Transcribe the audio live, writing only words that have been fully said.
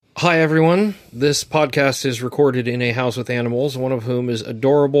Hi, everyone. This podcast is recorded in a house with animals, one of whom is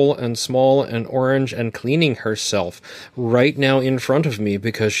adorable and small and orange and cleaning herself right now in front of me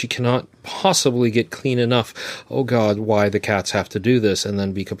because she cannot possibly get clean enough. Oh, God, why the cats have to do this and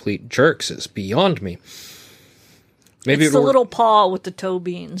then be complete jerks is beyond me. Maybe it's the little paw with the toe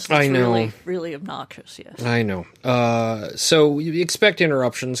beans. That's I know. Really, really obnoxious, yes. I know. So you expect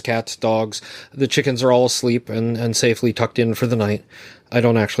interruptions, cats, dogs. The chickens are all asleep and safely tucked in for the night. I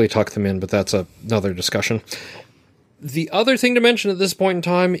don't actually tuck them in, but that's another discussion. The other thing to mention at this point in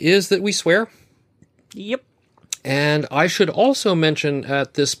time is that we swear. Yep. And I should also mention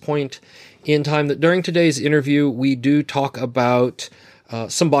at this point in time that during today's interview, we do talk about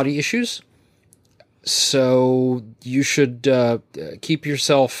some body issues. So you should keep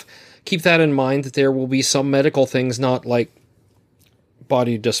that in mind, that there will be some medical things, not like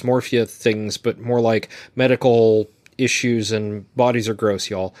body dysmorphia things, but more like medical issues, and bodies are gross,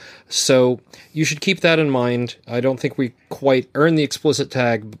 y'all. So you should keep that in mind. I don't think we quite earned the explicit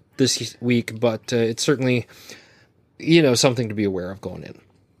tag this week, but it's certainly, something to be aware of going in.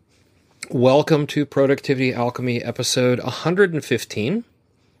 Welcome to Productivity Alchemy episode 115.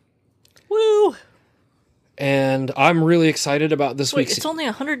 Woo! And I'm really excited about this week's... It's only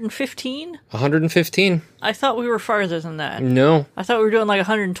 115? 115. I thought we were farther than that. No. I thought we were doing like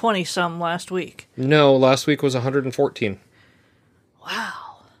 120-some last week. No, last week was 114.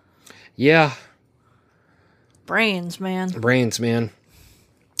 Wow. Yeah. Brains, man.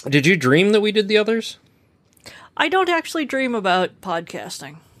 Did you dream that we did the others? I don't actually dream about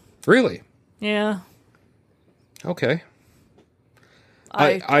podcasting. Really? Yeah. Okay.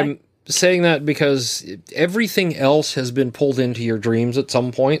 I'm saying that because everything else has been pulled into your dreams at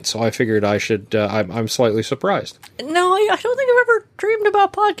some point, so I figured I should... I'm slightly surprised. No, I don't think I've ever dreamed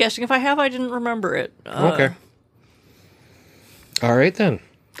about podcasting. If I have, I didn't remember it. Okay. All right, then.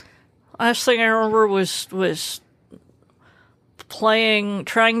 Last thing I remember was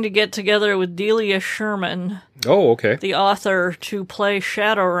trying to get together with Delia Sherman. Oh, okay. The author, to play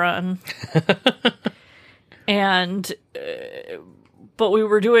Shadowrun. And... but we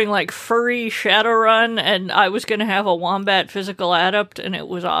were doing like furry Shadowrun, and I was going to have a Wombat physical adept, and it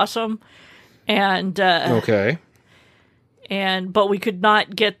was awesome. And okay. But we could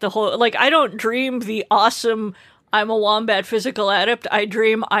not get the whole, like, I don't dream the awesome I'm a Wombat physical adept. I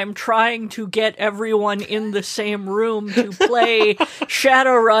dream I'm trying to get everyone in the same room to play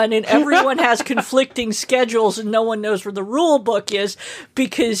Shadowrun, and everyone has conflicting schedules and no one knows where the rule book is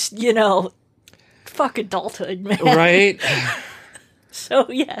because, fuck adulthood, man. Right?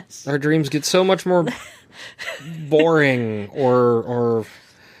 So, yes. Our dreams get so much more boring or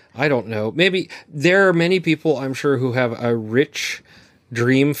I don't know. Maybe there are many people, I'm sure, who have a rich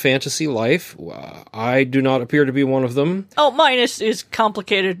dream fantasy life. I do not appear to be one of them. Oh, mine is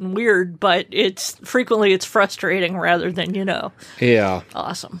complicated and weird, but it's frustrating rather than, Yeah.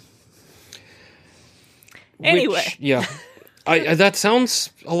 Awesome. Anyway. Yeah. That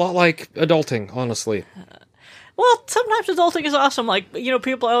sounds a lot like adulting, honestly. Well, sometimes adulting is awesome. Like,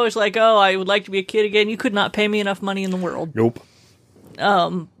 people are always like, oh, I would like to be a kid again. You could not pay me enough money in the world. Nope.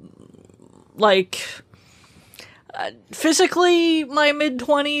 Physically, my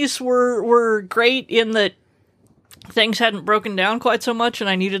mid-20s were great in that things hadn't broken down quite so much and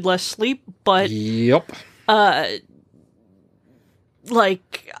I needed less sleep, but... Yep. I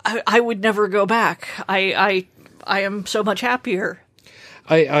would never go back. I am so much happier.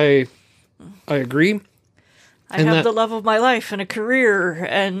 I agree. I have the love of my life and a career,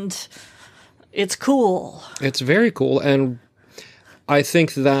 and it's cool. It's very cool, and I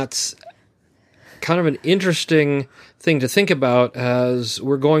think that's kind of an interesting thing to think about as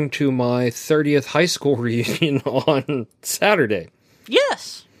we're going to my 30th high school reunion on Saturday.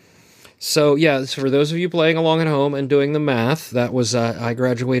 Yes. So, yeah, for those of you playing along at home and doing the math, that was, I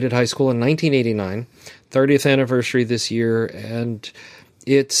graduated high school in 1989, 30th anniversary this year, and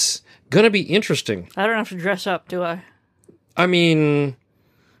it's... gonna be interesting. I don't have to dress up, do I? I mean,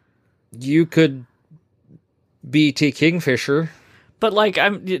 you could be T. Kingfisher. But,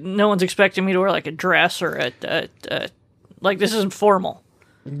 no one's expecting me to wear, a dress or this isn't formal.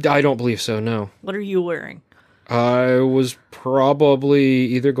 I don't believe so, no. What are you wearing? I was probably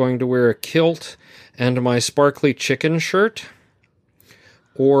either going to wear a kilt and my sparkly chicken shirt,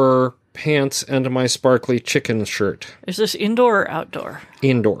 or pants and my sparkly chicken shirt. Is this indoor or outdoor?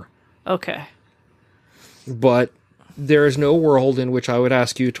 Indoor. Okay. But there is no world in which I would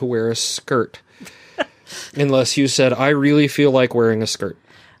ask you to wear a skirt. Unless you said, I really feel like wearing a skirt.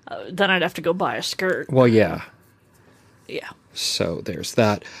 Then I'd have to go buy a skirt. Well, yeah. Yeah. So there's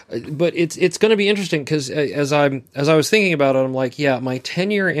that. But it's going to be interesting because as I was thinking about it, I'm like, yeah, my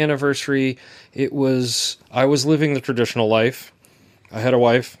 10-year anniversary, I was living the traditional life. I had a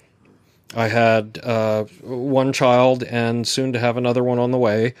wife. I had one child and soon to have another one on the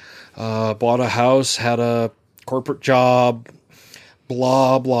way. Bought a house, had a corporate job,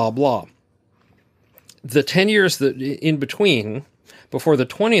 blah, blah, blah. The 10 years that in between, before the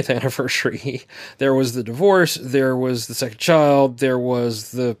 20th anniversary, there was the divorce, there was the second child, there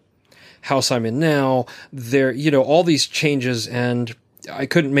was the house I'm in now, all these changes, and I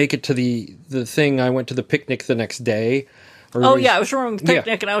couldn't make it to the thing. I went to the picnic the next day. I was remembering the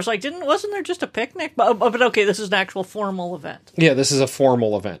picnic, and I was like, wasn't there just a picnic? But okay, this is an actual formal event. Yeah, this is a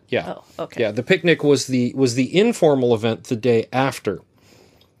formal event. Yeah. Oh, okay. Yeah, the picnic was the informal event the day after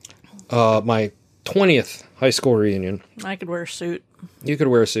my 20th high school reunion. I could wear a suit. You could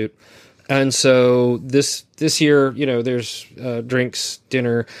wear a suit. And so this year, there's drinks,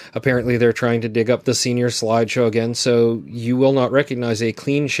 dinner. Apparently they're trying to dig up the senior slideshow again, so you will not recognize a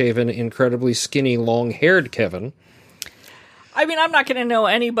clean-shaven, incredibly skinny, long-haired Kevin. I mean, I'm not going to know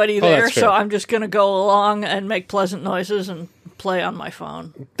anybody there, so I'm just going to go along and make pleasant noises and play on my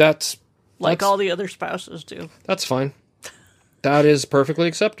phone. That's all the other spouses do. That's fine. That is perfectly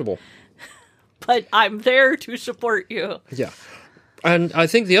acceptable. But I'm there to support you. Yeah. And I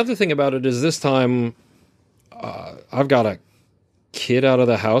think the other thing about it is this time I've got a kid out of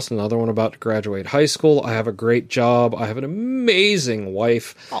the house, another one about to graduate high school. I have a great job. I have an amazing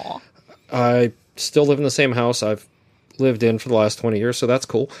wife. Aw. I still live in the same house I've lived in for the last 20 years, so that's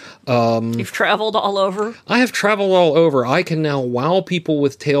cool. You've traveled all over? I have traveled all over. I can now wow people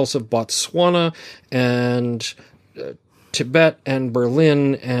with tales of Botswana and Tibet and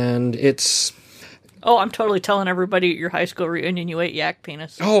Berlin, and it's... Oh, I'm totally telling everybody at your high school reunion you ate yak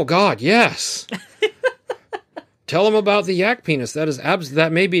penis. Oh, God, yes. Tell them about the yak penis. That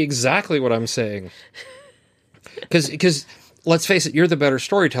may be exactly what I'm saying. Because, let's face it, you're the better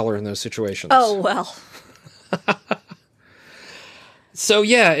storyteller in those situations. Oh, well. So,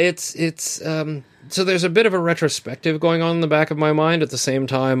 yeah, so there's a bit of a retrospective going on in the back of my mind. At the same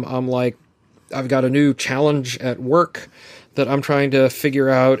time, I'm like, I've got a new challenge at work that I'm trying to figure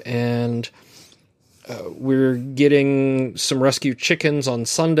out, and... we're getting some rescue chickens on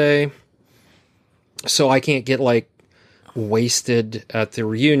Sunday, so I can't get, wasted at the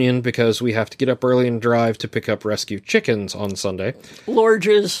reunion because we have to get up early and drive to pick up rescue chickens on Sunday.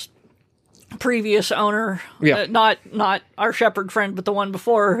 Lorge's previous owner, not our shepherd friend, but the one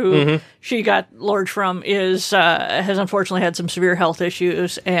before who she got Lorge from, has unfortunately had some severe health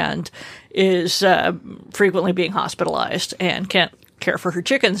issues and is frequently being hospitalized and can't care for her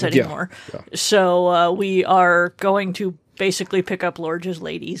chickens anymore. Yeah. So we are going to basically pick up Lorge's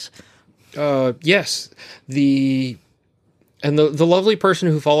ladies. Yes. The lovely person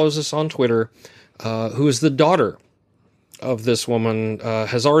who follows us on Twitter, who is the daughter of this woman,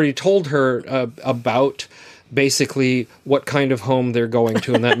 has already told her about basically what kind of home they're going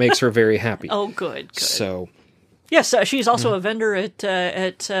to, and that makes her very happy. Oh, good. So... Yes, she's also a vendor at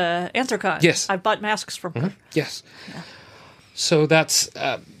Anthrocon. Yes. I've bought masks from her. Yes. Yeah. So that's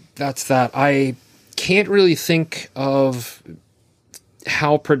that. I can't really think of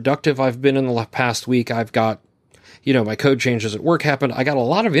how productive I've been in the past week. I've got, my code changes at work happened. I got a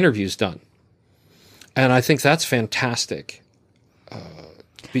lot of interviews done. And I think that's fantastic.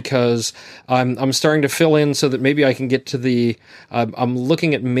 Because I'm starting to fill in so that maybe I can get to I'm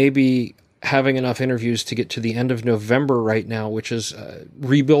looking at maybe having enough interviews to get to the end of November right now, which is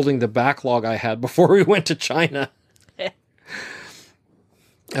rebuilding the backlog I had before we went to China.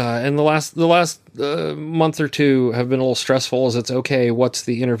 And the last month or two have been a little stressful, as it's okay. What's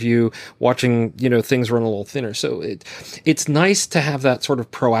the interview? Watching, things run a little thinner. So it's nice to have that sort of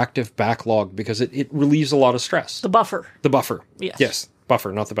proactive backlog because it relieves a lot of stress. The buffer. Yes.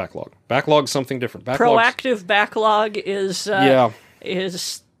 Buffer, not the backlog. Backlog's something different. Proactive backlog is I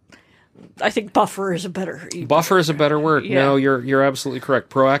think buffer is a better. Buffer is a better word. Yeah. No, you're absolutely correct.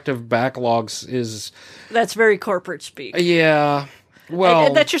 Proactive backlogs is. That's very corporate speak. Yeah. Well,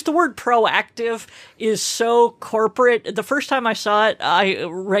 and that's just the word proactive is so corporate. The first time I saw it, I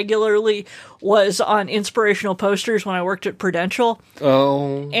regularly was on inspirational posters when I worked at Prudential.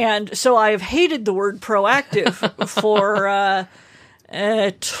 Oh. And so I've hated the word proactive for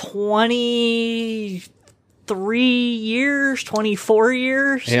 23 years, 24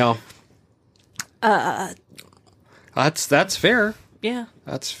 years. Yeah. That's fair. Yeah.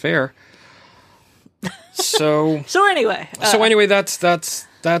 That's fair. So anyway, that's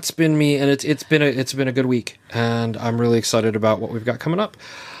been me, and it's been a good week, and I'm really excited about what we've got coming up.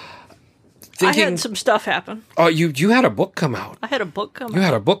 thinking... I had some stuff happen. Oh, you had a book come out. I had a book come out. You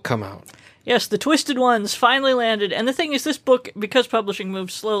had a book come out. Yes, The Twisted Ones finally landed. And the thing is, this book, because publishing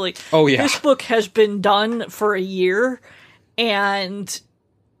moves slowly, this book has been done for a year, and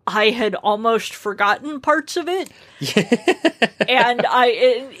I had almost forgotten parts of it. And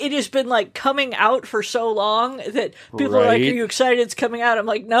it has been, like, coming out for so long that people are like, are you excited it's coming out? I'm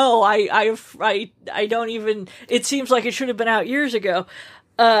like, no, I don't even... It seems like it should have been out years ago.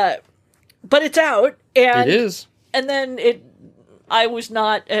 But it's out. And, it is. And then I was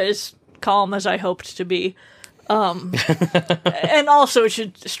not as calm as I hoped to be. And also it's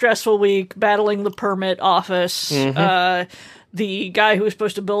a stressful week, battling the permit office. The guy who was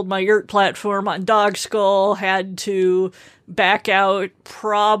supposed to build my yurt platform on Dog Skull had to back out,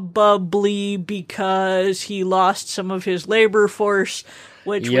 probably because he lost some of his labor force,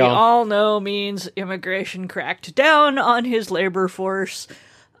 which we all know means immigration cracked down on his labor force.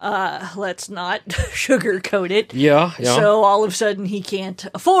 Let's not sugarcoat it. Yeah. So all of a sudden he can't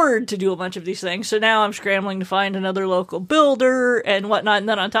afford to do a bunch of these things. So now I'm scrambling to find another local builder and whatnot. And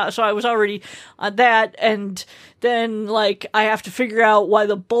then on top, so I was already on that. And then, like, I have to figure out why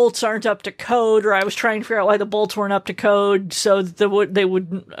the bolts aren't up to code, or I was trying to figure out why the bolts weren't up to code so that they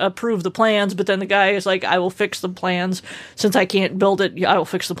would approve the plans. But then the guy is like, I will fix the plans. Since I can't build it, I will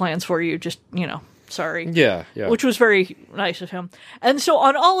fix the plans for you. Just, sorry. Yeah. Which was very nice of him. And so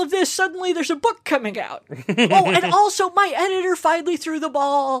on all of this, suddenly there's a book coming out. And also my editor finally threw the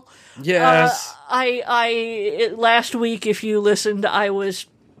ball. Yes. Last week, if you listened, I was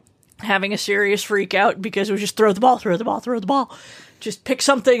having a serious freak out because it was just throw the ball. Just pick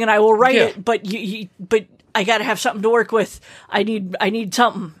something and I will write it. But but I got to have something to work with. I need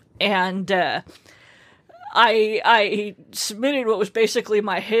something. And, I submitted what was basically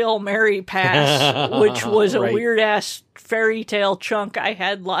my Hail Mary pass, which was a weird-ass fairy tale chunk I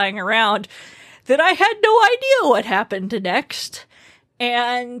had lying around that I had no idea what happened next.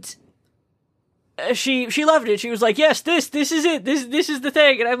 And she loved it. She was like, yes, this is it. This is the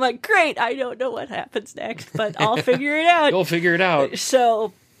thing. And I'm like, great, I don't know what happens next, but I'll figure it out. You'll figure it out.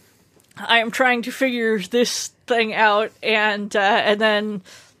 So I am trying to figure this thing out, and then...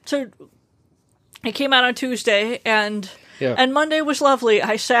 So it came out on Tuesday, and Monday was lovely.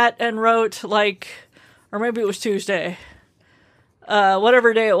 I sat and wrote, or maybe it was Tuesday.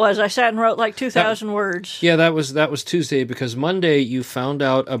 Whatever day it was, I sat and wrote 2,000 words. Yeah, that was Tuesday, because Monday you found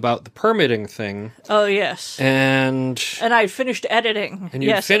out about the permitting thing. Oh, yes. And I finished editing. And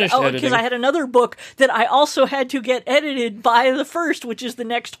you finished editing. Because I had another book that I also had to get edited by the first, which is the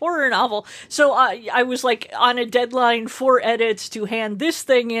next horror novel. So I was on a deadline for edits to hand this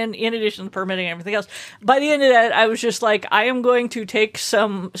thing in addition to permitting and everything else. By the end of that, I was just like, I am going to take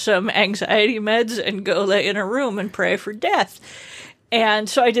some anxiety meds and go lay in a room and pray for death. And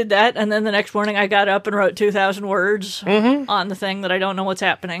so I did that, and then the next morning I got up and wrote 2,000 words on the thing that I don't know what's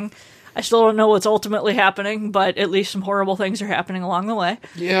happening. I still don't know what's ultimately happening, but at least some horrible things are happening along the way.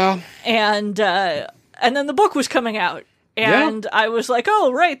 Yeah. And then the book was coming out, and I was like,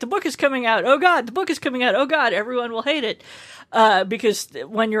 oh, right, the book is coming out. Oh, God, the book is coming out. Oh, God, everyone will hate it. Because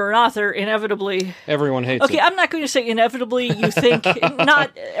when you're an author, inevitably... Everyone hates it. Okay, I'm not going to say inevitably you think...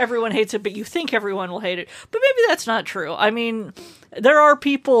 not everyone hates it, but you think everyone will hate it. But maybe that's not true. I mean, there are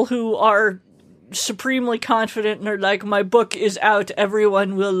people who are supremely confident and are like, my book is out,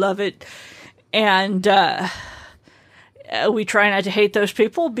 everyone will love it. And we try not to hate those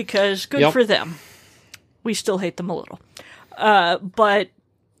people because good for them. We still hate them a little. But...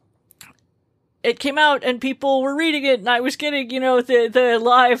 it came out and people were reading it, and I was getting, the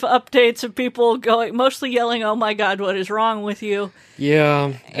live updates of people mostly yelling, oh my God, what is wrong with you?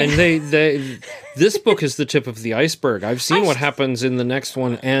 Yeah, and they this book is the tip of the iceberg. I've seen what happens in the next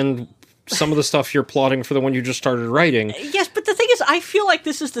one and some of the stuff you're plotting for the one you just started writing. Yes, but the thing is, I feel like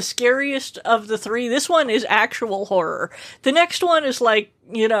this is the scariest of the three. This one is actual horror. The next one is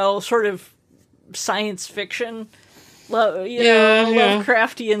sort of science fiction.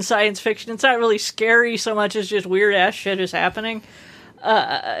 Lovecraftian science fiction. It's not really scary so much as just weird ass shit is happening.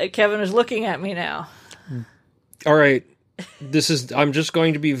 Kevin is looking at me now. All right. I'm just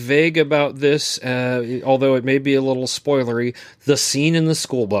going to be vague about this, although it may be a little spoilery. The scene in the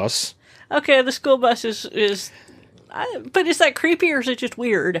school bus. Okay, the school bus is but is that creepy or is it just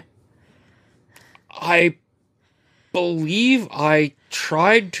weird? I believe I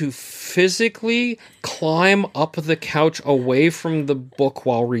tried to physically climb up the couch away from the book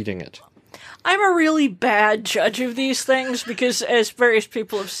while reading it. I'm a really bad judge of these things because, as various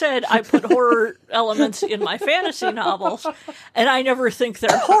people have said, I put horror elements in my fantasy novels, and I never think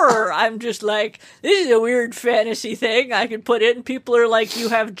they're horror. I'm just like, this is a weird fantasy thing I could put in. People are like, you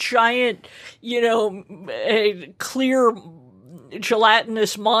have giant, clear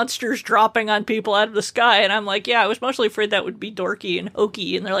gelatinous monsters dropping on people out of the sky, and I'm like, yeah, I was mostly afraid that would be dorky and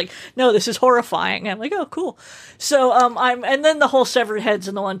hokey, and they're like, no, this is horrifying. And I'm like, oh, cool. So and then the whole severed heads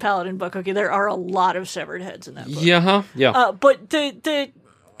in the one Paladin book. Okay, there are a lot of severed heads in that book. Yeah. But the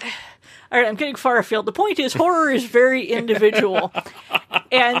all right, I'm getting far afield. The point is, horror is very individual.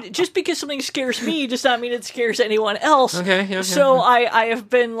 And just because something scares me does not mean it scares anyone else. Okay, yeah. I have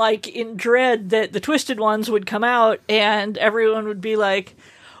been, like, in dread that the Twisted Ones would come out and everyone would be like,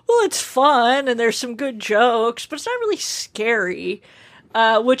 well, it's fun and there's some good jokes, but it's not really scary.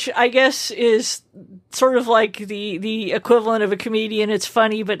 Which I guess is sort of like the equivalent of a comedian. It's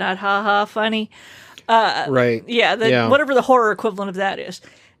funny, but not ha-ha funny. Right. Yeah, whatever the horror equivalent of that is.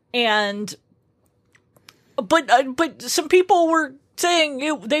 But some people were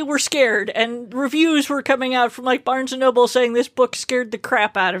saying they were scared, and reviews were coming out from like Barnes and Noble saying this book scared the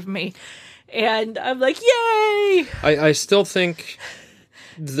crap out of me, and I'm like, yay! I still think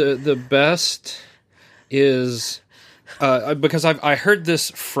the best is because I heard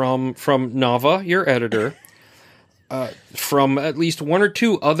this from Nava, your editor, from at least one or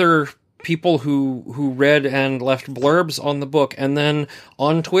two other people who read and left blurbs on the book, and then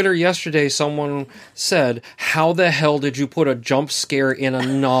on Twitter yesterday someone said, how the hell did you put a jump scare in a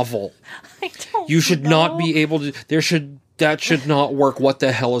novel? I don't You should know. not be able to, that should not work. What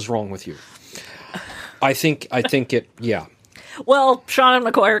the hell is wrong with you? I think it, yeah. Well, Sean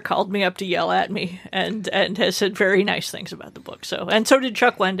McGuire called me up to yell at me and has said very nice things about the book. And so did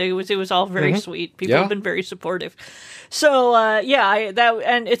Chuck Wendy. It was all very sweet. People have been very supportive. So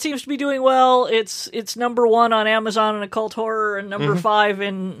and it seems to be doing well. It's number 1 on Amazon in occult horror and number 5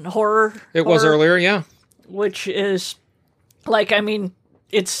 in horror. It was earlier, yeah. Which is like, I mean,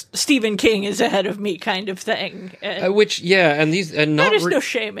 it's Stephen King is ahead of me kind of thing. And There's no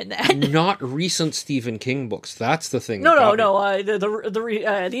shame in that. Not recent Stephen King books. That's the thing. No.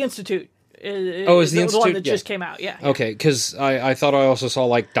 The Institute. Is the Institute one that just came out? Yeah. Okay, because I thought I also saw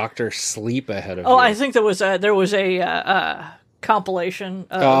like Dr. Sleep ahead of. Oh, I think there was a compilation.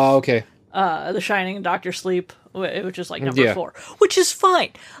 Of, okay. The Shining and Dr. Sleep, which is like number 4, which is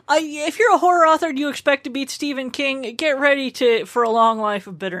fine. If you're a horror author and you expect to beat Stephen King, get ready for a long life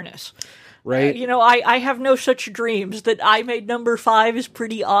of bitterness. Right. I have no such dreams. That I made number 5 is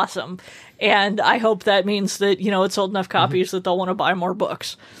pretty awesome. And I hope that means that, it sold enough copies that they'll want to buy more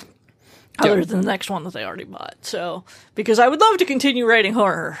books. Other than the next one that they already bought. So, because I would love to continue writing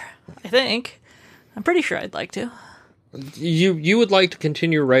horror, I think. I'm pretty sure I'd like to. You would like to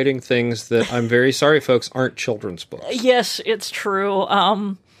continue writing things that, I'm very sorry, folks, aren't children's books. Yes, it's true.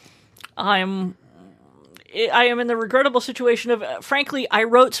 I am in the regrettable situation of, frankly, I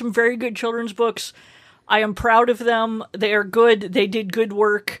wrote some very good children's books. I am proud of them. They are good. They did good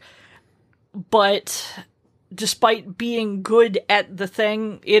work. But despite being good at the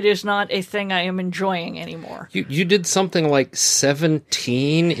thing, it is not a thing I am enjoying anymore. You did something like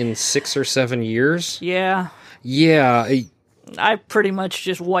 17 in 6 or 7 years? Yeah. Yeah. I pretty much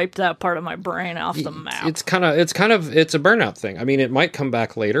just wiped that part of my brain off the map. It's a burnout thing. I mean, it might come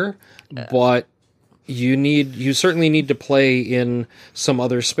back later, but you certainly need to play in some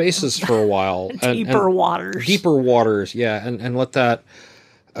other spaces for a while. Deeper waters, yeah, and let that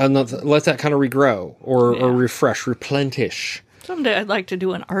kind of regrow or refresh, replenish. Someday I'd like to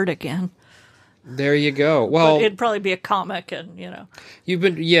do an art again. There you go. Well, but it'd probably be a comic, and you've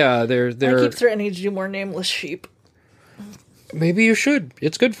been there. I keep threatening to do more Nameless Sheep. Maybe you should.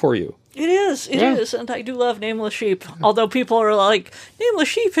 It's good for you. It is, and I do love Nameless Sheep. Although people are like, Nameless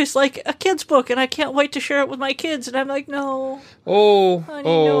Sheep is like a kid's book, and I can't wait to share it with my kids. And I'm like, no. Honey,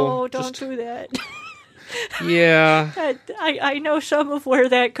 no, don't do that. Yeah. I know some of where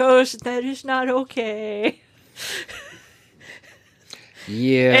that goes, and that is not okay.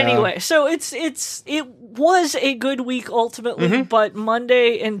 Yeah. Anyway, so it was a good week ultimately, but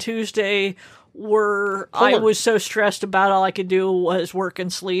Monday and Tuesday I was so stressed about all I could do was work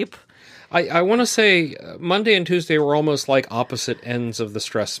and sleep. I want to say Monday and Tuesday were almost like opposite ends of the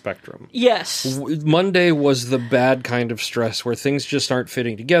stress spectrum. Yes. Monday was the bad kind of stress where things just aren't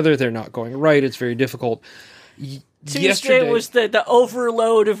fitting together. They're not going right. It's very difficult. Tuesday was the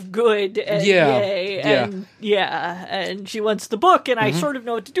overload of good and and she wants the book, and I sort of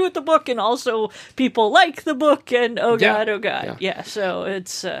know what to do with the book, and also people like the book, and oh god. Yeah, so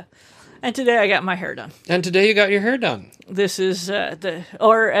it's And today I got my hair done. And today you got your hair done. This is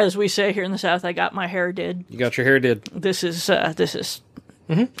or as we say here in the South, I got my hair did. You got your hair did. This is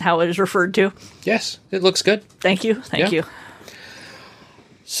how it is referred to. Yes, it looks good. Thank you. Thank you.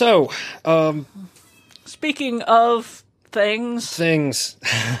 So, speaking of things.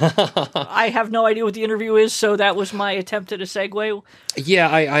 I have no idea what the interview is, so that was my attempt at a segue. Yeah,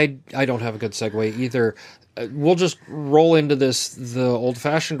 I don't have a good segue either. We'll just roll into this the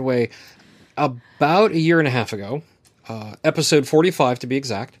old-fashioned way. About a year and a half ago, episode 45 to be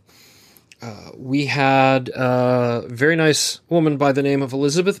exact, we had a very nice woman by the name of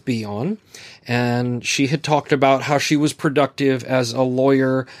Elizabeth B. on, and she had talked about how she was productive as a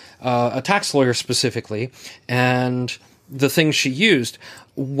lawyer, a tax lawyer specifically, and the things she used.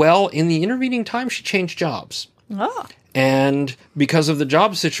 Well, in the intervening time, she changed jobs. Oh. And because of the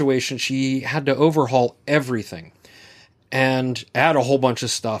job situation, she had to overhaul everything and add a whole bunch of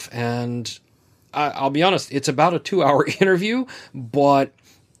stuff. And I'll be honest, it's about a 2-hour interview, but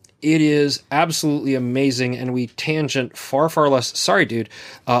it is absolutely amazing. And we tangent far, far less. Sorry, dude.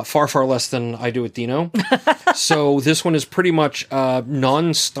 Far, far less than I do with Dino. So this one is pretty much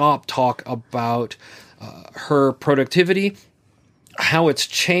non-stop talk about her productivity, how it's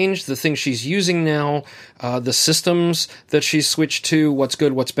changed, the things she's using now, the systems that she's switched to, what's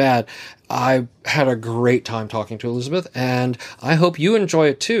good, what's bad. I had a great time talking to Elizabeth, and I hope you enjoy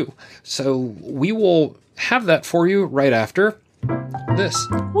it too. So we will have that for you right after this.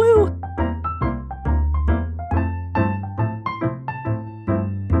 Woo!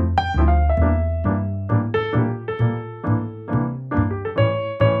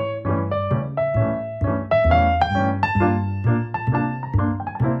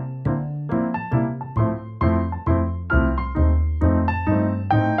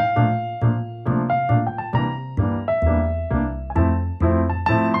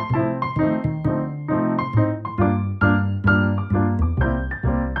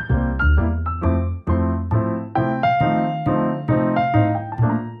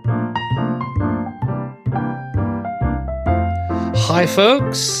 Hi,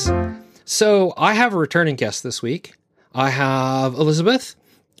 folks. So I have a returning guest this week. I have Elizabeth,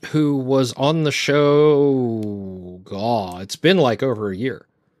 who was on the show. God, it's been like over a year.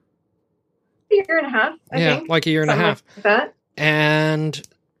 A year and a half, I think. Like a year and a half. Like that. And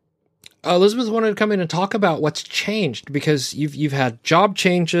Elizabeth wanted to come in and talk about what's changed, because you've had job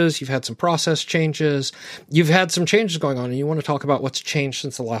changes, you've had some process changes, you've had some changes going on, and you want to talk about what's changed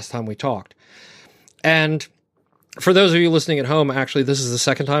since the last time we talked. And for those of you listening at home, actually, this is the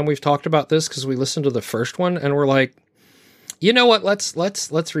second time we've talked about this, because we listened to the first one and we're like, you know what? Let's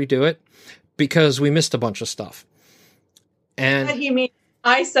redo it, because we missed a bunch of stuff. And What do you mean?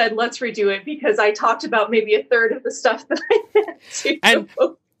 I said let's redo it because I talked about maybe a third of the stuff that I meant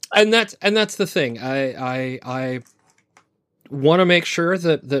to. And that's the thing. I want to make sure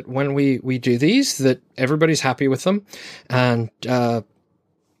that when we do these, that everybody's happy with them, and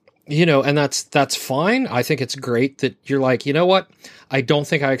and that's fine. I think it's great that you're like, you know what? I don't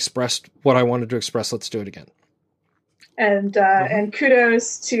think I expressed what I wanted to express. Let's do it again. And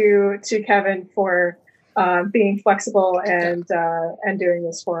kudos to Kevin for being flexible and doing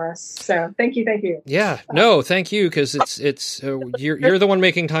this for us. So thank you. Yeah, no, thank you, because it's you're the one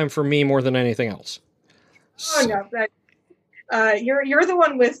making time for me more than anything else. Oh no, you're the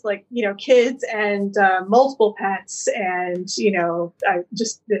one with kids and multiple pets and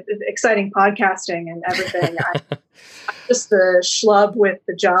just exciting podcasting and everything. I'm just the schlub with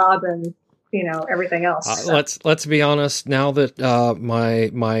the job and everything else. So. Let's be honest. Now that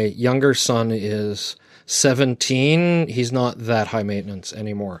my younger son is 17, he's not that high maintenance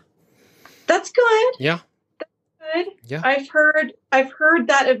anymore. That's good. Yeah. Good. Yeah. I've heard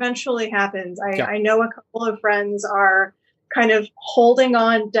that eventually happens. I know a couple of friends are kind of holding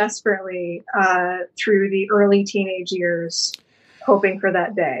on desperately through the early teenage years, hoping for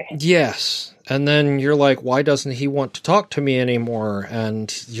that day. Yes. And then you're like, why doesn't he want to talk to me anymore?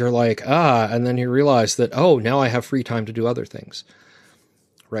 And you're like, and then you realize that, now I have free time to do other things.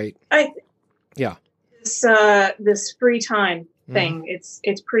 Right. Yeah. This free time thing, it's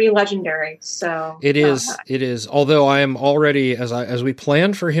pretty legendary. So it is. Although I am already, as we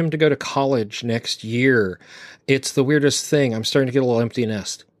plan for him to go to college next year, it's the weirdest thing. I'm starting to get a little empty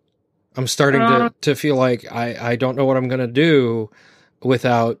nest. I'm starting to feel like I don't know what I'm going to do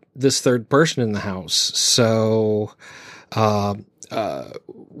without this third person in the house. So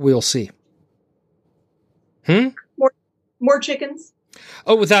we'll see. More chickens.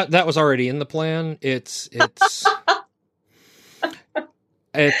 Oh, that was already in the plan. It's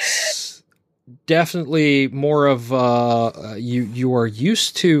it's definitely more of you are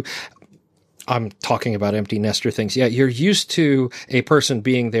used to. I'm talking about empty nester things. Yeah, you're used to a person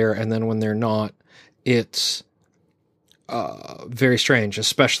being there, and then when they're not, it's very strange,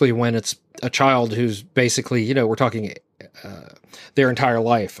 especially when it's a child who's basically, we're talking their entire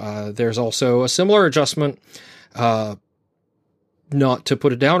life. There's also a similar adjustment, not to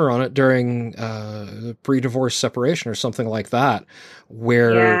put a downer on it, during pre-divorce separation or something like that,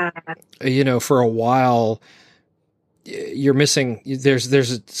 where, for a while, you're missing,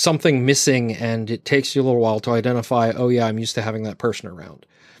 there's something missing, and it takes you a little while to identify, oh yeah, I'm used to having that person around.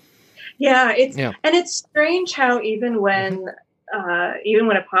 Yeah, and it's strange how even when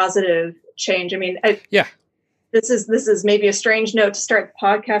a positive change, I mean, this is maybe a strange note to start the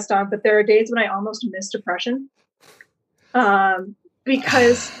podcast on, but there are days when I almost miss depression,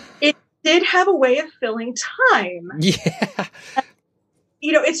 because it did have a way of filling time. Yeah.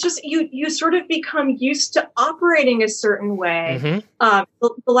 It's just you sort of become used to operating a certain way.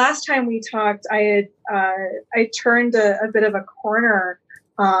 The last time we talked, I turned a bit of a corner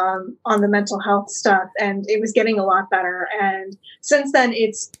on the mental health stuff, and it was getting a lot better. And since then,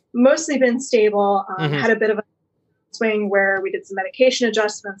 it's mostly been stable. Had a bit of a swing where we did some medication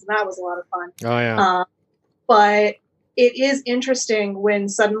adjustments, and that was a lot of fun. Oh yeah. But it is interesting when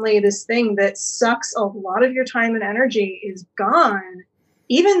suddenly this thing that sucks a lot of your time and energy is gone,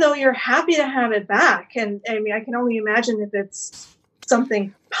 even though you're happy to have it back. And I mean, I can only imagine if it's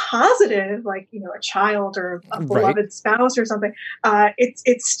something positive, like, a child or a beloved spouse or something,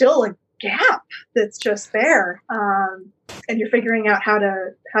 it's still a gap that's just there. And you're figuring out how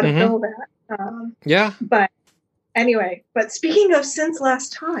to fill that. But anyway, speaking of since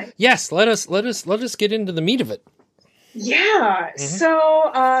last time. Yes. Let us get into the meat of it. Yeah.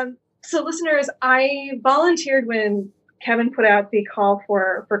 So listeners, I volunteered when Kevin put out the call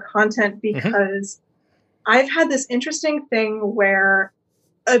for content because I've had this interesting thing where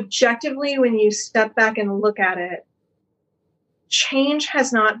objectively, when you step back and look at it, change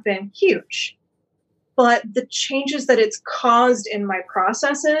has not been huge, but the changes that it's caused in my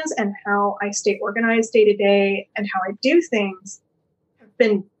processes and how I stay organized day to day and how I do things have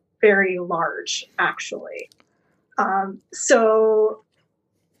been very large, actually. So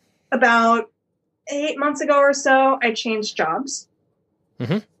about 8 months ago or so, I changed jobs.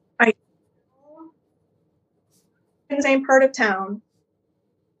 I in the same part of town.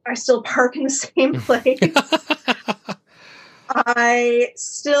 I still park in the same place.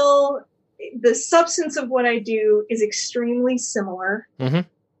 The substance of what I do is extremely similar.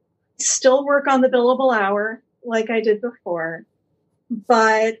 Still work on the billable hour like I did before,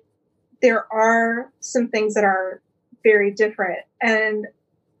 but there are some things that are very different. And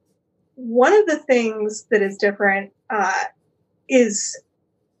one of the things that is different is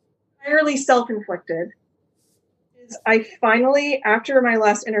entirely self-inflicted. I finally, after my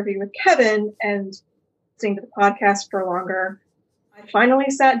last interview with Kevin and listening to the podcast for longer, I finally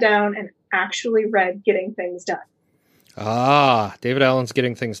sat down and actually read Getting Things Done. David Allen's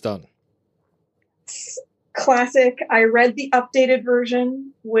Getting Things Done. Classic. I read the updated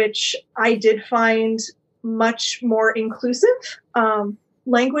version, which I did find much more inclusive.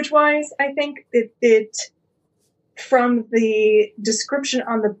 Language-wise, I think it from the description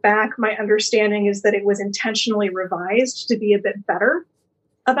on the back, my understanding is that it was intentionally revised to be a bit better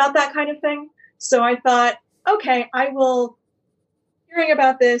about that kind of thing. So I thought, okay, I will hearing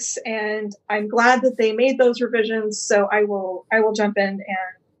about this, and I'm glad that they made those revisions. So I will jump in and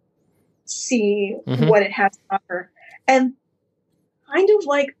see what it has to offer. And kind of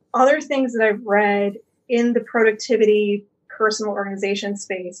like other things that I've read in the productivity, personal organization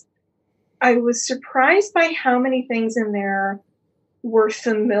space, I was surprised by how many things in there were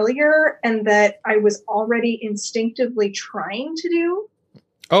familiar and that I was already instinctively trying to do.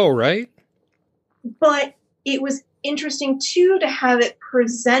 Oh, right. But it was interesting, too, to have it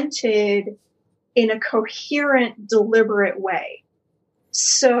presented in a coherent, deliberate way.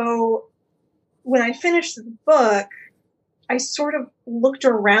 So when I finished the book, I sort of looked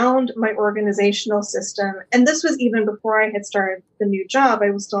around my organizational system, and this was even before I had started the new job.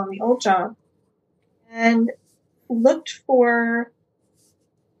 I was still in the old job, and looked for,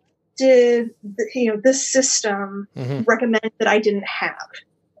 did this system recommend that I didn't have,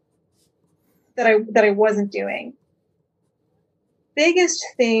 that I wasn't doing. Biggest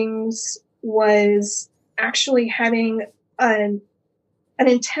things was actually having an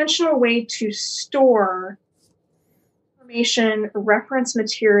intentional way to store information, reference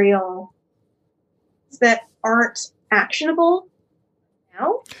material that aren't actionable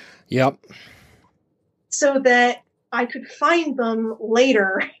now. Yep. So that I could find them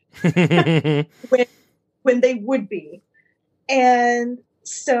later when they would be. And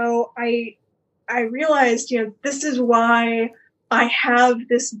so I I realized, this is why I have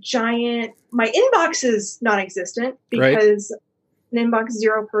this giant, my inbox is non-existent because an inbox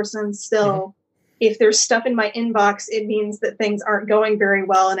 0 person still, if there's stuff in my inbox, it means that things aren't going very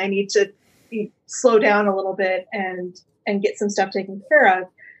well and I need to slow down a little bit and get some stuff taken care of.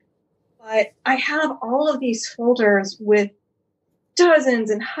 But I have all of these folders with dozens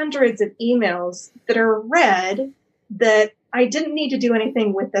and hundreds of emails that are read that I didn't need to do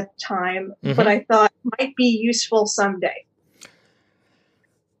anything with at the time, but I thought might be useful someday.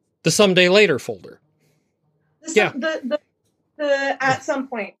 The someday later folder. The at some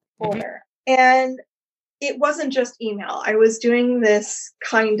point folder. And it wasn't just email. I was doing this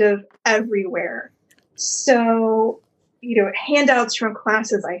kind of everywhere. So, handouts from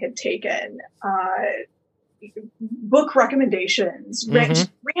classes I had taken, book recommendations, random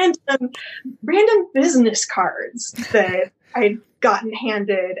business cards that I'd gotten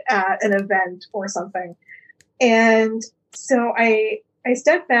handed at an event or something. And so I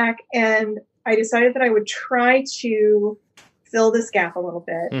stepped back and I decided that I would try to fill this gap a little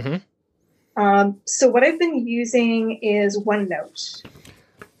bit. So what I've been using is OneNote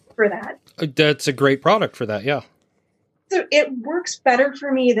for that. That's a great product for that, yeah. So it works better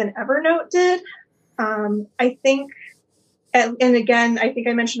for me than Evernote did. I think, and again, I think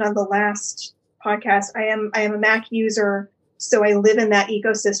I mentioned on the last podcast, I am a Mac user, so I live in that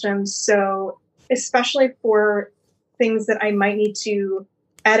ecosystem. So especially for things that I might need to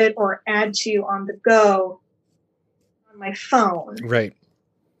edit or add to on the go on my phone. Right.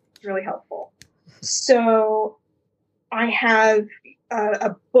 It's really helpful. So I have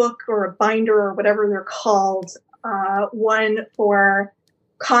a book or a binder or whatever they're called, one for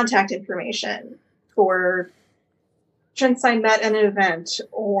contact information for since I met at an event,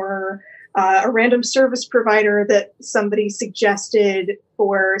 or a random service provider that somebody suggested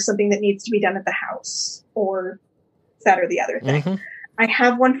for something that needs to be done at the house, or that or the other thing. I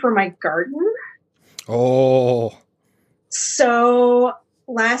have one for my garden. Oh. So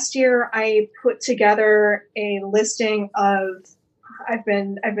last year I put together a listing of, I've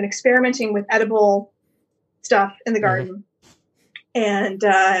been experimenting with edible stuff in the garden. And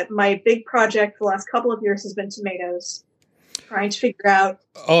my big project for the last couple of years has been tomatoes. Trying to figure out.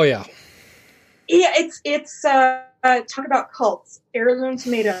 Oh yeah. Yeah, it's talk about cults. Heirloom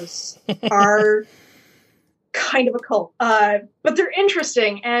tomatoes are kind of a cult, but they're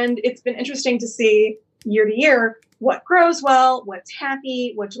interesting, and it's been interesting to see year to year what grows well, what's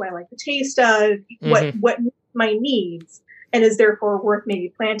happy, what do I like the taste of, what meets my needs, and is therefore worth maybe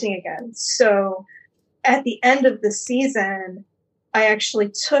planting again. So at the end of the season, I actually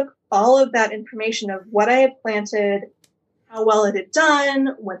took all of that information of what I had planted, how well it had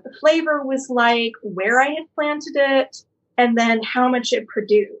done, what the flavor was like, where I had planted it, and then how much it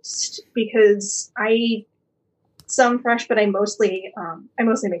produced. Because I eat some fresh, but I mostly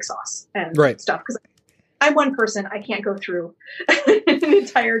make sauce and stuff. Because I'm one person, I can't go through an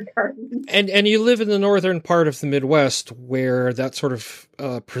entire garden. And you live in the northern part of the Midwest, where that sort of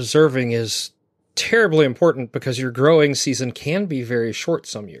preserving is terribly important because your growing season can be very short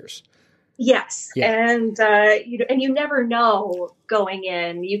some years. Yes, and you never know going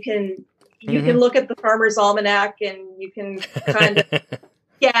in. You can look at the Farmer's Almanac and you can kind of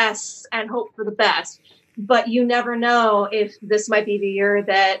guess and hope for the best, but you never know if this might be the year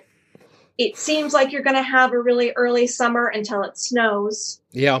that it seems like you're going to have a really early summer until it snows.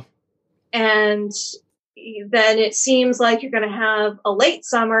 Yeah, and then it seems like you're going to have a late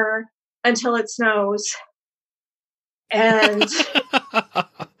summer until it snows, and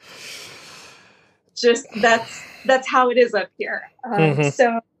just that's how it is up here.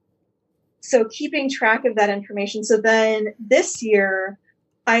 So keeping track of that information. So then this year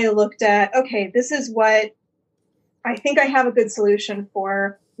I looked at, okay, this is what I think I have a good solution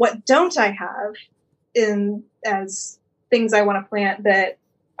for. What don't I have in as things I want to plant that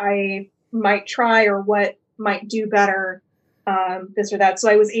I might try, or what might do better, this or that. So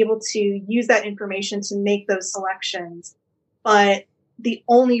I was able to use that information to make those selections. But the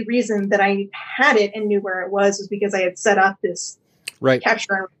only reason that I had it and knew where it was because I had set up this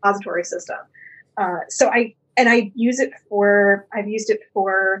capture and repository system. So I've used it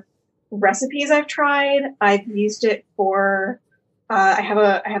for recipes I've tried. I've used it for, I have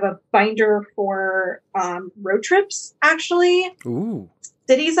a binder for, road trips, actually. Ooh.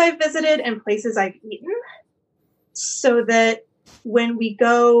 Cities I've visited and places I've eaten, so that when we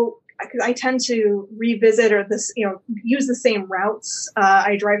go, because I tend to revisit or use the same routes.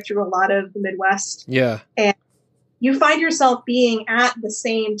 I drive through a lot of the Midwest. Yeah. And you find yourself being at the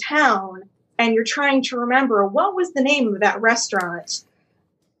same town and you're trying to remember what was the name of that restaurant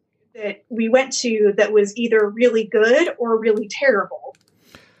that we went to that was either really good or really terrible.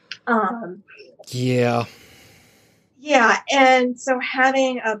 Yeah. Yeah, and so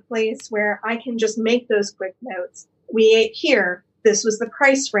having a place where I can just make those quick notes. We ate here. This was the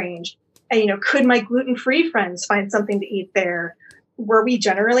price range. And, could my gluten-free friends find something to eat there? Were we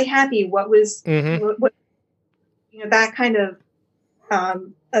generally happy? What was, what, that kind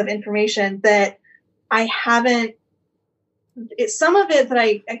of information that I haven't, some of it that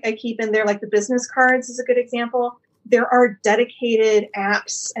I keep in there, like the business cards is a good example. There are dedicated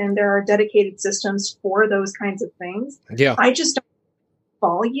apps and there are dedicated systems for those kinds of things. Yeah. I just don't have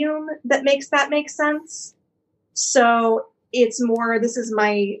volume that makes that make sense. So it's more, this is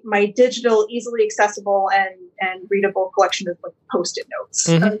my digital, easily accessible and readable collection of like Post-it notes,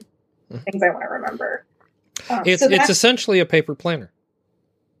 things I want to remember. It's essentially a paper planner.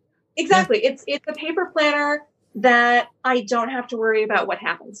 Exactly. Yeah. It's a paper planner that I don't have to worry about what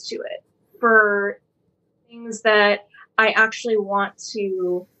happens to it. For things that I actually want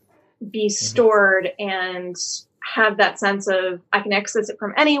to be stored and have that sense of I can access it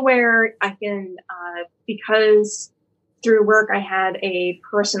from anywhere. I can, because through work I had a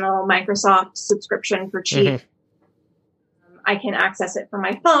personal Microsoft subscription for cheap. I can access it from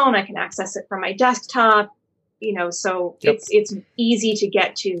my phone. I can access it from my desktop, so it's easy to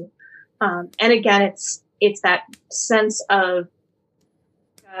get to. And again, it's that sense of,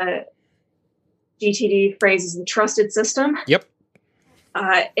 GTD phrase is the trusted system. Yep.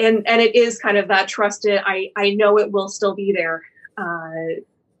 And it is kind of that trusted. I know it will still be there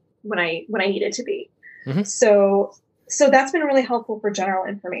when I need it to be. So that's been really helpful for general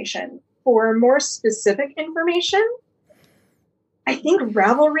information. For more specific information, I think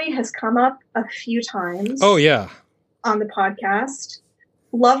Ravelry has come up a few times. Oh yeah, on the podcast.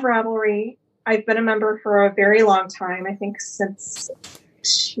 Love Ravelry. I've been a member for a very long time. I think since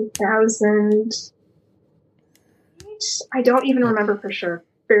 2000. I don't even remember for sure.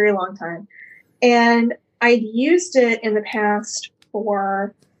 Very long time. And I'd used it in the past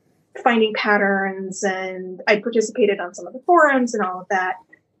for finding patterns, and I participated on some of the forums and all of that.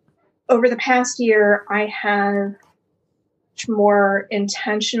 Over the past year, I have much more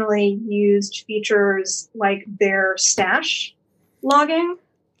intentionally used features like their stash logging.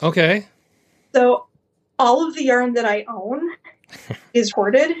 Okay. So all of the yarn that I own is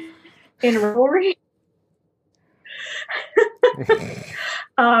hoarded in Ravelry.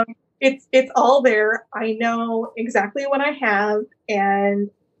 It's all there. I know exactly what I have, and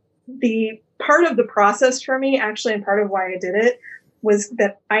the part of the process for me, actually, and part of why I did it, was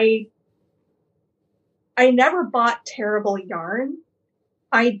that I never bought terrible yarn.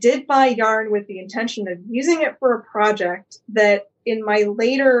 I did buy yarn with the intention of using it for a project that in my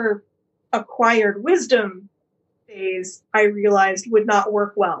later acquired wisdom phase, I realized would not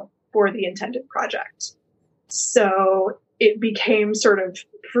work well for the intended project. So it became sort of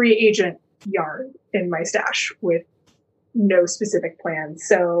free agent yarn in my stash with no specific plan.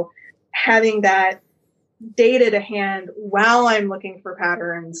 So having that data to hand while I'm looking for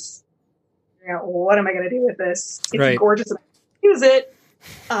patterns, what am I going to do with this? It's gorgeous. And I use it.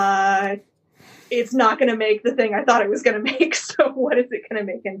 It's not going to make the thing I thought it was going to make. So what is it going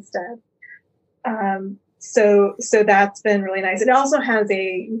to make instead? So that's been really nice. It also has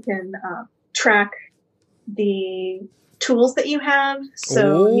you can track the tools that you have.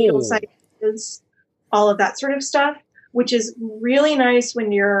 So needle sizes, all of that sort of stuff, which is really nice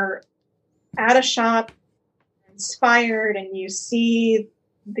when you're at a shop inspired and you see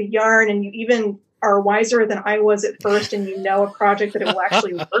the yarn and you even are wiser than I was at first and a project that it will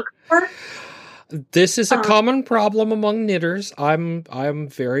actually work for. This is a common problem among knitters. I'm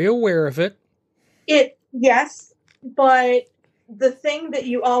very aware of it. Yes, but the thing that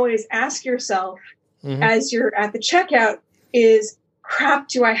you always ask yourself as you're at the checkout is, crap,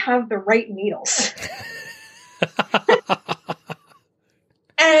 do I have the right needles?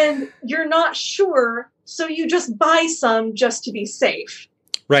 And you're not sure, so you just buy some just to be safe.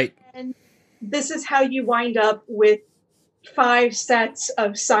 Right. And this is how you wind up with 5 sets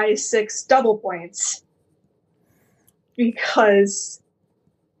of size 6 double points, because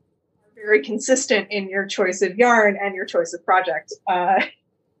you're very consistent in your choice of yarn and your choice of project.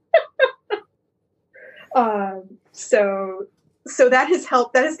 So that has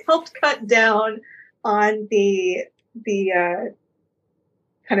helped. That has helped cut down on the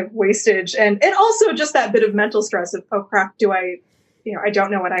kind of wastage and also just that bit of mental stress of, oh crap, do I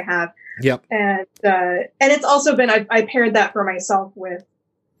don't know what I have. Yep. And it's also been, I paired that for myself with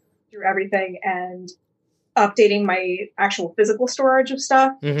through everything and updating my actual physical storage of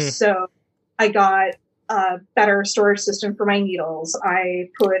stuff. So I got a better storage system for my needles. I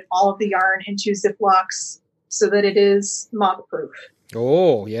put all of the yarn into Ziplocs so that it is moth-proof.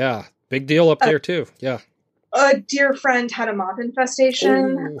 Oh, yeah. Big deal up there, too. Yeah. A dear friend had a moth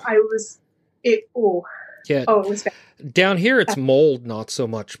infestation. Ooh. It Yeah. Oh, it was bad. Down here, it's mold, not so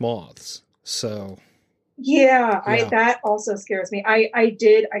much moths. So. Yeah, Yeah. that also scares me.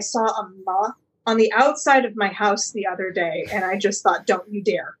 I saw a moth on the outside of my house the other day, and I just thought, don't you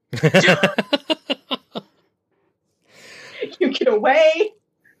dare. You get away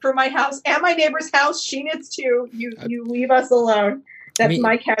from my house and my neighbor's house. She knits too. You leave us alone. That's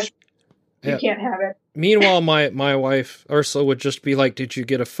my cash. You can't have it. Meanwhile, my wife, Ursula, would just be like, did you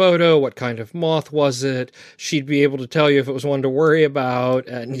get a photo? What kind of moth was it? She'd be able to tell you if it was one to worry about.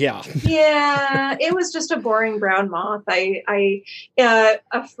 And yeah. Yeah, it was just a boring brown moth. A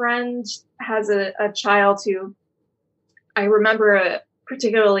friend has a child who, I remember a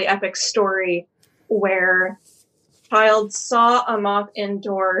particularly epic story where child saw a moth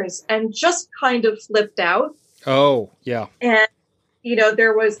indoors and just kind of flipped out. Oh, yeah. And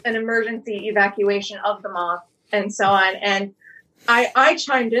there was an emergency evacuation of the moth and so on. And I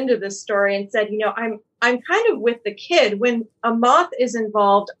chimed into this story and said, I'm kind of with the kid. When a moth is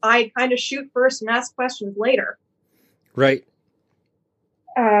involved, I kind of shoot first and ask questions later. Right.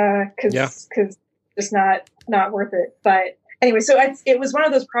 Cause it's not worth it. But anyway, so it was one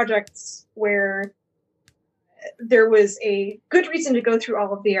of those projects where there was a good reason to go through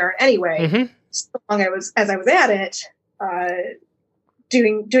all of the yarn anyway. Mm-hmm. So long as I was at it,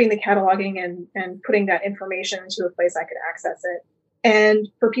 doing the cataloging and putting that information into a place I could access it. And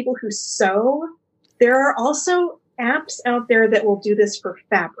for people who sew, there are also apps out there that will do this for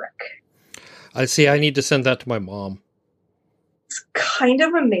fabric. I see. I need to send that to my mom. It's kind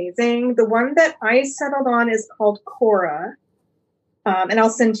of amazing. The one that I settled on is called Cora. And I'll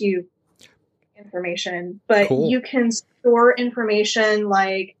send you information, but cool. You can store information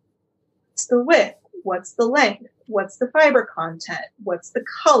like what's the width, what's the length, what's the fiber content, what's the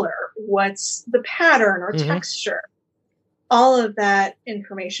color, what's the pattern or texture. All of that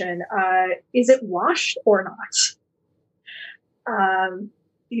information. Is it washed or not? And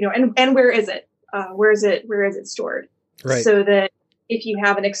where is it? Where is it stored? Right. So that if you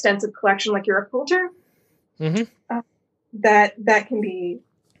have an extensive collection like you're a quilter, that can be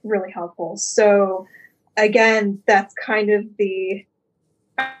really helpful. So again, that's kind of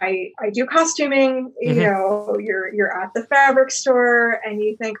I do costuming, you're at the fabric store and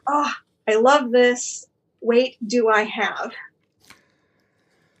you think, oh, I love this. Wait, do I have?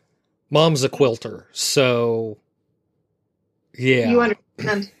 Mom's a quilter, so yeah. You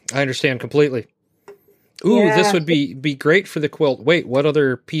understand. I understand completely. Ooh, yeah. This would be great for the quilt. Wait, what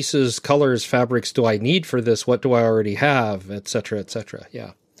other pieces, colors, fabrics do I need for this? What do I already have? Et cetera, et cetera.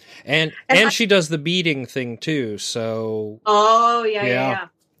 Yeah. And she does the beading thing too, so. Oh, yeah.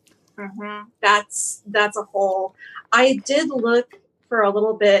 Mm-hmm. That's a whole. I did look for a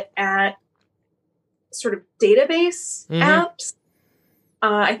little bit at sort of database apps.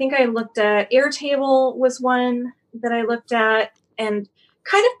 I think I looked at Airtable was one that I looked at and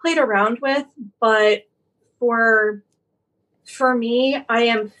kind of played around with, but for me, I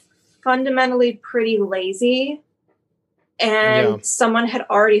am fundamentally pretty lazy. And someone had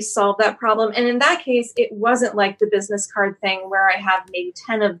already solved that problem. And in that case, it wasn't like the business card thing where I have maybe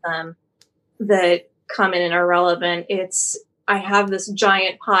 10 of them that come in and are relevant. I have this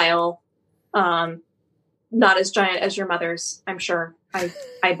giant pile, not as giant as your mother's, I'm sure. I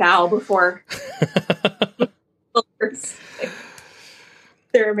bow before.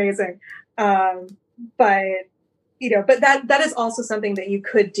 They're amazing. But that is also something that you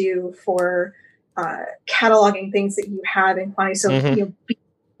could do for cataloging things that you have in quantity. So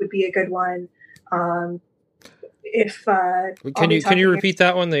would be a good one. Can you repeat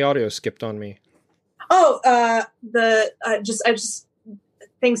that one? The audio skipped on me. Just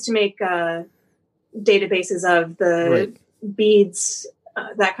things to make databases of the beads,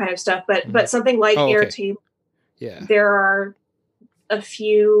 that kind of stuff. But something like Airtable. Yeah, there are a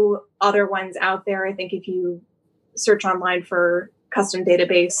few other ones out there. I think if you search online for custom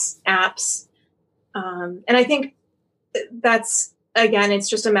database apps. And I think that's, again, it's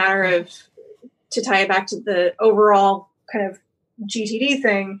just a matter of, to tie it back to the overall kind of GTD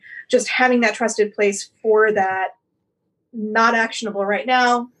thing, just having that trusted place for that, not actionable right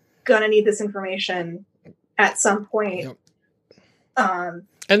now, gonna need this information at some point. Yep.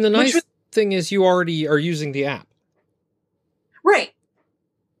 And the nice thing is you already are using the app. Right.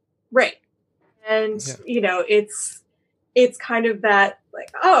 And, it's kind of that, like,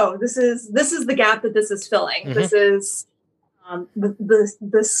 oh, this is the gap that this is filling. This is,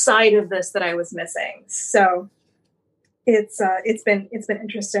 the side of this that I was missing. So it's been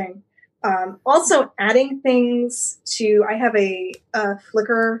interesting. Also adding things to, I have a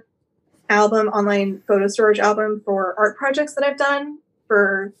Flickr album, online photo storage album for art projects that I've done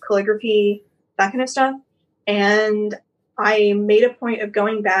for calligraphy, that kind of stuff. And I made a point of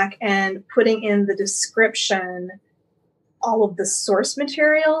going back and putting in the description all of the source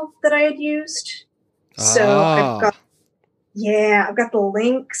material that I had used. So I've got the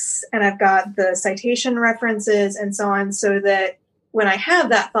links and I've got the citation references and so on, so that when I have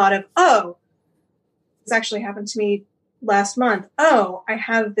that thought of, oh, this actually happened to me last month. Oh, I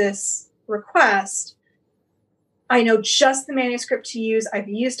have this request. I know just the manuscript to use. I've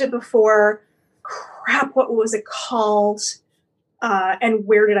used it before. Crap, what was it called? And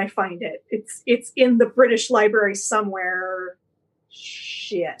where did I find it? It's in the British Library somewhere.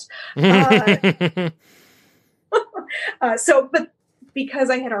 Shit. But because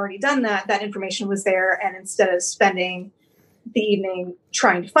I had already done that information was there, and instead of spending the evening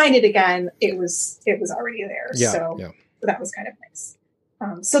trying to find it again, it was already there. So that was kind of nice.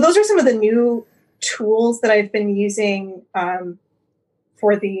 So those are some of the new tools that I've been using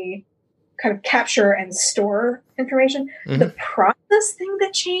for the kind of capture and store information. Mm-hmm. The process thing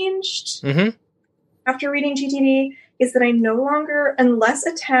that changed after reading GTD is that I no longer, unless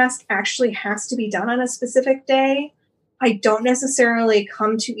a task actually has to be done on a specific day, I don't necessarily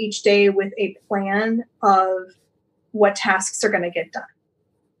come to each day with a plan of what tasks are going to get done.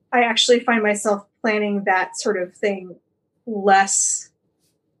 I actually find myself planning that sort of thing less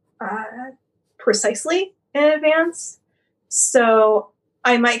precisely in advance. So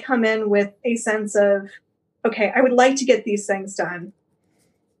I might come in with a sense of, okay, I would like to get these things done,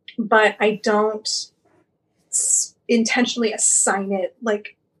 but I don't intentionally assign it.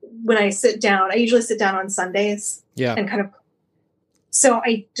 Like when I sit down, I usually sit down on Sundays and kind of, so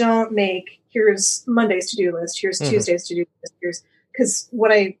I don't make, here's Monday's to-do list, here's Tuesday's to-do list, here's, because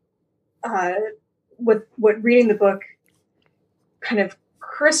what reading the book kind of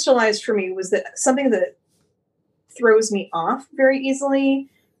crystallized for me was that something that throws me off very easily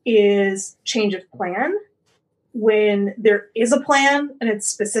is change of plan. When there is a plan and it's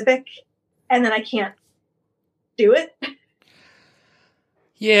specific and then I can't do it.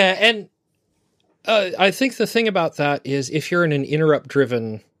 Yeah. And I think the thing about that is if you're in an interrupt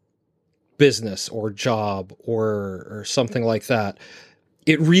driven business or job or something like that,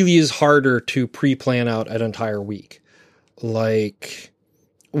 it really is harder to pre-plan out an entire week. Like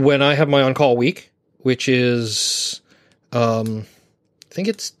when I have my on-call week, which is, I think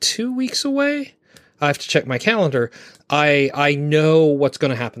it's 2 weeks away. I have to check my calendar. I know what's going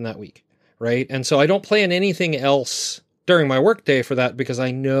to happen that week, right? And so I don't plan anything else during my workday for that because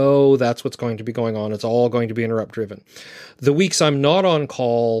I know that's what's going to be going on. It's all going to be interrupt driven. The weeks I'm not on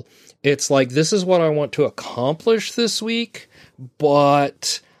call, it's like, this is what I want to accomplish this week,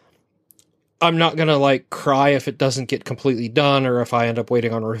 but I'm not going to like cry if it doesn't get completely done or if I end up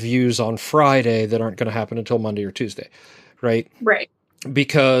waiting on reviews on Friday that aren't going to happen until Monday or Tuesday. Right. Right.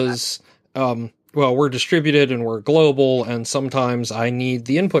 Because, well, we're distributed and we're global, and sometimes I need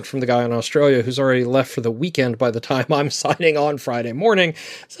the input from the guy in Australia who's already left for the weekend by the time I'm signing on Friday morning.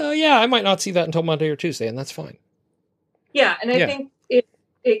 So yeah, I might not see that until Monday or Tuesday, and that's fine. Yeah. And I think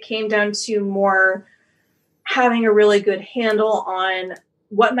it came down to more having a really good handle on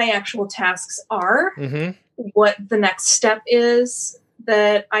what my actual tasks are, what the next step is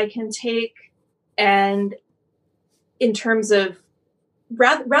that I can take. And in terms of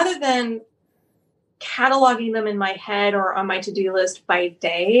rather than cataloging them in my head or on my to-do list by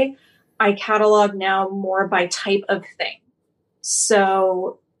day, I catalog now more by type of thing.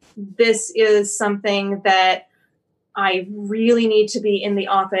 So this is something that I really need to be in the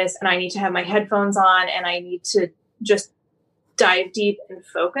office and I need to have my headphones on and I need to just dive deep and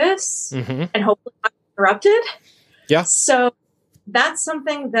focus and hopefully not interrupted. Yeah. So that's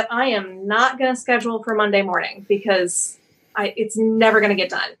something that I am not going to schedule for Monday morning because it's never going to get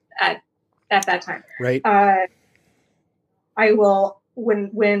done at that time. Right. I will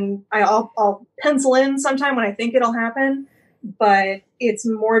I'll pencil in sometime when I think it'll happen, but it's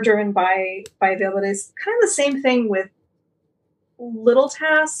more driven by availability. It's kind of the same thing with little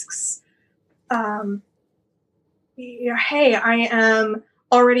tasks. Hey, I am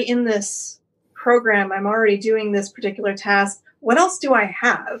already in this program. I'm already doing this particular task. What else do I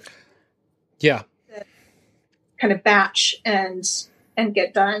have? Yeah. That kind of batch and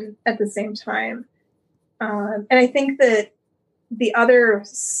get done at the same time. And I think that the other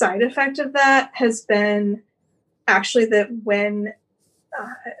side effect of that has been actually that when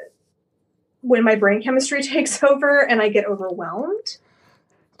when my brain chemistry takes over and I get overwhelmed.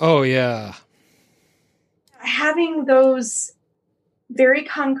 Oh, yeah. Having those very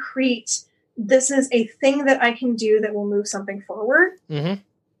concrete, this is a thing that I can do that will move something forward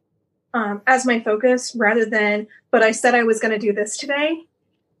as my focus, rather than, but I said I was going to do this today,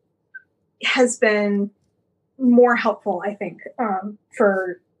 has been more helpful, I think,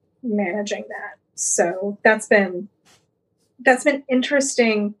 for managing that. So that's been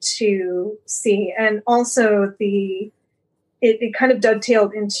interesting to see. And also it kind of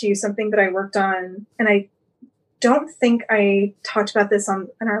dovetailed into something that I worked on, and I don't think I talked about this in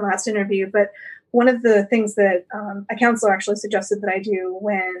our last interview, but one of the things that a counselor actually suggested that I do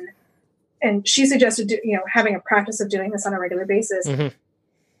and she suggested, having a practice of doing this on a regular basis,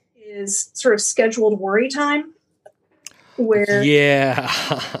 is sort of scheduled worry time, where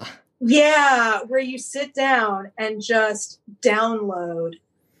where you sit down and just download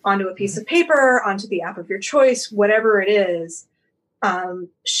onto a piece of paper, onto the app of your choice, whatever it is.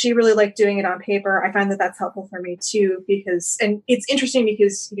 She really liked doing it on paper. I find that that's helpful for me too, and it's interesting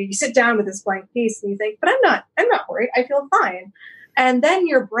because you sit down with this blank piece and you think, but I'm not worried. I feel fine. And then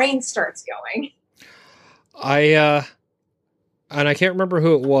your brain starts going. And I can't remember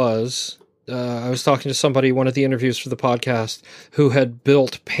who it was. I was talking to somebody, one of the interviews for the podcast, who had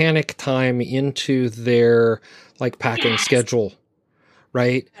built panic time into their packing schedule.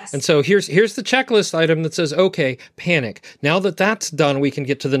 Right. Yes. And so here's the checklist item that says, okay, panic. Now that that's done, we can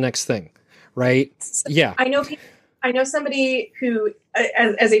get to the next thing. Right. So yeah. I know somebody who,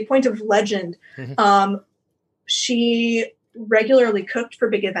 as a point of legend, she regularly cooked for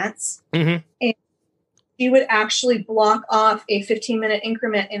big events, and she would actually block off a 15-minute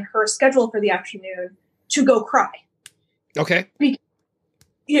increment in her schedule for the afternoon to go cry. Okay.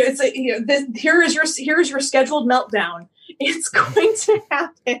 It's here is your scheduled meltdown. It's going to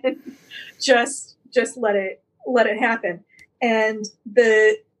happen. Just let it happen. And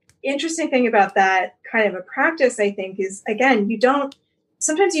the interesting thing about that kind of a practice, I think, is, again,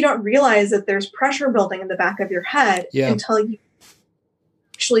 sometimes you don't realize that there's pressure building in the back of your head until you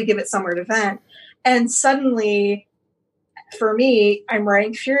actually give it somewhere to vent. And suddenly, for me, I'm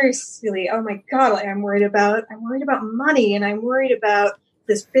writing furiously. Oh my God, I'm worried about money, and I'm worried about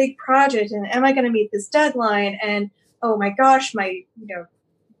this big project, and am I going to meet this deadline? And oh my gosh,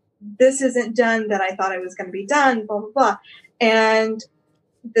 this isn't done that I thought I was going to be done, blah, blah, blah. And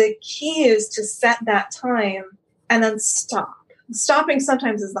the key is to set that time and then stop. Stopping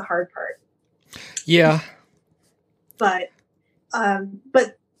sometimes is the hard part. Yeah. But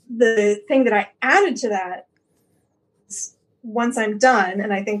the thing that I added to that is, once I'm done,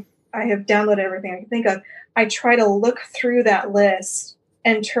 and I think I have downloaded everything I can think of, I try to look through that list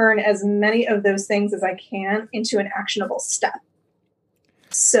and turn as many of those things as I can into an actionable step.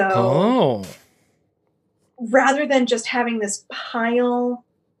 So rather than just having this pile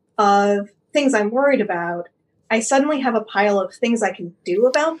of things I'm worried about, I suddenly have a pile of things I can do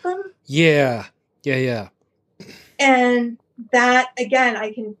about them. Yeah. And that, again,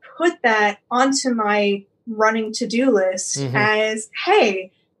 I can put that onto my running to-do list as,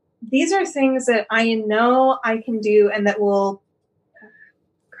 hey, these are things that I know I can do and that will,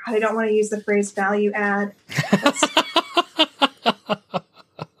 God, I don't want to use the phrase value add.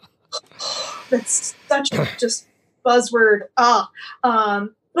 That's such a just buzzword.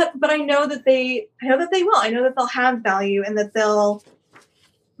 But I know that they will. I know that they'll have value and that they'll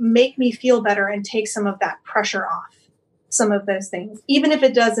make me feel better and take some of that pressure off some of those things, even if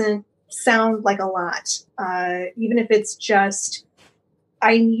it doesn't sound like a lot, even if it's just,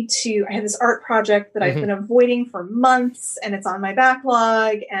 I have this art project that I've been avoiding for months and it's on my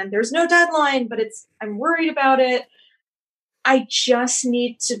backlog and there's no deadline, but I'm worried about it. I just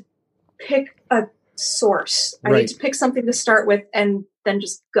need to pick a source. I need to pick something to start with and then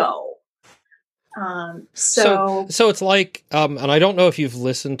just go. So it's like, and I don't know if you've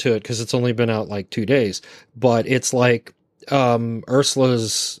listened to it because it's only been out 2 days, but it's like, Ursula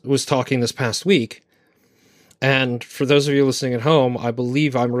was talking this past week. And for those of you listening at home, I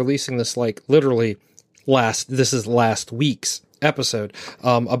believe I'm releasing this literally last week's episode,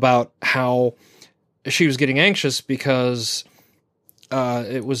 about how she was getting anxious because,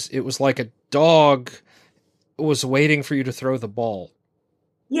 it was like a dog was waiting for you to throw the ball.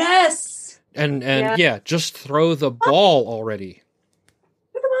 Yes. And just throw the ball already.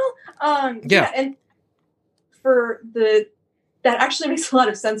 Throw the ball. And for that actually makes a lot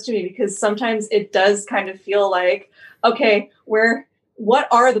of sense to me, because sometimes it does kind of feel like, okay, what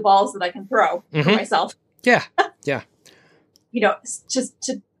are the balls that I can throw for myself? Yeah. Just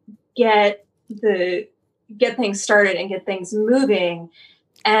to get things started and get things moving.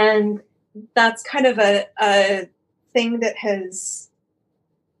 And that's kind of a thing that has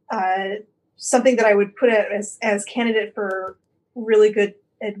something that I would put out as candidate for really good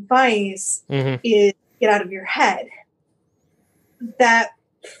advice is get out of your head. That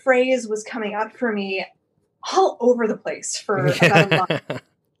phrase was coming up for me all over the place for about a month.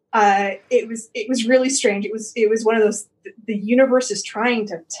 It was really strange. It was one of those, the universe is trying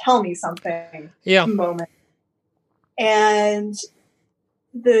to tell me something moment. And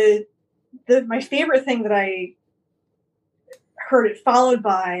my favorite thing that I heard it followed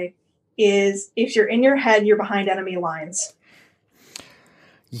by is, if you're in your head, you're behind enemy lines.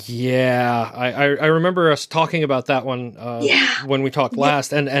 Yeah, I remember us talking about that one when we talked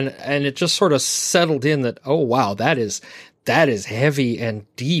last, and it just sort of settled in that, oh wow, that is heavy and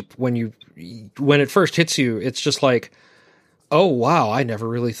deep. When it first hits you, it's just like, oh wow, I never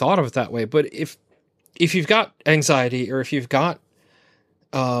really thought of it that way. But if you've got anxiety, or if you've got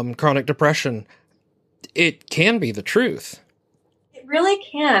chronic depression, it can be the truth. It really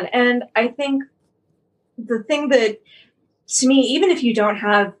can. And I think the thing that, to me, even if you don't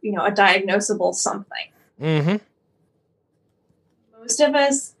have, a diagnosable something, most of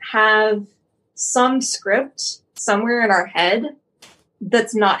us have some script somewhere in our head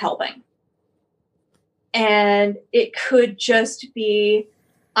that's not helping. And it could just be,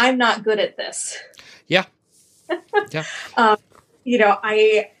 I'm not good at this. Yeah. Yeah.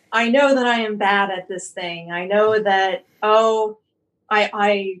 I know that I am bad at this thing. I know that,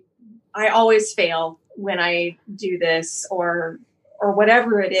 I always fail when I do this, or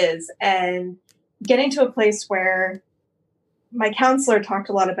whatever it is. And getting to a place where my counselor talked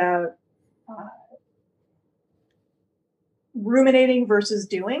a lot about ruminating versus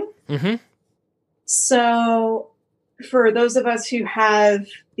doing. So for those of us who have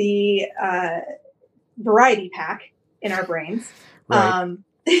the variety pack in our brains, right.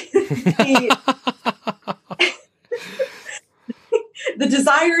 The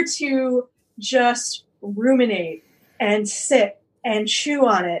desire to just ruminate and sit and chew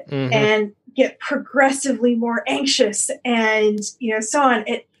on it and get progressively more anxious and, so on.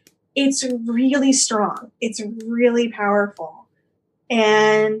 It's really strong. It's really powerful.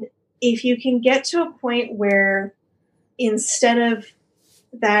 And if you can get to a point where, instead of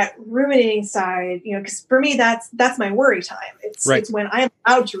that ruminating side, because for me, that's my worry time. It's when I'm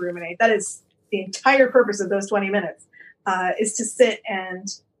allowed to ruminate. That is the entire purpose of those 20 minutes, is to sit and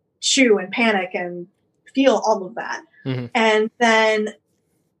chew and panic and feel all of that. And then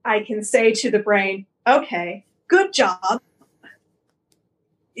I can say to the brain, okay, good job.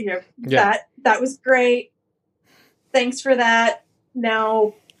 That was great. Thanks for that.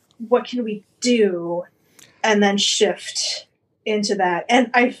 Now, what can we do? And then shift into that.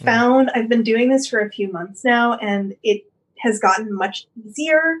 And I found I've been doing this for a few months now, and it has gotten much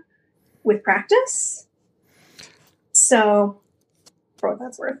easier with practice. So, for what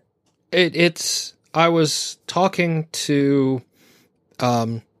that's worth. I was talking to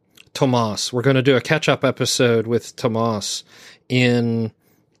Tomas. We're going to do a catch-up episode with Tomas in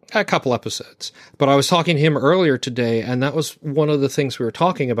a couple episodes. But I was talking to him earlier today, and that was one of the things we were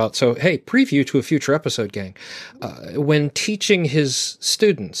talking about. So, hey, preview to a future episode, gang. When teaching his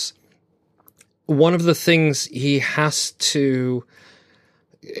students, one of the things he has to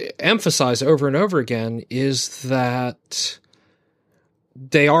emphasize over and over again is that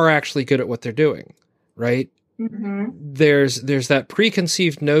they are actually good at what they're doing, right? There's that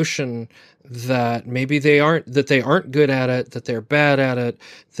preconceived notion that maybe they aren't good at it, that they're bad at it,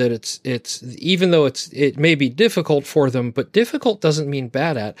 that it's even though it may be difficult for them, but difficult doesn't mean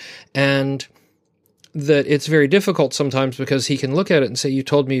bad at, and that it's very difficult sometimes because he can look at it and say, you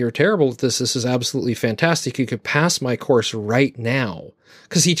told me you're terrible at this. This is absolutely fantastic. You could pass my course right now,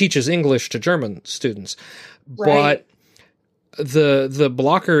 because he teaches English to German students. Right. But the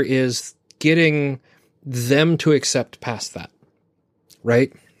blocker is getting them to accept past that,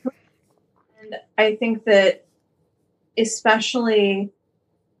 right? And I think that especially,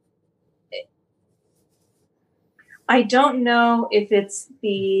 I don't know if it's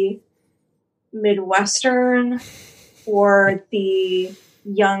the Midwestern or the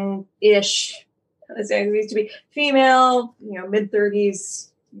young-ish, as it used to be, female, mid-30s,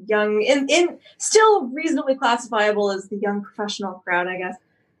 young, in still reasonably classifiable as the young professional crowd, I guess.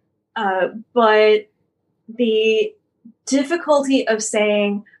 But the difficulty of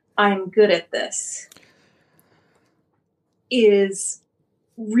saying, I'm good at this, is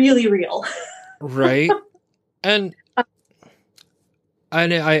really real. Right. And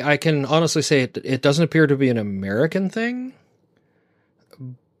I can honestly say it doesn't appear to be an American thing,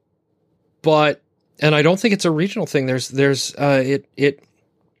 and I don't think it's a regional thing. There's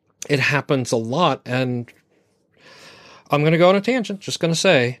it happens a lot. And I'm going to go on a tangent, just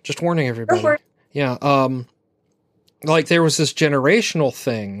warning everybody. Yeah. Like there was this generational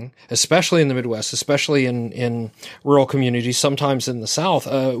thing, especially in the Midwest, especially in rural communities, sometimes in the South,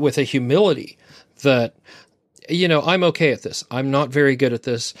 with a humility that, I'm okay at this. I'm not very good at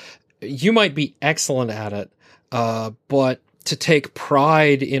this. You might be excellent at it. But to take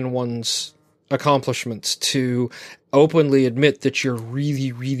pride in one's accomplishments, to openly admit that you're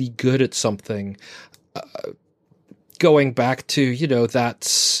really, really good at something, going back to,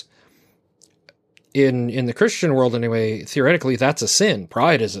 that's in the Christian world anyway, theoretically, that's a sin.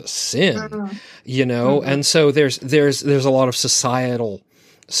 Pride is a sin, Mm-hmm. and so there's a lot of societal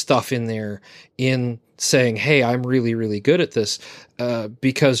stuff in there in saying, hey, I'm really, really good at this,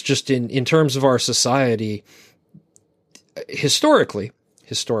 because just in terms of our society, historically,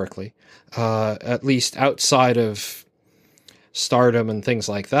 at least outside of stardom and things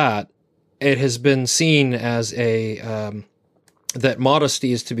like that, it has been seen as that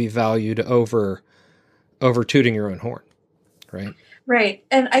modesty is to be valued over tooting your own horn, right? Right.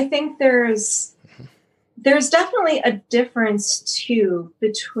 And I think there's definitely a difference too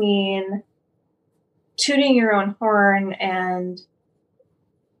between tooting your own horn and,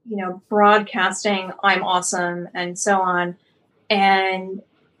 broadcasting I'm awesome and so on. And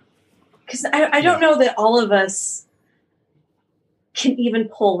because I don't know that all of us can even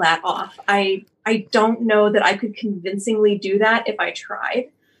pull that off. I don't know that I could convincingly do that if I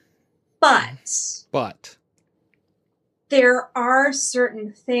tried. But there are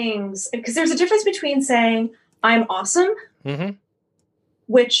certain things, because there's a difference between saying I'm awesome,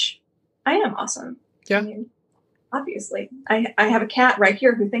 which I am awesome. Yeah. I mean, obviously, I have a cat right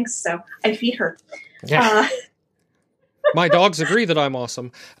here who thinks so. I feed her. Yeah. My dogs agree that I'm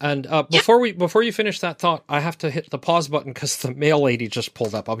awesome. And before you finish that thought, I have to hit the pause button because the mail lady just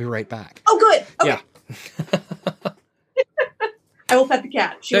pulled up. I'll be right back. Oh, good. Okay. Yeah. I will pet the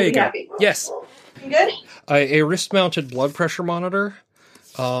cat. She'll be happy. Yes. You good? A wrist-mounted blood pressure monitor.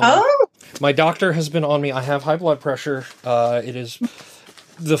 My doctor has been on me. I have high blood pressure. It is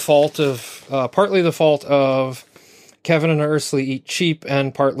partly the fault of Kevin and Ursula eat cheap,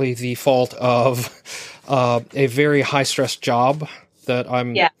 and partly the fault of a very high-stress job that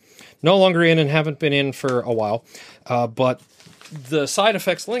I'm no longer in and haven't been in for a while. But the side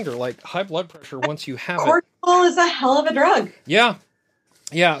effects linger, like high blood pressure once you have it. Cortisol is a hell of a drug. Yeah.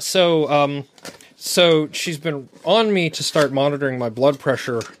 Yeah, so she's been on me to start monitoring my blood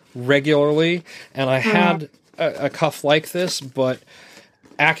pressure regularly, and I had a cuff like this, but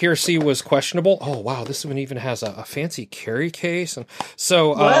accuracy was questionable. Oh, wow, this one even has a fancy carry case. And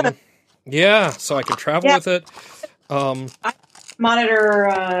so, so I could travel with it. I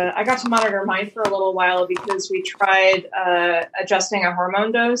got to monitor mine for a little while because we tried adjusting a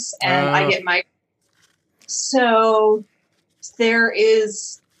hormone dose, and I get so there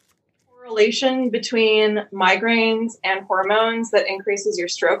is correlation between migraines and hormones that increases your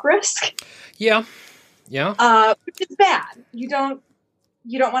stroke risk. Yeah. Which is bad. You don't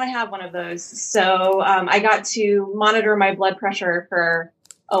want to have one of those. So I got to monitor my blood pressure for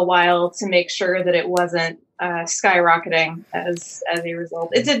a while to make sure that it wasn't skyrocketing as a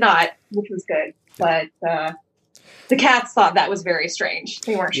result. It did not, which was good. But the cats thought that was very strange.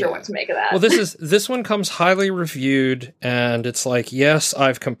 They weren't sure what to make of that. Well, this one comes highly reviewed, and it's like, yes,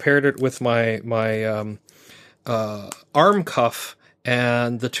 I've compared it with my arm cuff,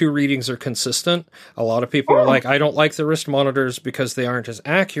 and the two readings are consistent. A lot of people are like, I don't like the wrist monitors because they aren't as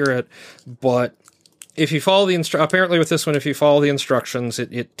accurate, but if you follow apparently with this one, if you follow the instructions,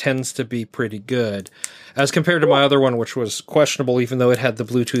 it tends to be pretty good, as compared to my other one, which was questionable, even though it had the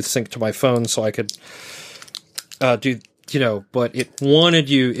Bluetooth sync to my phone, so I could but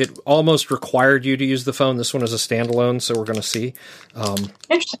it almost required you to use the phone. This one is a standalone, so we're going to see.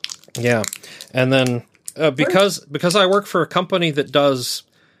 Interesting. Yeah. And then, because I work for a company that does,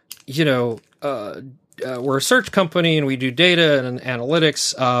 we're a search company and we do data and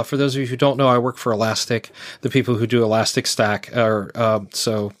analytics. For those of you who don't know, I work for Elastic, the people who do Elastic Stack,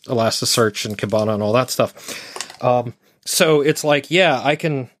 so Elasticsearch and Kibana and all that stuff. So it's like,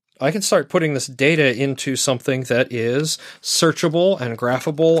 I can start putting this data into something that is searchable and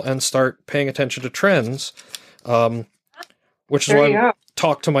graphable and start paying attention to trends, which is why I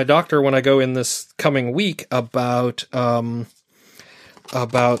talk to my doctor when I go in this coming week about some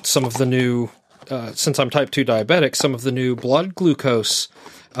of the new, since I'm type 2 diabetic, some of the new blood glucose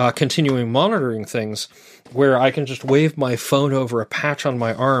continuing monitoring things, where I can just wave my phone over a patch on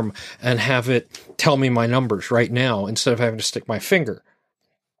my arm and have it tell me my numbers right now instead of having to stick my finger.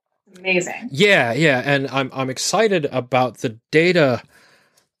 Amazing. Yeah, and I'm excited about the data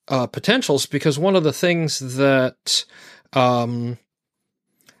potentials, because one of the things that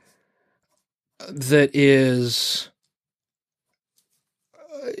that is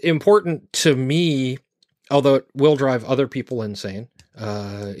important to me, although it will drive other people insane,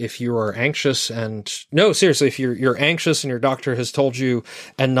 if you are anxious seriously, if you're anxious and your doctor has told you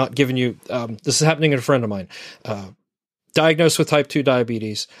and not given you, this is happening to a friend of mine, diagnosed with type 2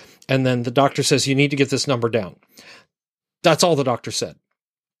 diabetes, and then the doctor says, you need to get this number down. That's all the doctor said,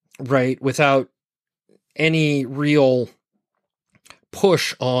 right? Without any real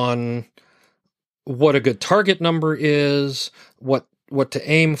push on what a good target number is, what to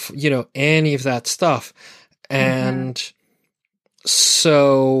aim for, any of that stuff. And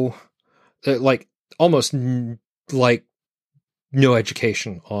so almost like no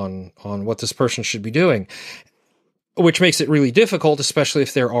education on what this person should be doing, which makes it really difficult, especially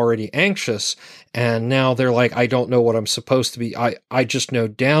if they're already anxious. And now they're like, I don't know what I'm supposed to be. I just know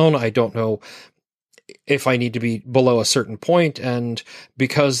down. I don't know if I need to be below a certain point. And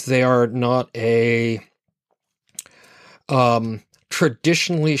because they are not a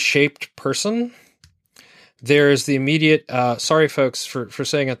traditionally shaped person, there's the immediate, sorry folks for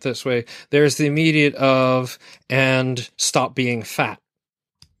saying it this way, there's the immediate and stop being fat.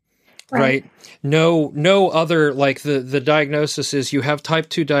 Right? No other, like the diagnosis is you have type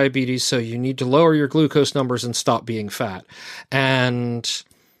 2 diabetes, so you need to lower your glucose numbers and stop being fat. And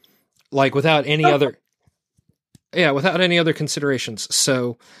like without any other considerations.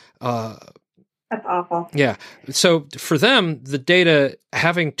 So, that's awful. Yeah. So for them, the data,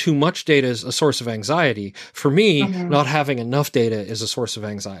 having too much data is a source of anxiety. For me, not having enough data is a source of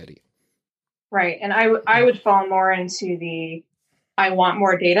anxiety. Right. And I would fall more into the I want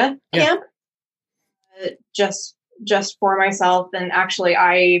more data camp, just for myself. And actually,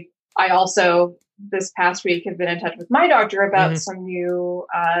 I also this past week have been in touch with my doctor about some new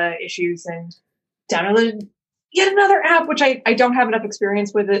issues and downloaded yet another app, which I don't have enough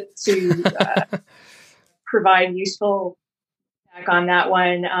experience with it to provide useful feedback on that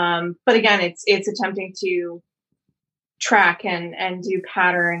one. But again, it's attempting to track and do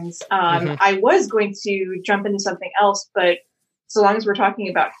patterns. I was going to jump into something else, but so long as we're talking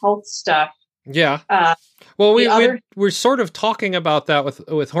about health stuff. Yeah. Well, we're sort of talking about that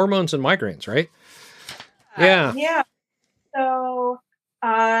with hormones and migraines, right? Yeah. Yeah. So,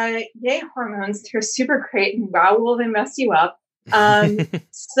 yay, hormones. They're super great, and wow, will they mess you up.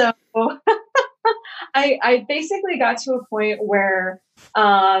 So I basically got to a point where,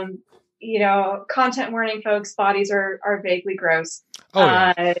 content warning, folks, bodies are vaguely gross. Oh,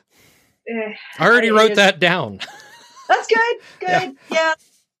 yeah. I already wrote that down. That's good. Yeah.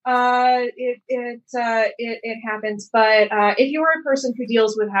 It happens. But if you are a person who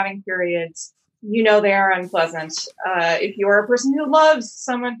deals with having periods, they are unpleasant. If you are a person who loves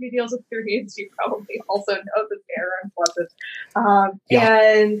someone who deals with periods, you probably also know that they are unpleasant.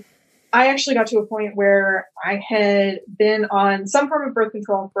 And I actually got to a point where I had been on some form of birth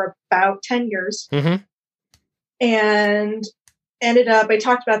control for about 10 years and ended up, I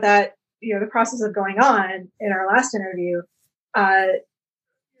talked about that, the process of going on in our last interview.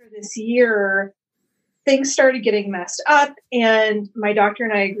 This year, things started getting messed up, and my doctor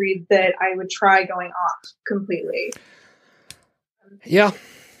and I agreed that I would try going off completely. Yeah.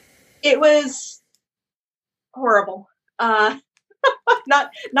 It was horrible. Not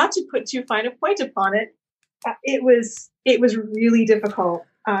to put too fine a point upon it. It was really difficult.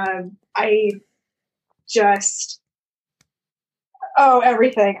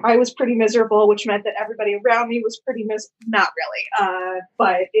 Everything. I was pretty miserable, which meant that everybody around me was pretty not really.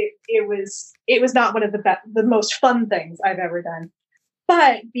 But it was not one of the most fun things I've ever done.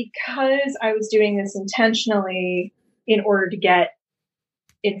 But because I was doing this intentionally in order to get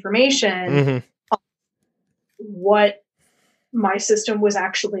information on what my system was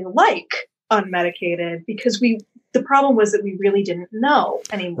actually like unmedicated, because the problem was that we really didn't know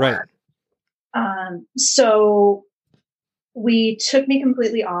anymore. Right. So we took me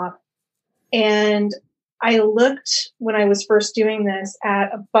completely off, and I looked when I was first doing this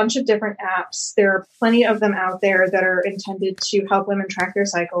at a bunch of different apps. There are plenty of them out there that are intended to help women track their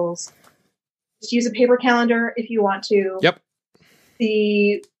cycles. Just use a paper calendar if you want to. Yep.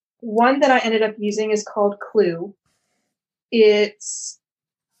 The one that I ended up using is called Clue. It's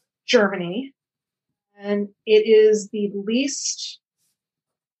Germany, and it is the least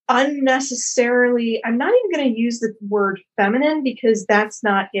unnecessarily, I'm not even going to use the word feminine because that's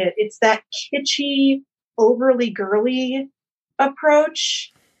not it. It's that kitschy, overly girly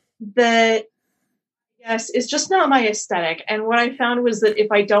approach that, yes, is just not my aesthetic. And what I found was that if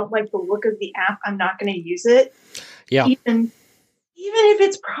I don't like the look of the app, I'm not going to use it. Yeah. even if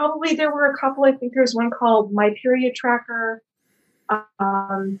it's probably, there were a couple, I think there's one called My Period Tracker,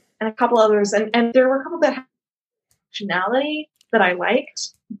 and a couple others. And there were a couple that had functionality that I liked,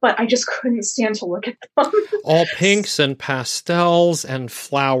 but I just couldn't stand to look at them. All pinks and pastels and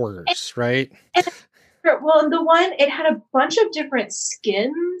flowers, right? Well, the one, it had a bunch of different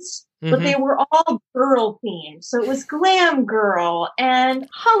skins, but they were all girl themed. So it was glam girl and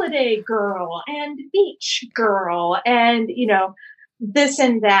holiday girl and beach girl and, you know, this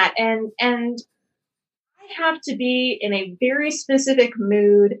and that. And I have to be in a very specific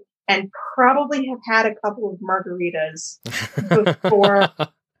mood and probably have had a couple of margaritas before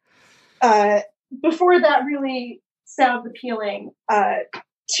that really sounds appealing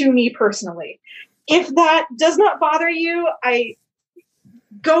to me personally. If that does not bother you, I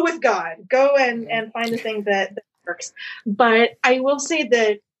go with God. Go and find the thing that works. But I will say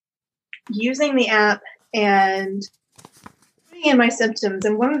that using the app and putting in my symptoms,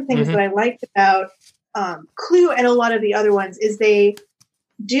 and one of the things that I liked about Clue and a lot of the other ones is they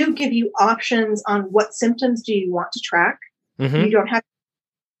do give you options on what symptoms do you want to track. You don't have.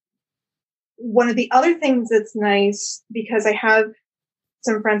 One of the other things that's nice, because I have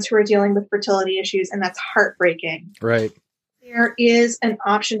some friends who are dealing with fertility issues, and that's heartbreaking. Right. There is an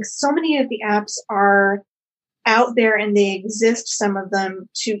option. So many of the apps are out there and they exist, some of them,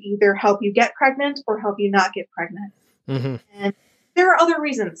 to either help you get pregnant or help you not get pregnant. And there are other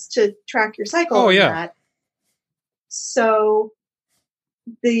reasons to track your cycle. Oh, yeah. That. So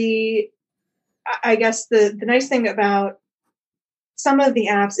I guess the nice thing about some of the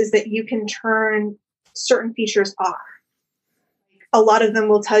apps is that you can turn certain features off. A lot of them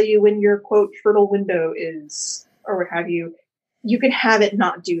will tell you when your, quote, fertile window is, or what have you. You can have it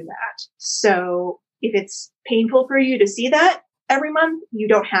not do that. So if it's painful for you to see that every month, you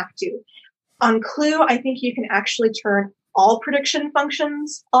don't have to. On Clue, I think you can actually turn all prediction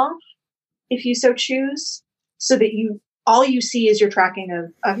functions off if you so choose, so that all you see is your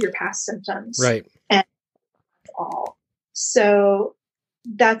tracking of your past symptoms. Right. And that's all. So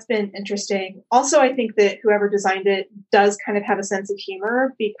that's been interesting. Also, I think that whoever designed it does kind of have a sense of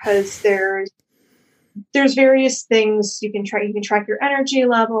humor, because there's various things you can track. You can track your energy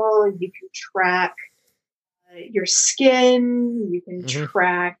level. You can track your skin. You can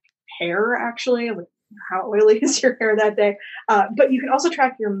track hair, actually, like how oily is your hair that day. But you can also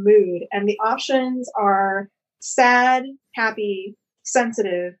track your mood. And the options are sad, happy,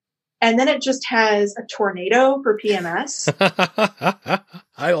 sensitive. And then it just has a tornado for PMS.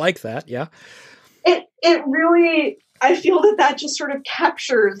 I like that. Yeah. It really, I feel that just sort of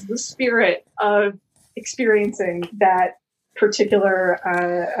captures the spirit of experiencing that particular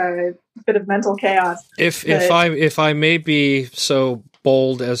bit of mental chaos. If I may be so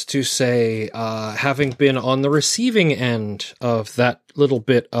bold as to say, having been on the receiving end of that little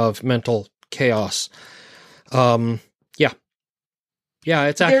bit of mental chaos, yeah,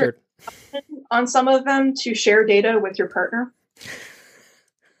 it's accurate. On some of them, to share data with your partner.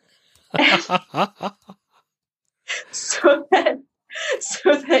 so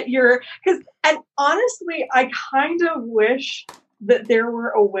that you're, and honestly, I kind of wish that there were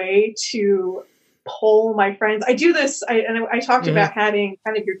a way to poll my friends. I do this, I talked about having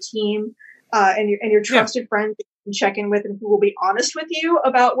kind of your team and your trusted friends that you can check in with and who will be honest with you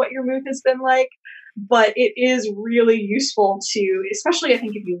about what your mood has been like. But it is really useful to, especially I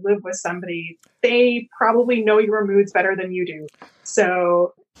think if you live with somebody, they probably know your moods better than you do.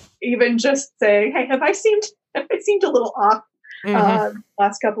 So even just saying, hey, have I seemed a little off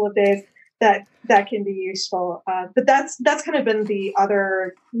last couple of days, that can be useful. But that's kind of been the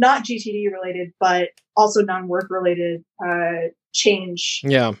other, not GTD related, but also non-work related change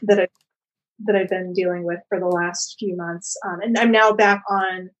that I've been dealing with for the last few months. And I'm now back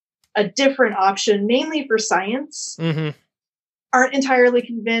on a different option, mainly for science. Aren't entirely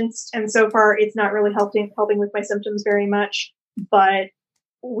convinced, and so far it's not really helping with my symptoms very much. But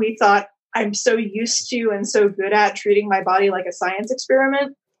we thought, I'm so used to and so good at treating my body like a science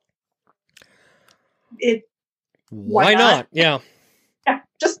experiment. Why not? Yeah,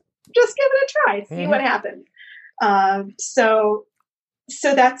 just give it a try. See what happens. So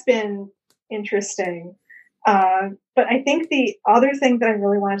that's been interesting. But I think the other thing that I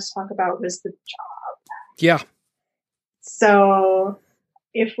really wanted to talk about was the job. Yeah. So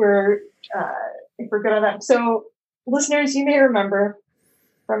if we're good on that, so listeners, you may remember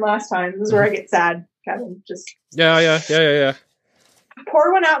from last time. This is where I get sad, Kevin. Just yeah.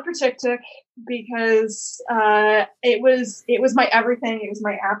 Pour one out for TikTok, because it was my everything. It was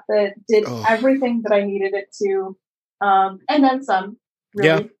my app that did everything that I needed it to, and then some.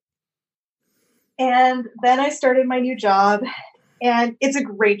 Really. Yeah. And then I started my new job, And it's a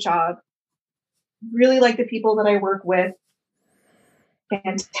great job. Really like the people that I work with.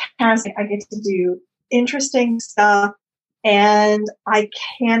 Fantastic. I get to do interesting stuff, and I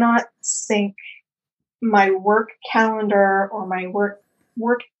cannot sync my work calendar or my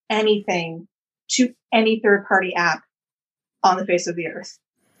work anything to any third-party app on the face of the earth.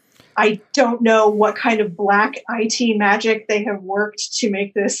 I don't know what kind of black IT magic they have worked to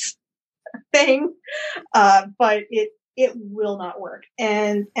make this thing, but it will not work,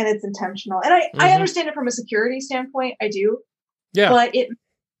 and it's intentional. And I understand it from a security standpoint. I do, but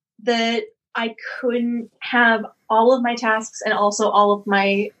that I couldn't have all of my tasks and also all of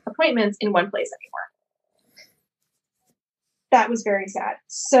my appointments in one place anymore. That was very sad.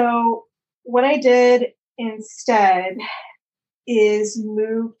 So what I did instead is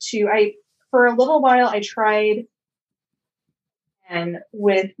move for a little while, I tried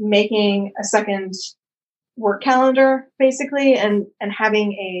with making a second work calendar, basically, and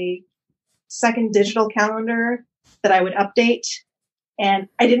having a second digital calendar that I would update. And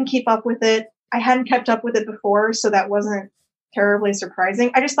I didn't keep up with it. I hadn't kept up with it before, so that wasn't terribly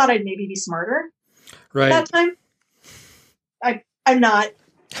surprising. I just thought I'd maybe be smarter at that time. I'm not.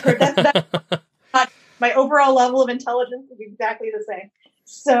 That's not my overall level of intelligence is exactly the same.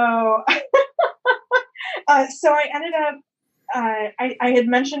 So, so I ended up. I had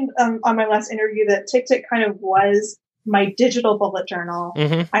mentioned on my last interview that TickTick kind of was my digital bullet journal.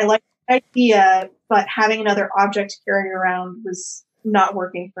 I liked the idea, but having another object carrying around was not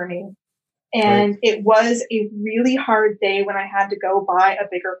working for me. And it was a really hard day when I had to go buy a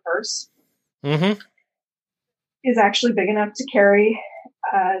bigger purse. Is actually big enough to carry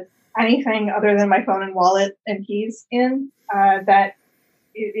anything other than my phone and wallet and keys in. That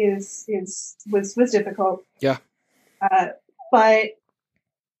was difficult. Yeah. But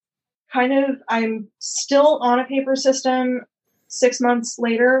kind of, I'm still on a paper system 6 months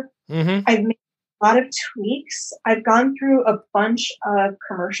later. I've made a lot of tweaks. I've gone through a bunch of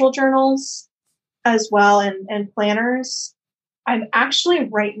commercial journals as well and planners. I'm actually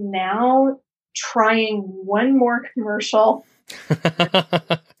right now trying one more commercial.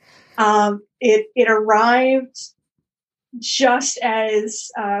 It arrived just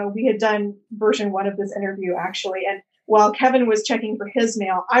as we had done version 1 of this interview, actually. And while Kevin was checking for his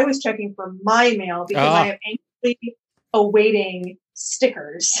mail, I was checking for my mail because I am anxiously awaiting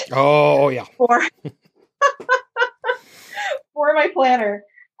stickers. Oh, yeah. For my planner.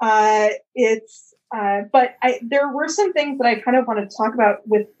 But there were some things that I kind of want to talk about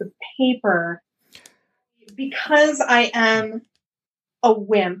with the paper because I am a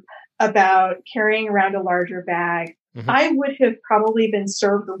wimp about carrying around a larger bag. I would have probably been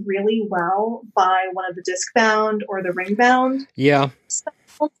served really well by one of the disc bound or the ring bound. Yeah.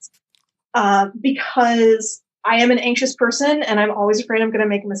 Because I am an anxious person and I'm always afraid I'm going to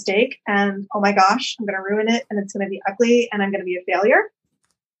make a mistake and oh my gosh, I'm going to ruin it and it's going to be ugly and I'm going to be a failure.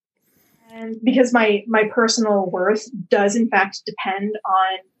 And because my personal worth does in fact depend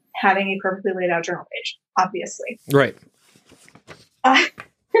on having a perfectly laid out journal page, obviously. Right. I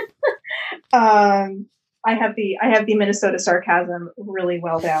have the Minnesota sarcasm really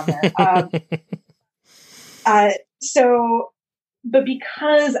well down there. But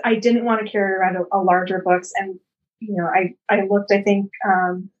because I didn't want to carry around a larger books, and I looked. I think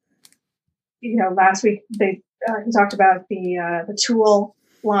last week he talked about the Tool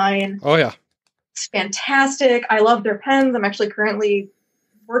line. Oh yeah, it's fantastic. I love their pens. I'm actually currently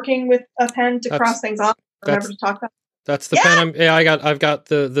working with a pen to cross things off. Remember to talk about. That's the pen. I've got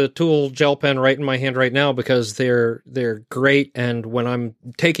the Tool gel pen right in my hand right now because they're great. And when I'm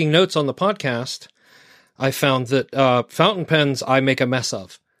taking notes on the podcast, I found that fountain pens I make a mess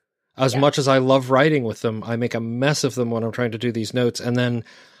of. As much as I love writing with them, I make a mess of them when I'm trying to do these notes. And then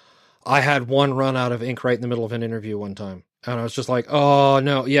I had one run out of ink right in the middle of an interview one time, and I was just like, "Oh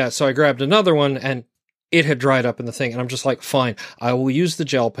no, yeah." So I grabbed another one, and it had dried up in the thing, and I'm just like, "Fine, I will use the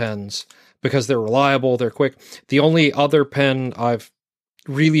gel pens." Because they're reliable, they're quick. The only other pen I've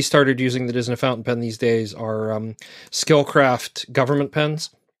really started using that isn't a fountain pen these days are Skillcraft government pens.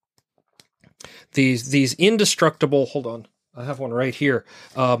 These indestructible, hold on, I have one right here.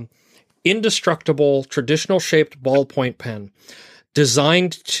 Indestructible, traditional shaped ballpoint pen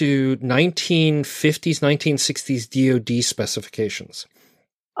designed to 1950s, 1960s DoD specifications.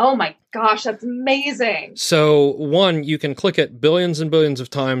 Oh my gosh, that's amazing. So, one, you can click it billions and billions of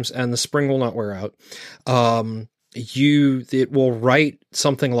times and the spring will not wear out. It will write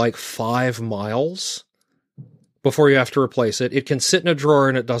something like 5 miles before you have to replace it. It can sit in a drawer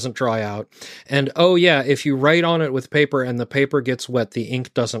and it doesn't dry out. And oh yeah, if you write on it with paper and the paper gets wet, the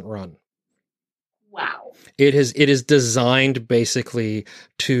ink doesn't run. Wow. It is designed basically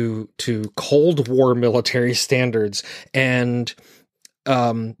to Cold War military standards, and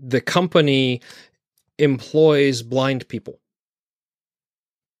the company employs blind people.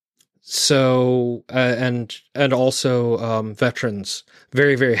 So and also veterans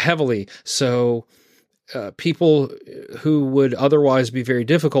very, very heavily. So people who would otherwise be very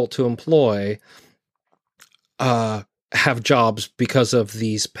difficult to employ have jobs because of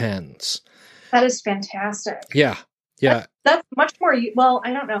these pens. That is fantastic. Yeah. That's much more. Well,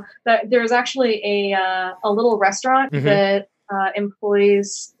 I don't know. There's actually a little restaurant that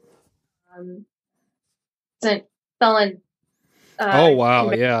employs felon. Oh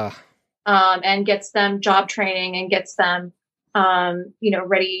wow! Yeah. And gets them job training and gets them,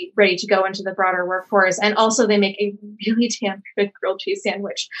 ready to go into the broader workforce. And also, they make a really damn good grilled cheese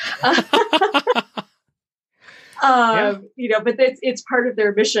sandwich. But it's part of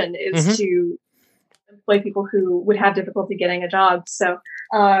their mission is to employ people who would have difficulty getting a job. So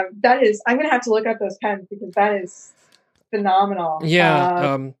that is, I'm going to have to look up those pens because that is phenomenal.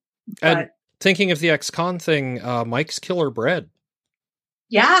 Yeah. And thinking of the ex-con thing, Mike's Killer Bread.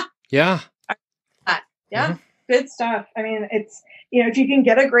 Yeah. Yeah. Yeah. Good stuff. I mean, it's, if you can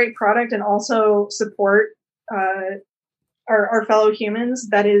get a great product and also support our fellow humans,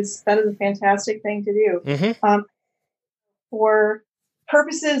 that is a fantastic thing to do. For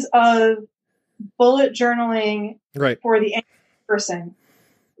purposes of bullet journaling, right, for the person,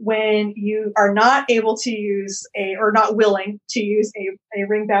 when you are not able to use or not willing to use a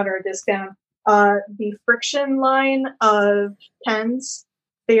ring bound or a disc bound, the friction line of pens,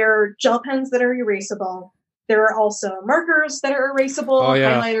 they're gel pens that are erasable. There are also markers that are erasable,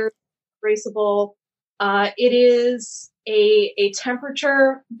 highlighters erasable. It is a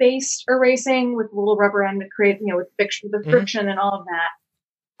temperature based erasing with a little rubber end to create, with the friction and all of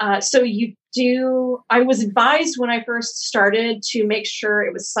that. So I was advised when I first started to make sure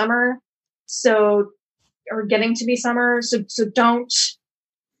it was summer. Or getting to be summer. So don't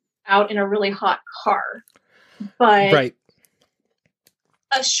out in a really hot car. But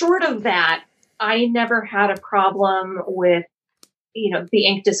short of that, I never had a problem with, the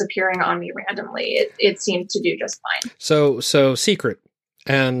ink disappearing on me randomly. It seemed to do just fine. So Secret,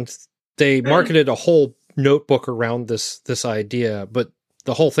 and they marketed a whole notebook around this idea, but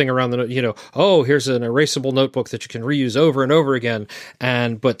the whole thing around here's an erasable notebook that you can reuse over and over again,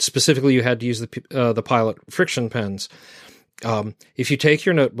 but specifically you had to use the Pilot friction pens. If you take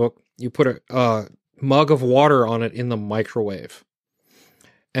your notebook, you put a mug of water on it in the microwave,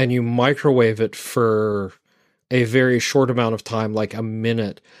 and you microwave it for a very short amount of time, like a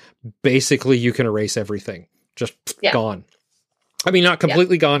minute, basically you can erase everything. Just gone. I mean, not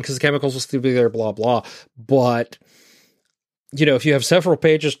completely gone because the chemicals will still be there, blah, blah. But, if you have several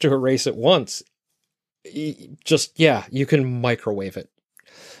pages to erase at once, you can microwave it.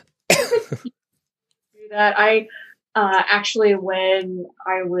 Do that. I actually, when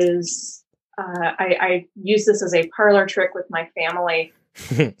I was, I used this as a parlor trick with my family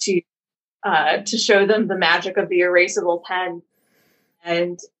to show them the magic of the erasable pen,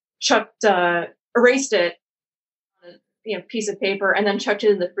 and erased it on a piece of paper and then chucked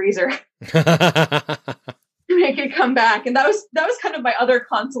it in the freezer to make it come back. And that was kind of my other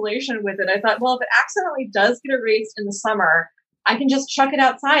consolation with it. I thought, well, if it accidentally does get erased in the summer, I can just chuck it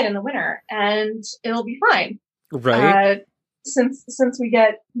outside in the winter and it'll be fine. Right. Since we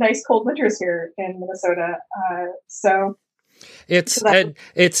get nice cold winters here in Minnesota.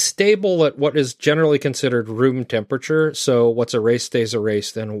 It's stable at what is generally considered room temperature. So what's erased stays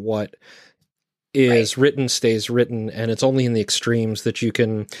erased, and what is written stays written. And it's only in the extremes that you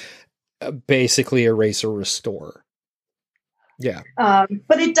can basically erase or restore. Yeah.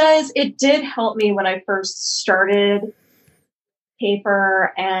 But it did help me when I first started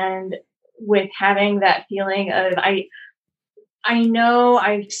paper, and with having that feeling of, I know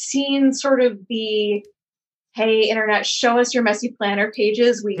I've seen sort of the, hey, internet, show us your messy planner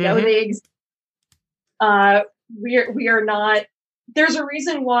pages. We know they exist. We are not. There's a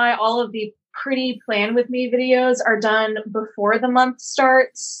reason why all of the pretty plan with me videos are done before the month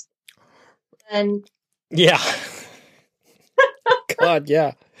starts. And God,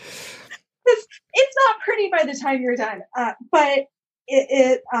 yeah. It's not pretty by the time you're done. But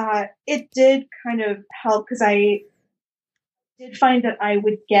it did kind of help, because I did find that I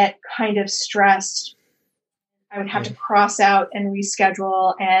would get kind of stressed. I would have to cross out and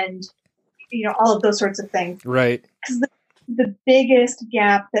reschedule and, all of those sorts of things. Right. Because the biggest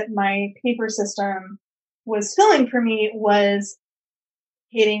gap that my paper system was filling for me was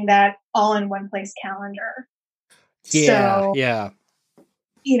hitting that all in one place calendar. Yeah.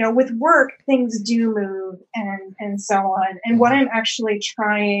 with work, things do move and so on. And what I'm actually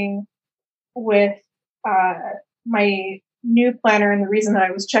trying with my new planner, and the reason that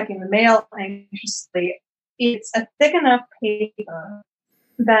I was checking the mail anxiously, it's a thick enough paper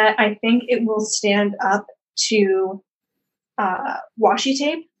that I think it will stand up to washi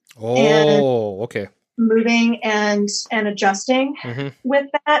tape. Oh, okay. Moving and adjusting with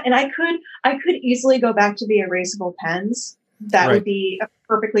that. And I could easily go back to the erasable pens. That would be a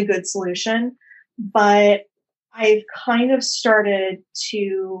perfectly good solution. But I've kind of started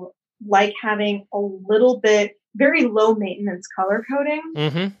to like having a little bit very low maintenance color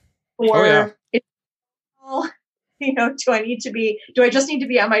coding. Or do I just need to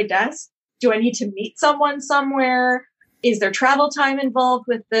be at my desk? Do I need to meet someone somewhere? Is there travel time involved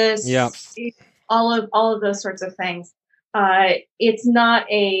with this? Yeah. All of those sorts of things. It's not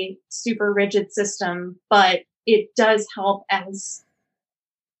a super rigid system, but it does help as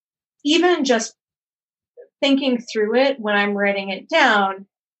even just thinking through it when I'm writing it down.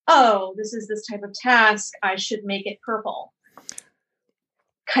 Oh, this is this type of task. I should make it purple.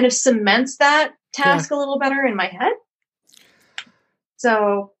 Kind of cements that task a little better in my head.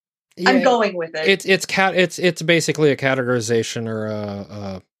 So I'm going with it. It's basically a categorization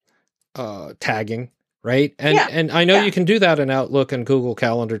or tagging, right? And I know you can do that in Outlook and Google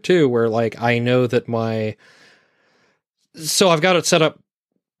Calendar too, where like I know that so I've got it set up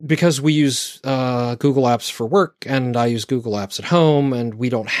because we use Google Apps for work and I use Google Apps at home, and we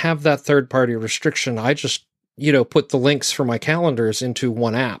don't have that third-party restriction. I just put the links for my calendars into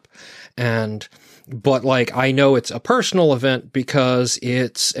one app, but like I know it's a personal event because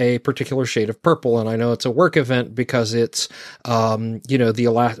it's a particular shade of purple, and I know it's a work event because it's one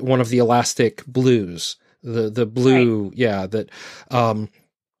of the elastic blues, the blue,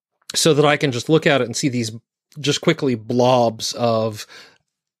 so that I can just look at it and see these just quickly blobs of,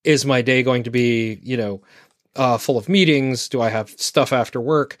 is my day going to be full of meetings? Do I have stuff after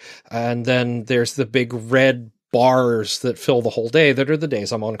work? And then there's the big red bars that fill the whole day that are the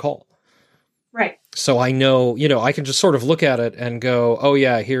days I'm on call. Right. So I know, I can just sort of look at it and go, oh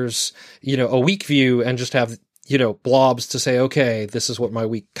yeah, here's, a week view, and just have, blobs to say, okay, this is what my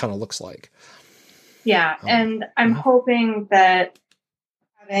week kind of looks like. Yeah. And I'm hoping that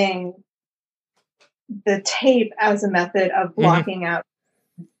having the tape as a method of blocking out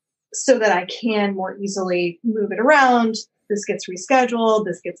so that I can more easily move it around. This gets rescheduled,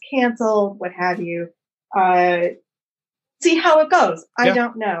 this gets canceled, what have you. See how it goes. I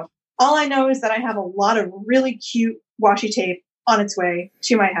don't know. All I know is that I have a lot of really cute washi tape on its way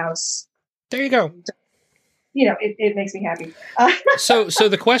to my house. There you go. It makes me happy. So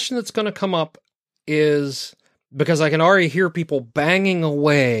the question that's going to come up is, because I can already hear people banging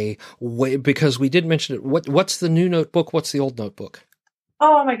away because we did mention it. What's the new notebook? What's the old notebook?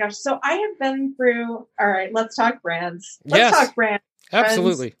 Oh my gosh. So I have been through, all right, let's talk brands. Let's talk brands.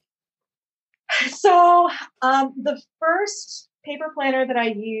 Absolutely. So the first paper planner that I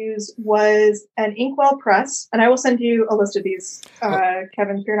used was an Inkwell Press, and I will send you a list of these,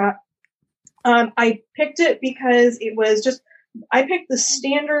 Kevin, if you're not. I picked it because it was I picked the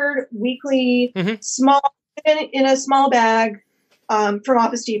standard weekly small, in a small bag from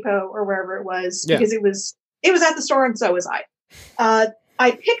Office Depot or wherever it was, because it was at the store and so was I. I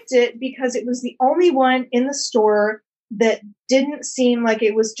picked it because it was the only one in the store that didn't seem like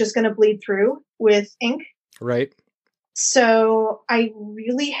it was just going to bleed through with ink. Right. So I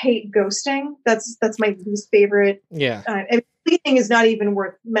really hate ghosting. That's my least favorite. Yeah. And bleeding is not even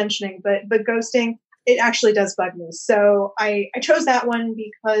worth mentioning, but ghosting, it actually does bug me. So I chose that one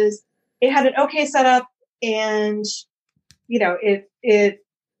because it had an okay setup, and it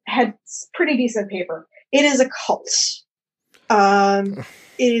had pretty decent paper. It is a cult.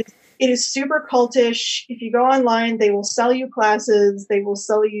 It is super cultish. If you go online, they will sell you classes. They will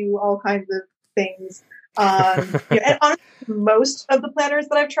sell you all kinds of things. And honestly, most of the planners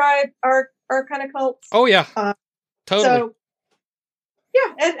that I've tried are kind of cults. Oh yeah, totally. So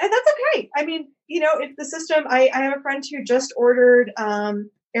yeah, and that's okay. I mean, if the system, I have a friend who just ordered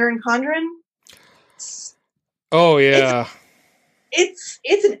Erin Condren. Oh yeah.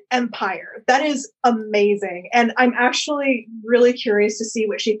 It's an empire. That is amazing. And I'm actually really curious to see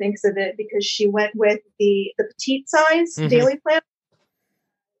what she thinks of it, because she went with the petite size daily plan.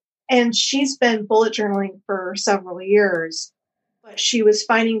 And she's been bullet journaling for several years, but she was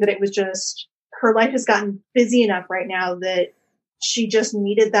finding that it was just, her life has gotten busy enough right now that she just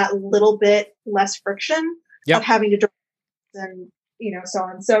needed that little bit less friction of having to journal and, so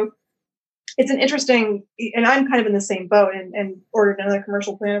on. So it's an interesting, and I'm kind of in the same boat and ordered another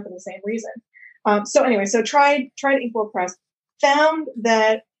commercial planner for the same reason. So anyway, tried Inkwell Press. found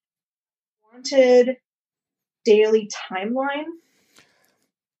that I wanted daily timeline.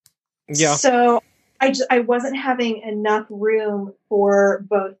 Yeah. So I wasn't having enough room for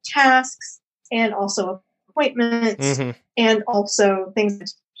both tasks and also appointments and also things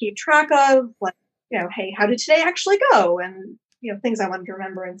to keep track of, like, hey, how did today actually go? And, things I wanted to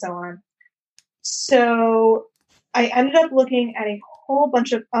remember and so on. So I ended up looking at a whole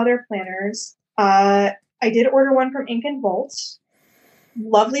bunch of other planners. I did order one from Ink and Volt.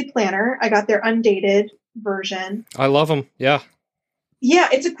 Lovely planner. I got their undated version. I love them. Yeah. Yeah,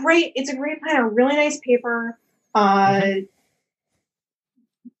 it's a great planner. Really nice paper. The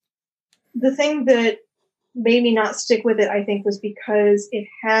thing that made me not stick with it, I think, was because it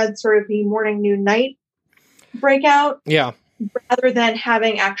had sort of the morning, noon, night breakout. Yeah. Rather than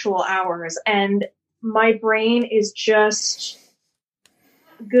having actual hours. And my brain is just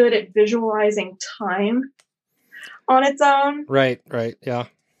good at visualizing time on its own. Right. Yeah.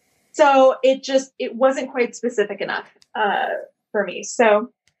 So it wasn't quite specific enough for me.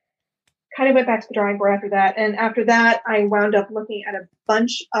 So kind of went back to the drawing board after that. And after that, I wound up looking at a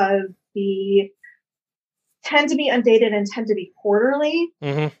bunch of the tend to be undated and tend to be quarterly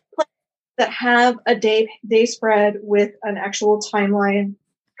that have a day spread with an actual timeline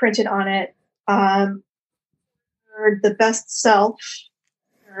printed on it. The Best Self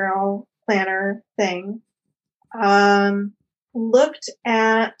journal planner thing. Looked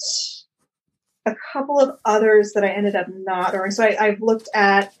at a couple of others that I ended up not ordering. So I've looked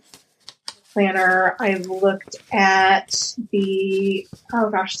at planner. I've looked at the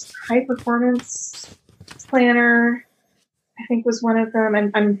high performance planner, I think was one of them.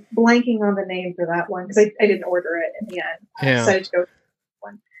 I'm blanking on the name for that one because I didn't order it in the end. I decided to go with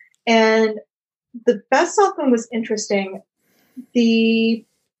one. And the Best Self one was interesting. The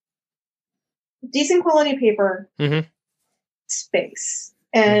decent quality paper space.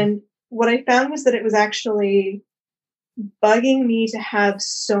 And what I found was that it was actually bugging me to have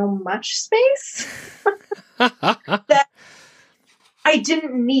so much space that I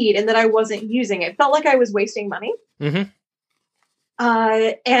didn't need and that I wasn't using. It felt like I was wasting money.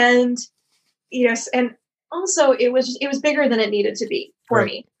 And yes, and also it was bigger than it needed to be for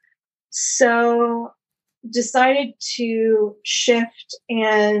me. So decided to shift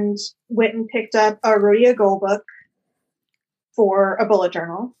and went and picked up a Rhodia Gold book for a bullet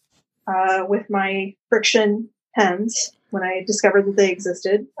journal with my friction pens when I discovered that they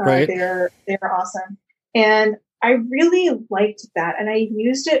existed. They're awesome. And I really liked that. And I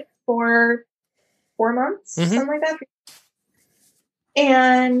used it for 4 months, something like that.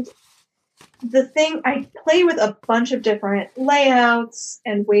 And the thing, I play with a bunch of different layouts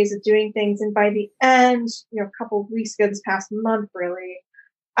and ways of doing things. And by the end, a couple of weeks ago, this past month, really,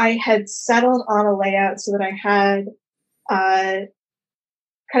 I had settled on a layout so that I had kind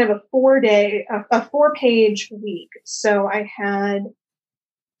of a 4-page week. So I had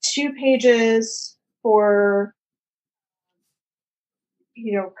 2 pages for,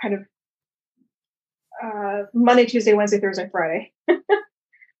 kind of Monday, Tuesday, Wednesday, Thursday, Friday.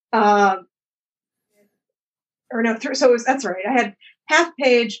 That's right. I had half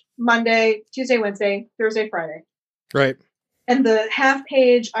page Monday, Tuesday, Wednesday, Thursday, Friday. Right. And the half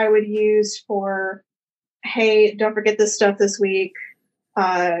page I would use for, hey, don't forget this stuff this week.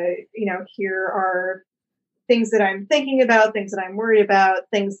 Here are things that I'm thinking about, things that I'm worried about,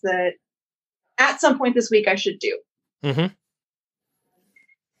 things that at some point this week I should do.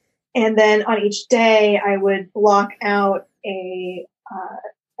 And then on each day I would block out a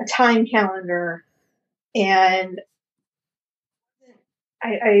time calendar. And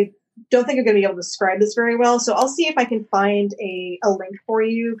I don't think I'm going to be able to describe this very well. So I'll see if I can find a link for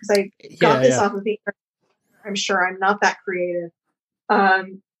you because I got this off of the internet. I'm sure I'm not that creative.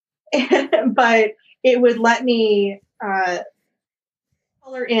 But it would let me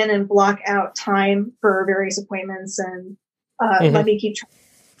color in and block out time for various appointments and let me keep track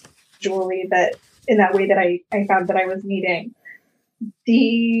visually that in that way that I found that I was needing.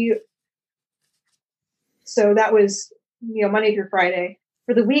 So that was, Monday through Friday.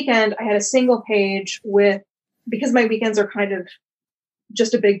 For the weekend, I had a single page because my weekends are kind of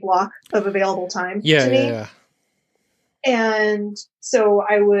just a big block of available time to me. Yeah. And so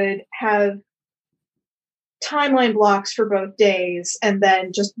I would have timeline blocks for both days and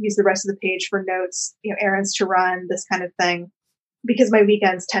then just use the rest of the page for notes, errands to run, this kind of thing. Because my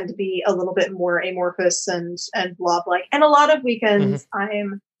weekends tend to be a little bit more amorphous and blob-like. And a lot of weekends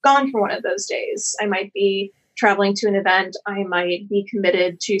I'm gone for one of those days. I might be traveling to an event. I might be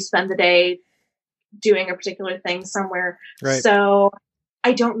committed to spend the day doing a particular thing somewhere. Right. So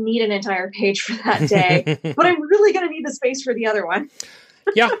I don't need an entire page for that day, but I'm really going to need the space for the other one.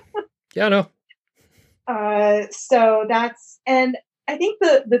 Yeah. Yeah, no. So and I think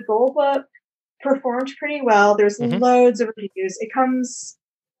the goal book performed pretty well. There's loads of reviews. It comes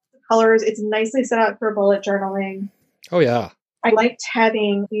colors. It's nicely set up for bullet journaling. Oh yeah. I liked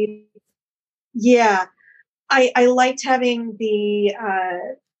having I liked having the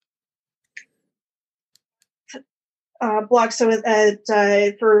blog. So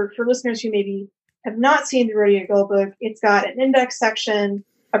for listeners who maybe have not seen the Rodeo Gold Book, it's got an index section,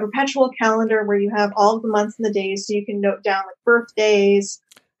 a perpetual calendar where you have all of the months and the days, so you can note down like birthdays,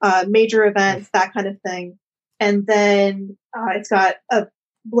 major events, that kind of thing. And then it's got a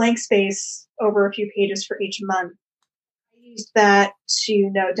blank space over a few pages for each month. I used that to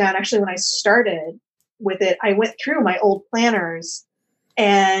note down. Actually, when I started with it, I went through my old planners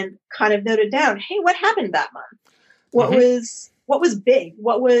and kind of noted down, hey, what happened that month? What was big?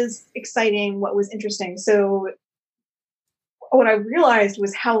 What was exciting? What was interesting? So what I realized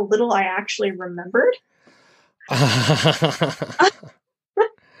was how little I actually remembered. Because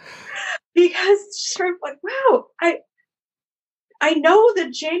it's sort of like, wow, I know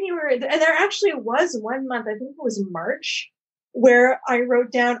that January, and there actually was one month, I think it was March, where I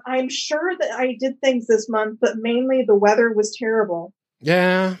wrote down, I'm sure that I did things this month, but mainly the weather was terrible.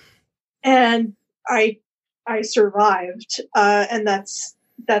 Yeah. And I survived, and that's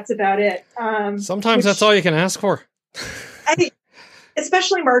about it. Sometimes that's all you can ask for.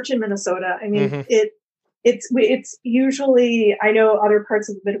 Especially March in Minnesota. I mean, it's usually, I know other parts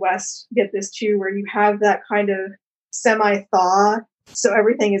of the Midwest get this too, where you have that kind of semi-thaw, so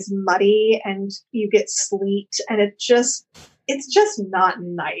everything is muddy and you get sleet, and it's just not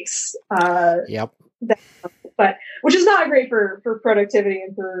nice. Yep. But which is not great for productivity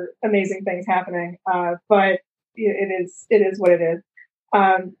and for amazing things happening. But it is what it is.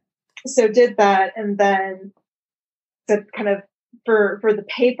 So did that, and then the kind of for the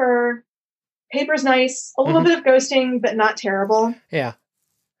paper's nice, a little bit of ghosting, but not terrible. Yeah.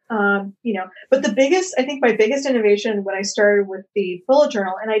 But my biggest innovation when I started with the bullet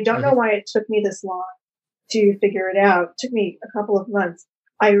journal, and I don't know why it took me this long to figure it out. It took me a couple of months.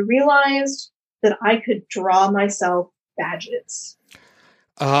 I realized that I could draw myself badges.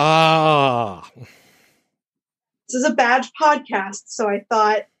 Ah. This is a badge podcast, so I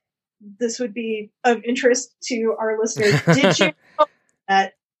thought this would be of interest to our listeners. Did you know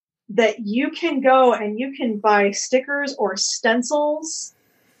that you can go and you can buy stickers or stencils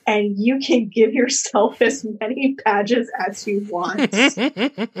and you can give yourself as many badges as you want?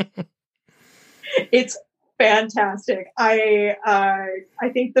 It's fantastic. I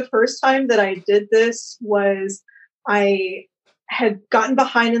think the first time that I did this was I had gotten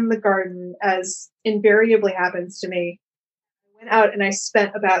behind in the garden, as invariably happens to me. I went out and I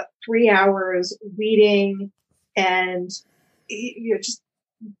spent about 3 hours weeding and just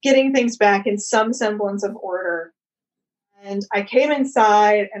getting things back in some semblance of order. And I came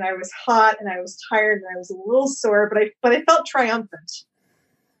inside and I was hot and I was tired and I was a little sore, but I felt triumphant.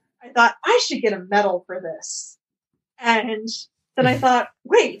 I thought I should get a medal for this. And then I thought,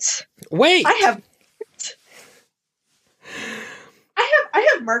 wait, I have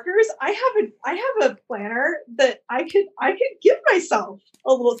markers. I have a planner that I could give myself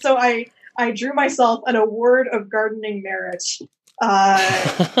a little. So I drew myself an award of gardening merit.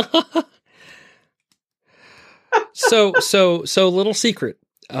 So little secret.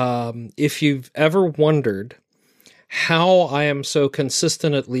 If you've ever wondered how I am so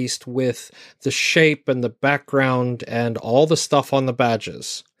consistent, at least with the shape and the background and all the stuff on the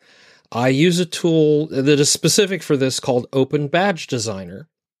badges, I use a tool that is specific for this called Open Badge Designer.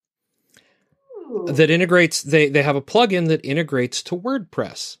 Ooh. That integrates, they have a plugin that integrates to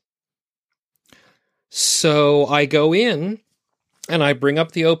WordPress. So I go in and I bring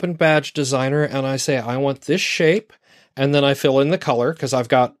up the Open Badge Designer and I say, I want this shape. And then I fill in the color because I've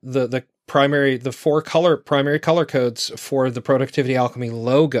got the primary color codes for the Productivity Alchemy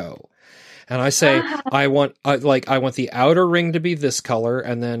logo. And I say, I want the outer ring to be this color.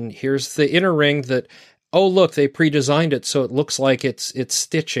 And then here's the inner ring that, oh, look, they pre-designed it. So it looks like it's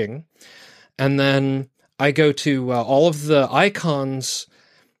stitching. And then I go to all of the icons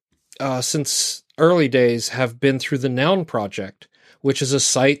since early days have been through the Noun Project, which is a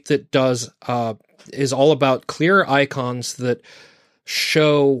site that is all about clear icons that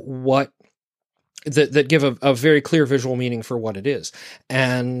show that give a very clear visual meaning for what it is.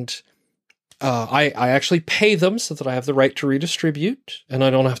 And I actually pay them so that I have the right to redistribute and I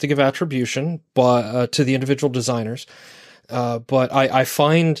don't have to give attribution to the individual designers. But I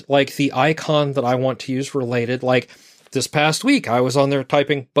find like the icon that I want to use related, like this past week, I was on there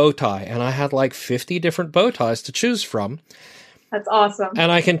typing bow tie, and I had like 50 different bow ties to choose from. That's awesome.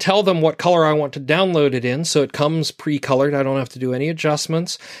 And I can tell them what color I want to download it in, so it comes pre-colored. I don't have to do any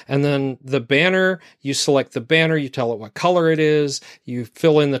adjustments. And then the banner, you select the banner, you tell it what color it is, you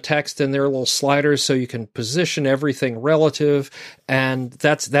fill in the text in their little sliders so you can position everything relative. And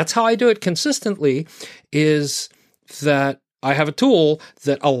that's how I do it consistently, is that I have a tool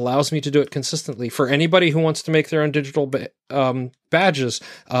that allows me to do it consistently. For anybody who wants to make their own digital badges,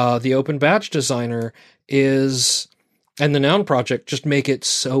 the Open Badge Designer and the Noun Project just make it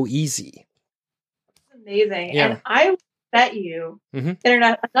so easy. Amazing. Yeah. And I bet you,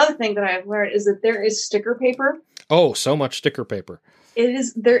 Internet, another thing that I've learned is that there is sticker paper. Oh, so much sticker paper. It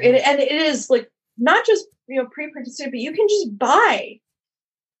is there, and it is like not just pre-printed sticker, but you can just buy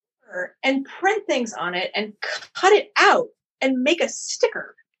and print things on it and cut it out and make a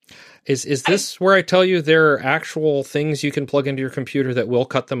sticker. Is this where I tell you there are actual things you can plug into your computer that will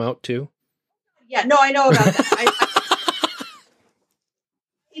cut them out too? Yeah, no, I know about that.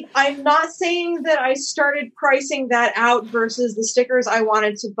 I'm not saying that I started pricing that out versus the stickers I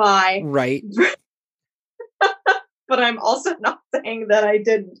wanted to buy. Right. But I'm also not saying that I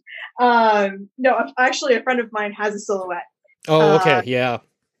didn't. No, actually, a friend of mine has a silhouette. Oh, okay. Yeah.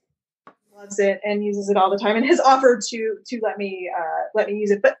 Loves it and uses it all the time and has offered to let me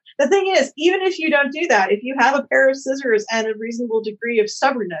use it. But the thing is, even if you don't do that, if you have a pair of scissors and a reasonable degree of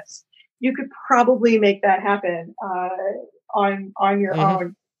stubbornness, you could probably make that happen on your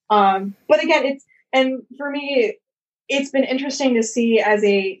own. But again, for me, it's been interesting to see as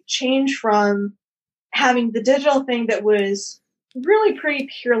a change from having the digital thing that was really pretty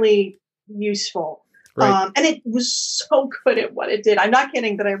purely useful. Right. And it was so good at what it did. I'm not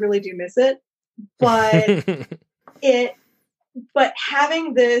kidding that I really do miss it, but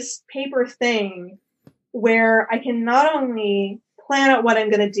having this paper thing where I can not only plan out what I'm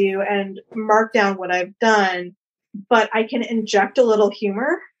going to do and mark down what I've done, but I can inject a little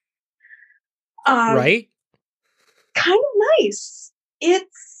humor. Right. Kind of nice.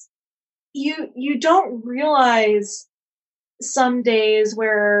 It's you don't realize some days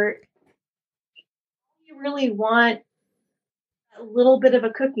where you really want a little bit of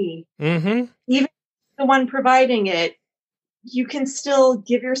a cookie. Mm-hmm. Even the one providing it, you can still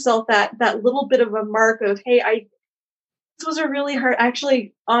give yourself that little bit of a mark of, hey, this was a really hard,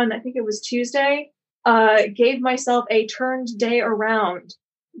 actually on, I think it was Tuesday, gave myself a turned day around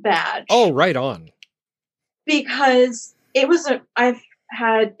badge. Oh, right on. Because I've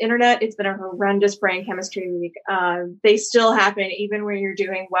had internet, it's been a horrendous brain chemistry week. They still happen even when you're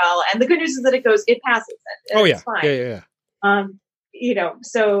doing well. And the good news is that it passes. And it's fine. Yeah.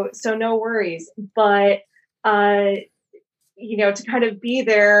 So no worries. But, to kind of be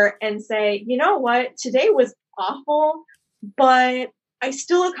there and say, you know what, today was awful, but I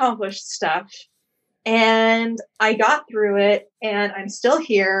still accomplished stuff and I got through it and I'm still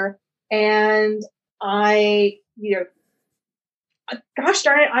here. And gosh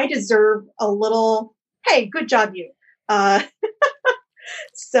darn it, I deserve a little, hey, good job, you.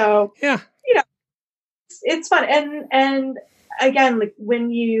 So, yeah, it's fun. And again, like when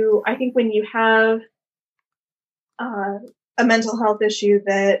you have a mental health issue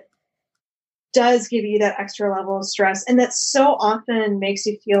that does give you that extra level of stress, and that so often makes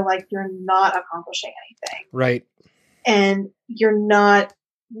you feel like you're not accomplishing anything. Right. And you're not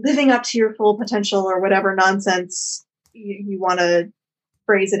living up to your full potential or whatever nonsense you want to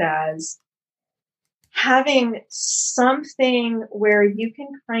phrase it as. Having something where you can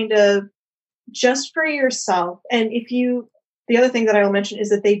kind of just for yourself, and the other thing that I will mention is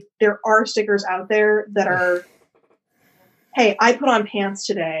that there are stickers out there that are, hey, I put on pants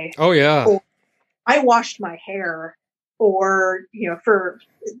today. Oh yeah. Or I washed my hair, or for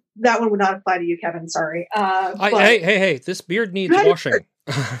that one would not apply to you, Kevin. Sorry. Hey! This beard needs washing.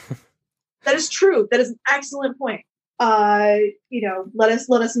 That is true. That is an excellent point. Let us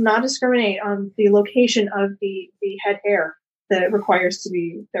not discriminate on the location of the head hair that requires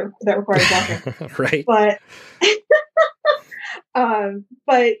washing. Right. But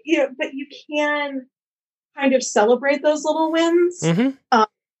you can kind of celebrate those little wins,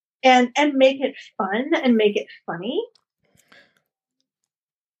 and make it fun and make it funny.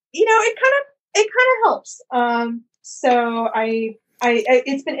 It kind of helps. So I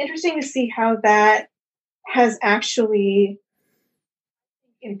it's been interesting to see how that has actually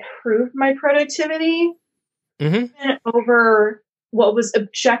improved my productivity over what was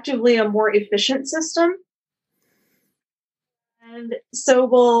objectively a more efficient system. And so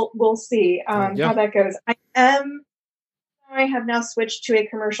we'll see how that goes. I have now switched to a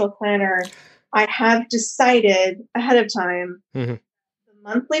commercial planner I have decided ahead of time Mm-hmm. the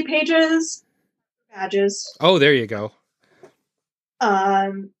monthly pages, badges. Oh, there you go.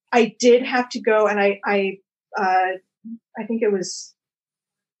 I did have to go, and I think it was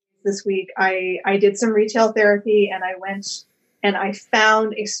this week. I did some retail therapy, and I went and I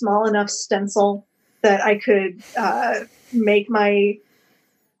found a small enough stencil that I could make my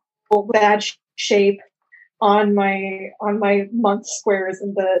badge shape on my month squares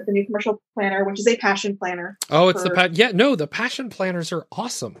in the new commercial planner, which is a passion planner. Oh, it's the passion planners are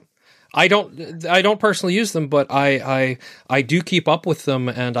awesome. I don't personally use them, but I do keep up with them,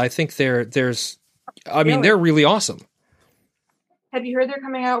 and I think they're really awesome. Have you heard they're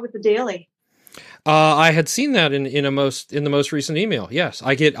coming out with the daily? I had seen that in the most recent email. Yes,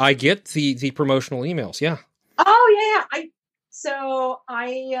 I get the promotional emails. Yeah. Oh yeah.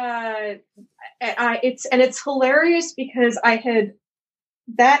 It's hilarious because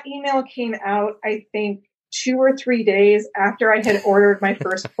that email came out, I think, 2 or 3 days after I had ordered my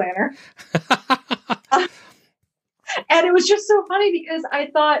first planner. And it was just so funny because I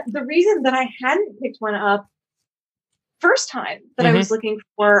thought the reason that I hadn't picked one up first time that I was looking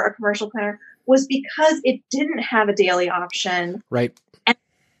for a commercial planner was because it didn't have a daily option. Right. And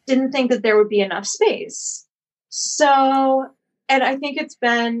didn't think that there would be enough space. So, and I think it's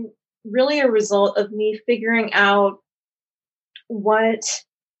been really a result of me figuring out what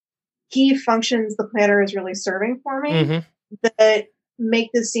key functions the planner is really serving for me that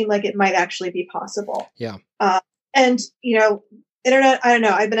make this seem like it might actually be possible. Yeah. And, internet, I don't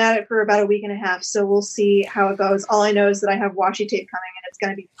know. I've been at it for about a week and a half, so we'll see how it goes. All I know is that I have washi tape coming, and it's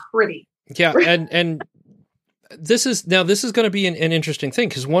going to be pretty. Yeah, and this is going to be an interesting thing,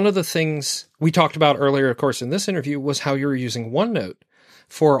 because one of the things we talked about earlier, of course, in this interview was how you were using OneNote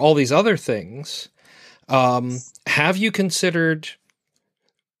for all these other things. Have you considered...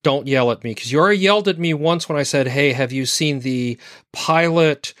 Don't yell at me, because you already yelled at me once when I said, hey, have you seen the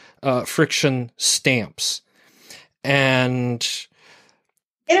Pilot friction stamps? And...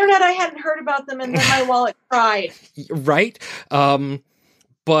 Internet, I hadn't heard about them, and then my wallet cried. Right?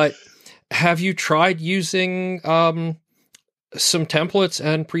 But have you tried using some templates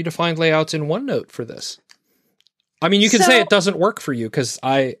and predefined layouts in OneNote for this? I mean, you can say it doesn't work for you, because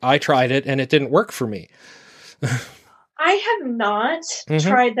I tried it and it didn't work for me. I have not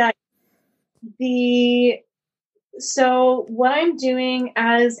tried that. So what I'm doing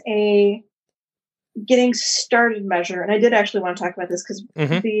as a getting started measure, and I did actually want to talk about this because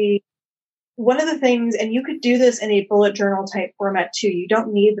one of the things, and you could do this in a bullet journal type format too. You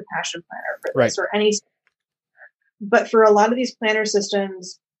don't need the passion planner for this or any, but for a lot of these planner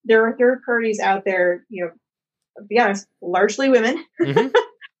systems, there are third parties out there, to be honest, largely women,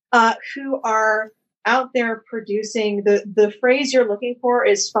 who are out there producing the phrase you're looking for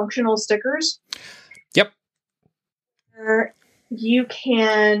is functional stickers. Yep. Where you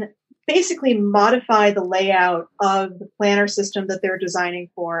can basically modify the layout of the planner system that they're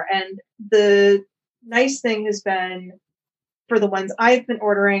designing for. And the nice thing has been, for the ones I've been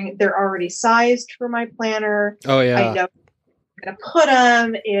ordering, they're already sized for my planner. Oh yeah. I know I'm going to put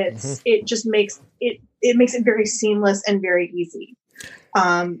them. It just makes it very seamless and very easy.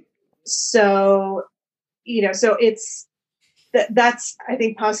 So it's that's I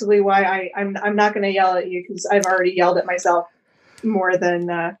think possibly why I'm not going to yell at you, because I've already yelled at myself more than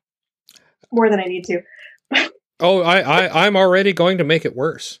I need to. Oh, I'm already going to make it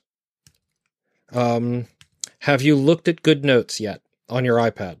worse. Have you looked at GoodNotes yet on your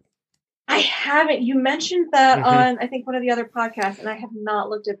iPad? I haven't. You mentioned that on, I think, one of the other podcasts, and I have not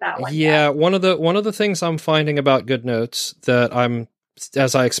looked at that one yet. One of the things I'm finding about GoodNotes that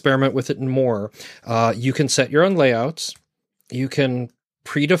as I experiment with it more, you can set your own layouts. You can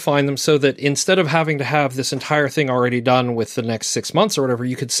predefine them so that instead of having to have this entire thing already done with the next 6 months or whatever,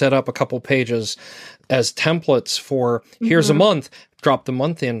 you could set up a couple pages as templates for here's a month, drop the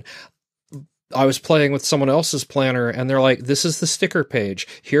month in. I was playing with someone else's planner, and they're like, this is the sticker page.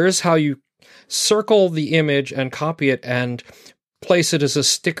 Here's how you circle the image and copy it and place it as a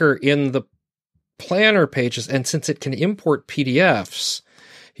sticker in the planner pages. And since it can import PDFs,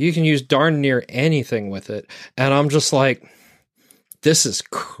 you can use darn near anything with it. And I'm just like, this is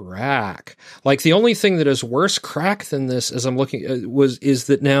crack. Like, the only thing that is worse crack than this, as I'm looking, is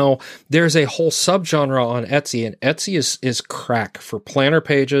that now there's a whole subgenre on Etsy, and Etsy is crack for planner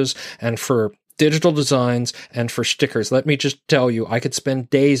pages and for digital designs and for stickers. Let me just tell you, I could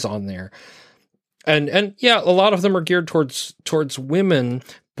spend days on there. And yeah, a lot of them are geared towards women,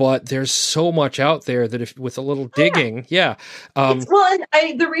 but there's so much out there that if with a little digging, and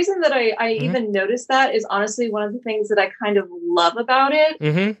the reason that I even noticed that is honestly one of the things that I kind of love about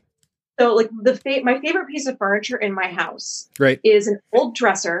it. So like my favorite piece of furniture in my house Right. is an old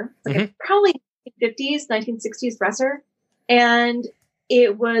dresser, like a probably 50s, 1960s dresser. And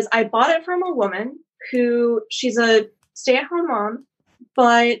I bought it from a woman she's a stay-at-home mom,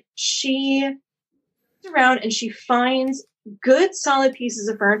 but she goes around and she finds good, solid pieces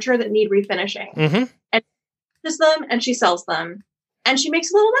of furniture that need refinishing. Mm-hmm. And she uses them and she sells them. And she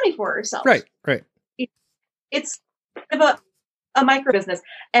makes a little money for herself. Right. It's kind of a micro business.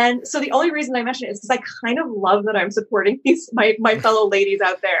 And so the only reason I mention it is because I kind of love that I'm supporting my fellow ladies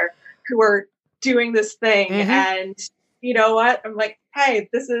out there who are doing this thing. And you know what? I'm like, hey,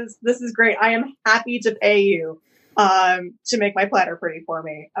 this is great. I am happy to pay you to make my platter pretty for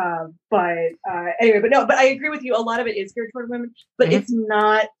me. Anyway, but I agree with you. A lot of it is geared toward women, but it's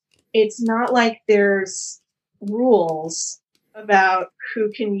not like there's rules about who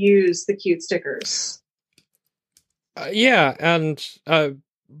can use the cute stickers. Yeah, and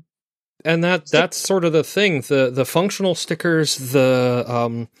that's sort of the thing. The functional stickers,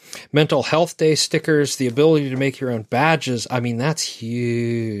 the mental health day stickers, the ability to make your own badges. I mean, that's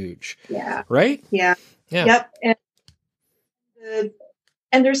huge. Yeah. Right? Yeah. Yeah. Yep.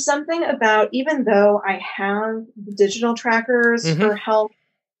 And there's something about, even though I have the digital trackers for health,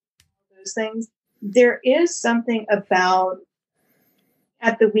 those things, there is something about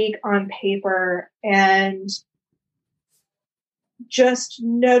at the week on paper and just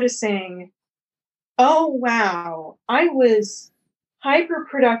noticing, oh, wow, I was hyper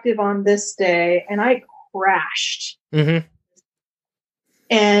productive on this day and I crashed. And,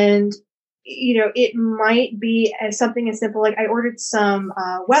 you know, it might be something as simple like I ordered some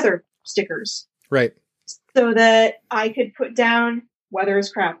weather stickers. Right. So that I could put down weather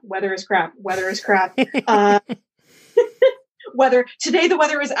is crap, weather is crap, weather is crap. Today the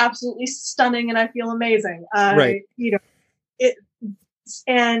weather is absolutely stunning and I feel amazing. Right. You know,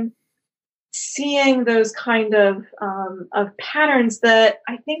 and seeing those kind of patterns that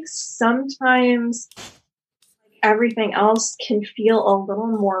I think sometimes everything else can feel a little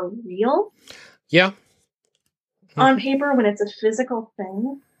more real. Yeah. On paper when it's a physical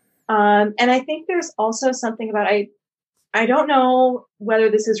thing. And I think there's also something about, I don't know whether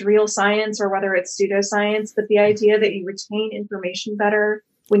this is real science or whether it's pseudoscience, but the idea that you retain information better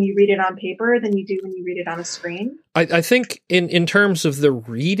when you read it on paper than you do when you read it on a screen. I think in terms of the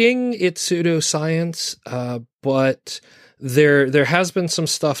reading, it's pseudoscience, but there has been some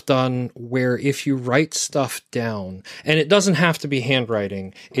stuff done where if you write stuff down, and it doesn't have to be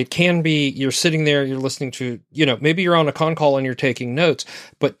handwriting, it can be you're sitting there, you're listening to, you know, maybe you're on a con call and you're taking notes,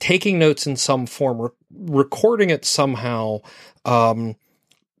 but taking notes in some form, recording it somehow,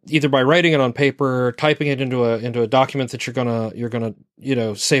 either by writing it on paper, typing it into a document that you're gonna you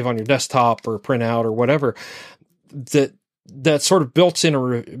know, save on your desktop or print out or whatever, that sort of builds in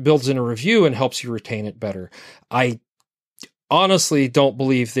a review and helps you retain it better. I honestly don't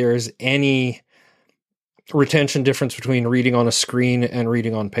believe there's any retention difference between reading on a screen and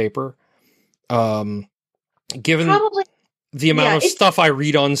reading on paper. Given Probably, the amount of stuff I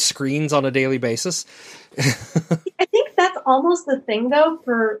read on screens on a daily basis. I think that's almost the thing though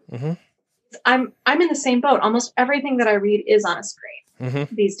I'm in the same boat. Almost everything that I read is on a screen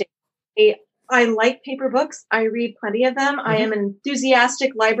these days. I like paper books. I read plenty of them. I am an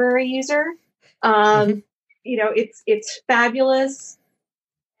enthusiastic library user. You know, it's fabulous.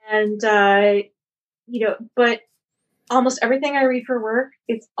 And, you know, but almost everything I read for work,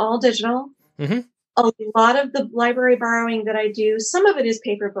 it's all digital. A lot of the library borrowing that I do, some of it is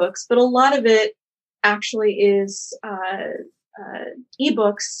paper books, but a lot of it actually is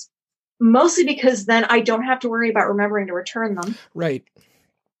ebooks, mostly because then I don't have to worry about remembering to return them. Right.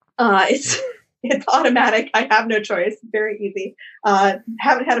 It's automatic. I have no choice. Very easy.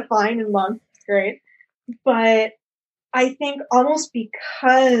 Haven't had a fine in months. Great. But I think almost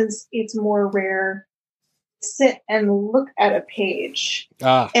because it's more rare, sit and look at a page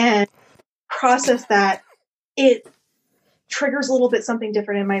and process that, it triggers a little bit something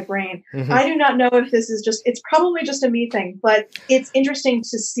different in my brain. I do not know if this is it's probably just a me thing, but it's interesting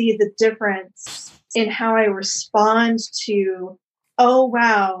to see the difference in how I respond to, oh,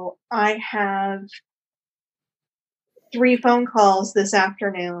 wow, I have 3 phone calls this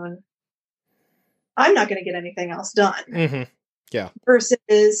afternoon. I'm not going to get anything else done. Yeah.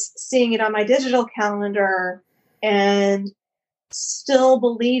 Versus seeing it on my digital calendar and still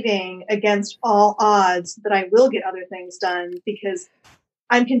believing against all odds that I will get other things done because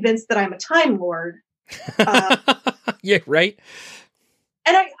I'm convinced that I'm a Time Lord. Yeah, right.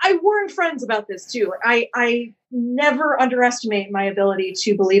 And I warned friends about this too. I never underestimate my ability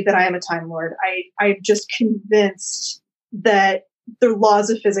to believe that I am a Time Lord. I'm just convinced that the laws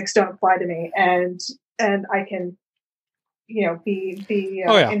of physics don't apply to me, and I can, be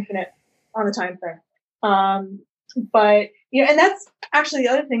infinite on the time frame. But and that's actually the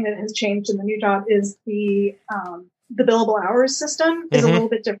other thing that has changed in the new job is the billable hours system is a little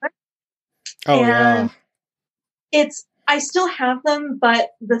bit different. Oh, and I still have them,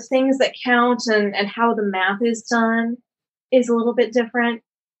 but the things that count and how the math is done is a little bit different.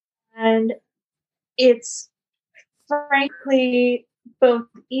 And it's frankly both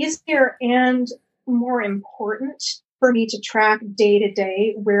easier and more important for me to track day to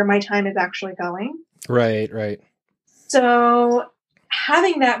day where my time is actually going. Right. So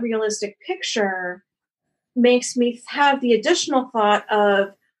having that realistic picture makes me have the additional thought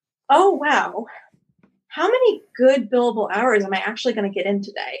of, oh, wow, how many good billable hours am I actually going to get in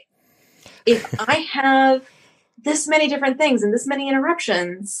today? If I have this many different things and this many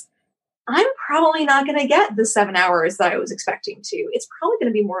interruptions, I'm probably not going to get the 7 hours that I was expecting to. It's probably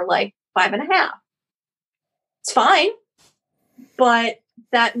going to be more like 5.5. It's fine, but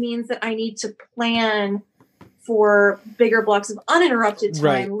that means that I need to plan for bigger blocks of uninterrupted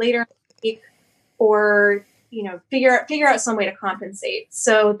time later in the week, or figure out some way to compensate.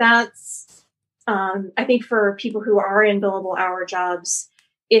 So that's I think for people who are in billable hour jobs,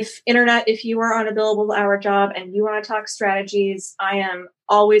 if you are on a billable hour job and you want to talk strategies, I am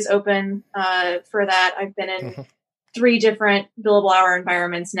always open for that. I've been in 3 different billable hour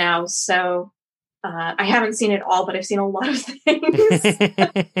environments now, so I haven't seen it all, but I've seen a lot of things.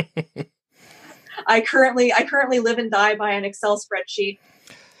 I currently live and die by an Excel spreadsheet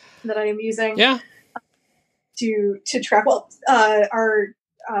that I am using. Yeah. To track. Well, our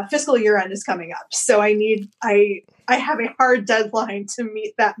fiscal year end is coming up, so I have a hard deadline to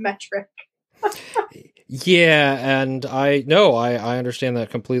meet that metric. Yeah, and I understand that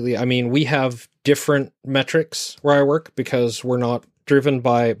completely. I mean, we have different metrics where I work because we're not driven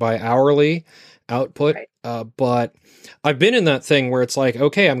by hourly output. Right. But I've been in that thing where it's like,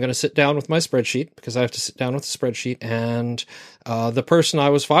 okay, I'm going to sit down with my spreadsheet because I have to sit down with the spreadsheet, and the person I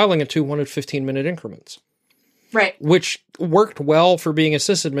was filing it to wanted 15-minute increments. Right. Which worked well for being a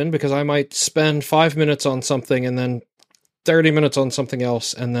sysadmin because I might spend 5 minutes on something and then 30 minutes on something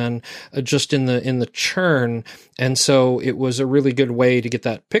else, and then just in the churn. And so it was a really good way to get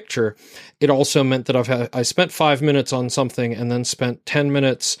that picture. It also meant that I spent 5 minutes on something and then spent 10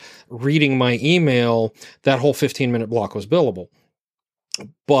 minutes reading my email. That whole 15-minute block was billable.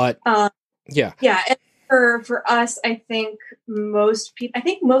 But yeah. And for us, I think most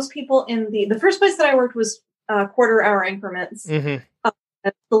people in the first place that I worked was quarter hour increments. Mm-hmm.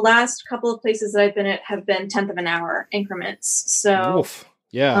 The last couple of places that I've been at have been 1/10 of an hour increments. So, oof.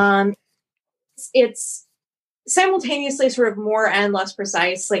 Yeah, it's simultaneously sort of more and less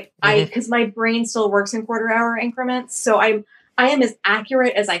precise. Like because my brain still works in quarter hour increments, so I am as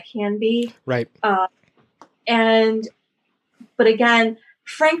accurate as I can be. Right. But again,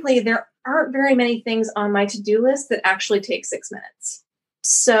 frankly, there aren't very many things on my to-do list that actually take 6 minutes.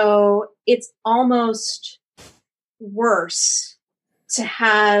 So it's almost worse to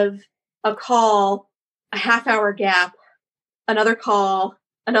have a call, a half-hour gap, another call,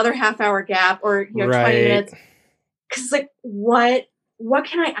 another half-hour gap, or 20 minutes. Because like, what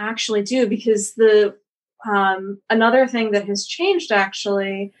can I actually do? Because the another thing that has changed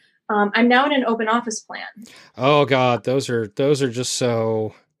actually, I'm now in an open office plan. Oh God, those are just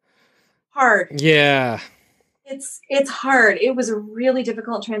so hard. Yeah. It's hard. It was a really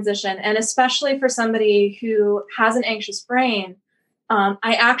difficult transition, and especially for somebody who has an anxious brain.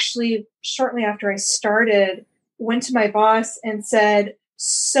 I actually, shortly after I started, went to my boss and said,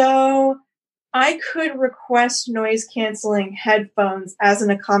 so I could request noise canceling headphones as an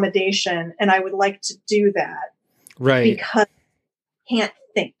accommodation, and I would like to do that. Right. Because I can't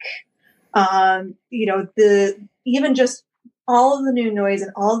think. Even just all of the new noise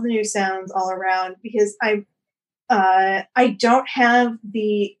and all of the new sounds all around, because I don't have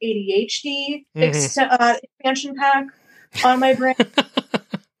the ADHD expansion pack on my brain.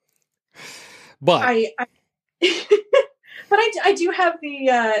 But I do have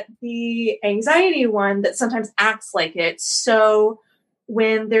the anxiety one that sometimes acts like it. So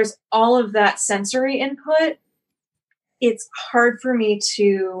when there's all of that sensory input, it's hard for me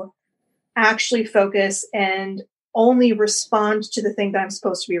to actually focus and only respond to the thing that I'm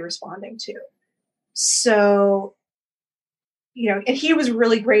supposed to be responding to. So, and he was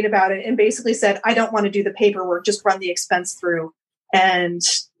really great about it and basically said, I don't want to do the paperwork, just run the expense through and,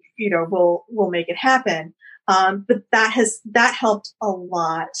 we'll make it happen. But that helped a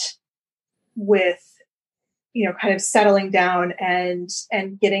lot with kind of settling down and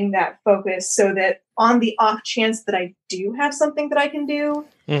getting that focus so that on the off chance that I do have something that I can do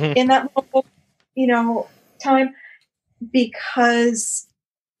in that moment, time, because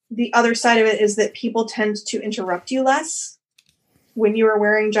the other side of it is that people tend to interrupt you less when you are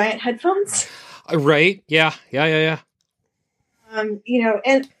wearing giant headphones. Right. Yeah. And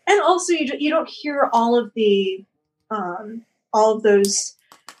also you don't hear all of those,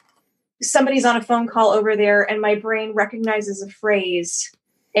 somebody's on a phone call over there and my brain recognizes a phrase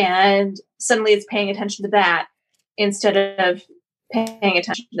and suddenly it's paying attention to that instead of paying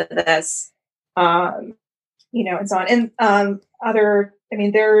attention to this, and so on. And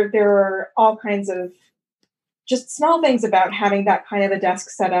there are all kinds of just small things about having that kind of a desk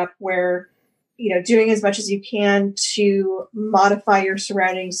set up where, doing as much as you can to modify your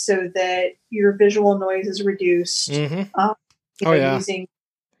surroundings so that your visual noise is reduced. Using,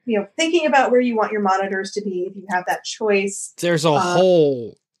 thinking about where you want your monitors to be if you have that choice. There's a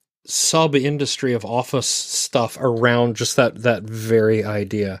whole sub-industry of office stuff around just that very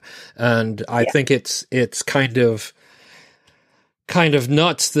idea. And I think it's kind of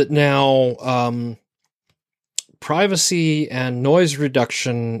nuts that now privacy and noise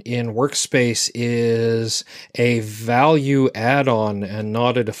reduction in workspace is a value add-on and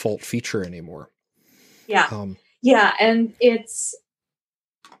not a default feature anymore. Yeah. And it's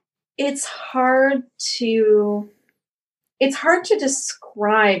hard to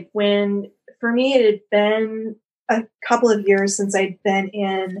describe when, for me, it had been a couple of years since I'd been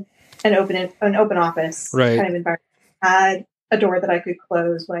in an open office kind of environment. I had a door that I could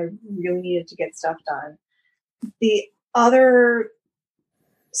close when I really needed to get stuff done. The other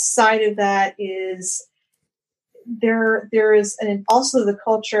side of that is there is also the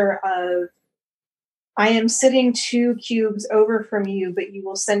culture of, I am sitting 2 cubes over from you, but you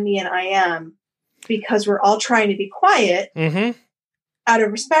will send me an IM because we're all trying to be quiet out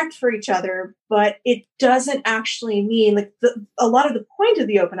of respect for each other. But it doesn't actually mean a lot of the point of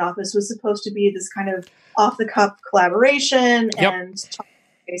the open office was supposed to be this kind of off the cuff collaboration and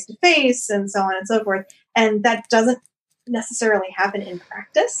face to face and so on and so forth. And that doesn't necessarily happen in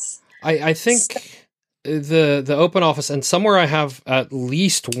practice. I think the open office, and somewhere I have at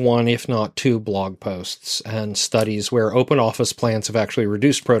least one, if not 2 blog posts and studies where open office plans have actually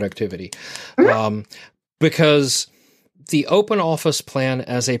reduced productivity. Because the open office plan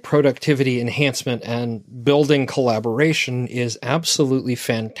as a productivity enhancement and building collaboration is absolutely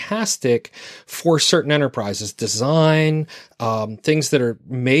fantastic for certain enterprises. Design, things that are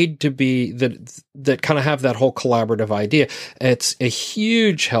made to be, that kind of have that whole collaborative idea. It's a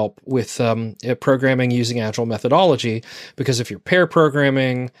huge help with programming using agile methodology, because if you're pair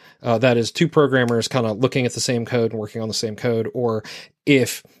programming, that is 2 programmers kind of looking at the same code and working on the same code, or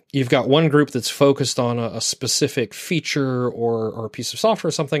if you've got one group that's focused on a specific feature or a piece of software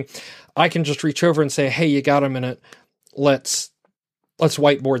or something, I can just reach over and say, hey, you got a minute? Let's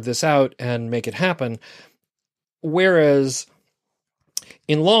whiteboard this out and make it happen. Whereas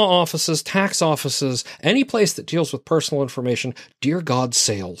in law offices, tax offices, any place that deals with personal information, dear God,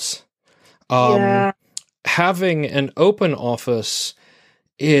 sales. Having an open office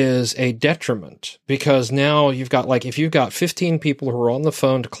is a detriment, because now you've got, if you've got 15 people who are on the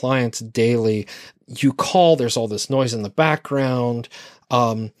phone to clients daily, you call, there's all this noise in the background.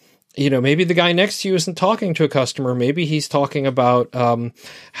 Maybe the guy next to you isn't talking to a customer. Maybe he's talking about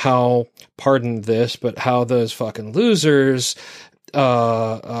how, pardon this, but how those fucking losers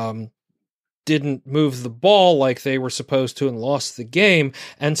didn't move the ball like they were supposed to and lost the game.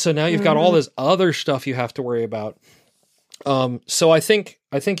 And so now you've got all this other stuff you have to worry about. So I think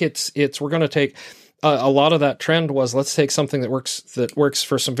it's we're going to take a lot of that trend was, let's take something that works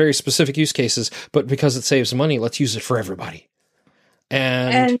for some very specific use cases, but because it saves money, let's use it for everybody.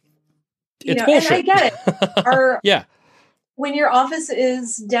 And it's bullshit. And I get it. Yeah. When your office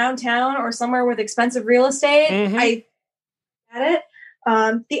is downtown or somewhere with expensive real estate, I get it.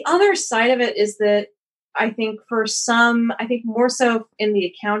 The other side of it is that I think more so in the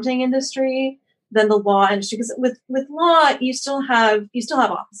accounting industry than the law industry, because with law you still have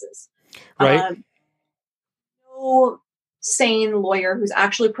offices, right? No sane lawyer who's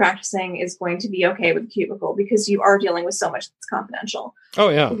actually practicing is going to be okay with a cubicle, because you are dealing with so much that's confidential. Oh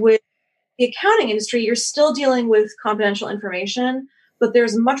yeah. With the accounting industry, you're still dealing with confidential information, but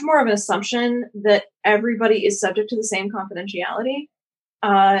there's much more of an assumption that everybody is subject to the same confidentiality,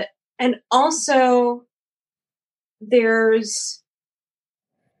 and also there's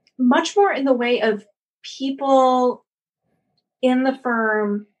much more in the way of people in the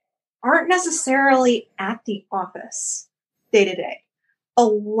firm aren't necessarily at the office day to day. a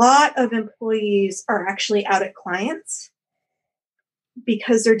lot of employees are actually out at clients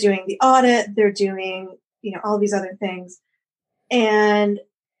because they're doing the audit, they're doing, all these other things. And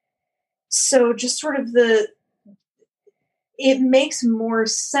so just sort of it makes more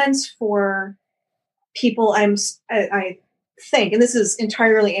sense for people. I think, and this is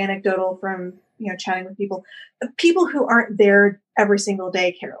entirely anecdotal from, chatting with people who aren't there every single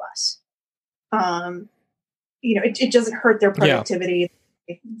day care less. It doesn't hurt their productivity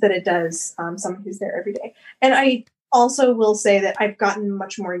that it does someone who's there every day. And I also will say that I've gotten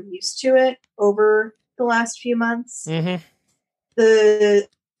much more used to it over the last few months. Mm-hmm. The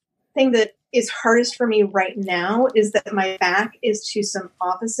thing that is hardest for me right now is that my back is to some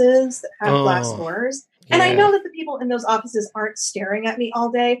offices that have glass doors. Yeah. And I know that the people in those offices aren't staring at me all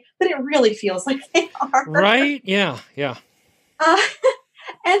day, but it really feels like they are. Right? Yeah.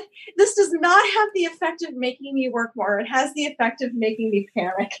 And this does not have the effect of making me work more. It has the effect of making me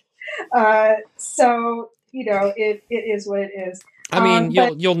panic. So, it is what it is. I mean,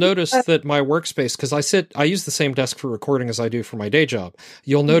 you'll notice that my workspace, because I use the same desk for recording as I do for my day job.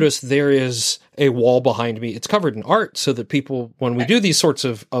 You'll notice there is a wall behind me. It's covered in art so that people, when we do these sorts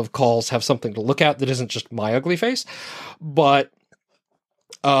of calls, have something to look at that isn't just my ugly face. But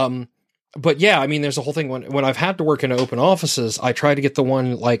yeah, I mean, there's a whole thing when I've had to work in open offices, I try to get the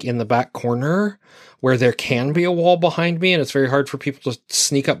one like in the back corner where there can be a wall behind me, and it's very hard for people to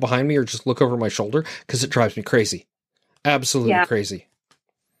sneak up behind me or just look over my shoulder because it drives me crazy. Absolutely crazy.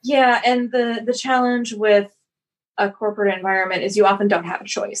 Yeah, and the challenge with a corporate environment is you often don't have a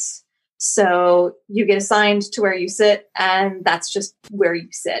choice. So you get assigned to where you sit, and that's just where you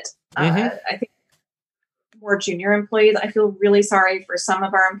sit. I think more junior employees, I feel really sorry for some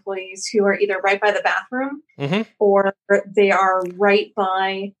of our employees who are either right by the bathroom or they are right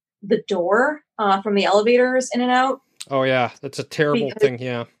by the door from the elevators in and out. Oh, yeah. That's a terrible thing.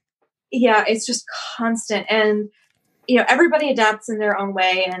 Yeah. Yeah, it's just constant. And everybody adapts in their own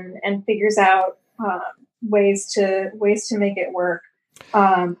way and figures out ways to make it work.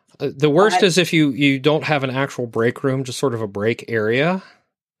 The worst is if you don't have an actual break room, just sort of a break area.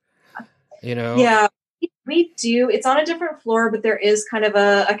 Yeah, we do. It's on a different floor, but there is kind of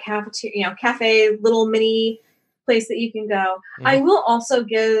a cafeteria, cafe, little mini place that you can go. I will also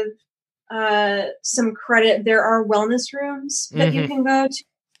give some credit. There are wellness rooms that you can go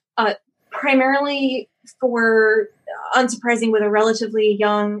to, primarily for, unsurprising, with a relatively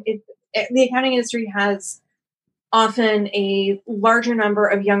young, the accounting industry has often a larger number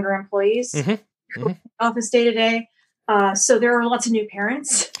of younger employees who are in the office day to day. So there are lots of new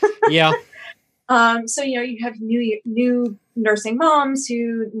parents. Yeah. So, you have new nursing moms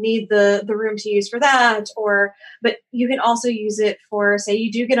who need the room to use for that, but you can also use it for, say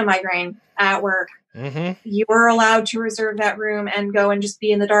you do get a migraine at work. You are allowed to reserve that room and go and just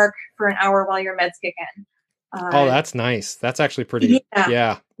be in the dark for an hour while your meds kick in. Oh, that's nice. That's actually pretty.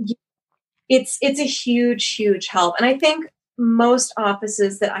 Yeah. It's a huge, huge help. And I think most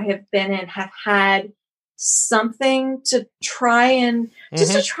offices that I have been in have had something to try and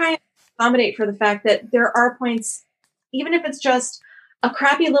accommodate for the fact that there are points, even if it's just a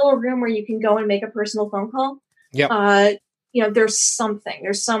crappy little room where you can go and make a personal phone call. Yeah. There's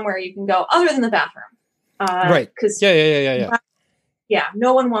somewhere you can go other than the bathroom. Right. Because yeah.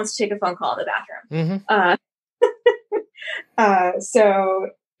 No one wants to take a phone call in the bathroom. So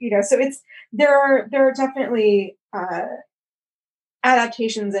there are definitely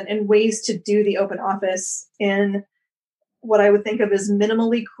adaptations and ways to do the open office in what I would think of as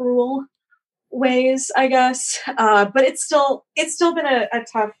minimally cruel ways, I guess. But it's still been a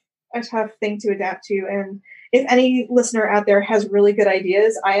tough thing to adapt to. And if any listener out there has really good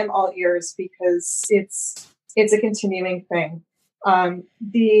ideas, I am all ears, because it's a continuing thing.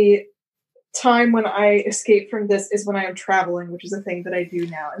 The time when I escape from this is when I am traveling, which is a thing that I do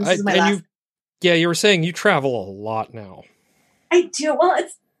now. And this is my last. You were saying you travel a lot now. I do. Well,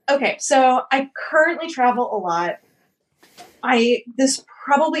 it's okay. So I currently travel a lot. This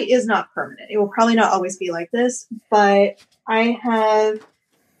probably is not permanent. It will probably not always be like this, but I have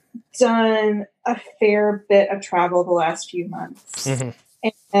done a fair bit of travel the last few months.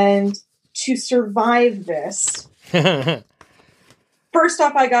 And to survive this, first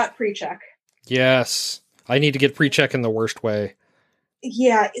off, I got pre-check. Yes. I need to get pre-check in the worst way.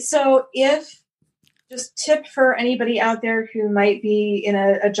 Yeah. So just tip for anybody out there who might be in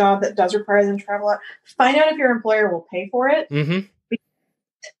a job that does require them to travel a lot, find out if your employer will pay for it.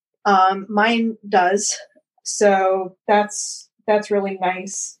 Mine does. So that's really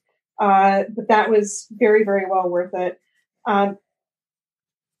nice. But that was very, very well worth it.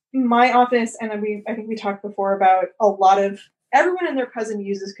 My office, and I think we talked before about a lot of everyone and their cousin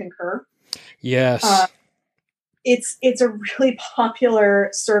uses Concur. Yes. It's a really popular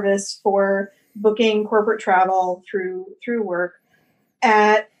service for booking corporate travel through work.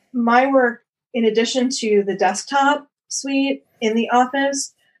 At my work, in addition to the desktop suite in the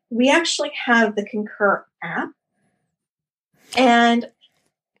office, we actually have the Concur app. And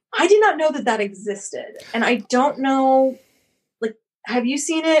I did not know that existed. And I don't know, like, have you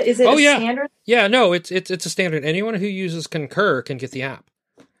seen it? Is it standard? Yeah, no, it's a standard. Anyone who uses Concur can get the app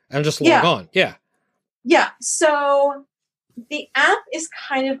and just log on. Yeah. Yeah. So the app is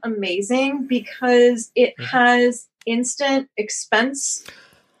kind of amazing because it has instant expense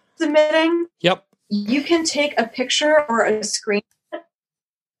submitting. Yep. You can take a picture or a screenshot.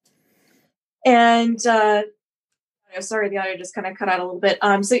 And sorry, the audio just kind of cut out a little bit.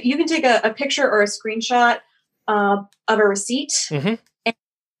 So you can take a picture or a screenshot of a receipt and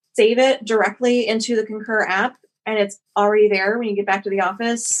save it directly into the Concur app, and it's already there when you get back to the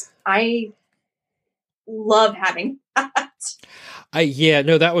office. I love having that.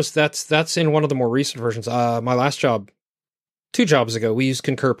 That's in one of the more recent versions. My last job, 2 jobs ago, we used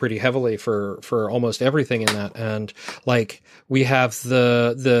Concur pretty heavily for almost everything in that. And like we have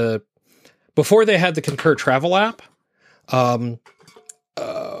the before they had the Concur travel app,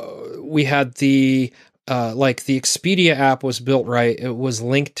 we had the like the Expedia app was built right. It was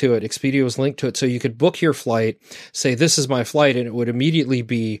linked to it. Expedia was linked to it. So you could book your flight, say, this is my flight, and it would immediately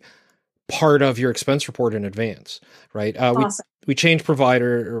be part of your expense report in advance, right? Awesome. We changed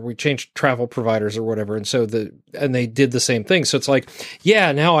provider, or we changed travel providers or whatever. And so they did the same thing. So it's like,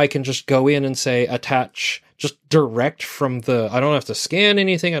 yeah, now I can just go in and say, attach just direct from I don't have to scan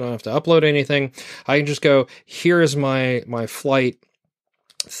anything. I don't have to upload anything. I can just go, here is my flight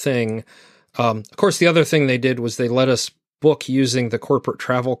thing. Of course, the other thing they did was they let us book using the corporate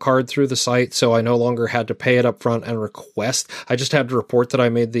travel card through the site, so I no longer had to pay it up front and request. I just had to report that I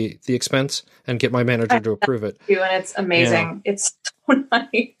made the expense and get my manager to approve it. And it's amazing. Yeah. It's so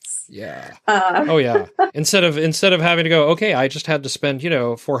nice. Yeah. Oh yeah. Instead of having to go, okay, I just had to spend,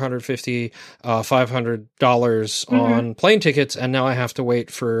 $450, $500 on plane tickets, and now I have to wait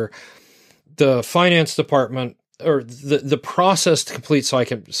for the finance department or the process to complete so I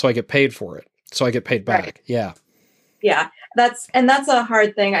get paid for it. So I get paid back. Right. Yeah. Yeah, that's a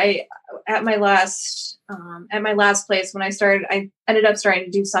hard thing. At my last place when I ended up starting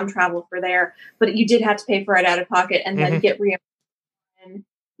to do some travel for there, but you did have to pay for it out of pocket and then get reimbursed in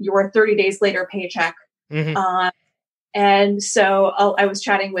your 30 days later paycheck. And so I was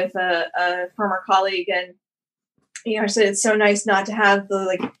chatting with a former colleague, and I said it's so nice not to have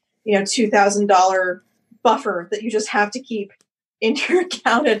the $2,000 buffer that you just have to keep in your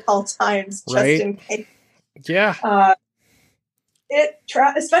account at all times, just in case. Yeah.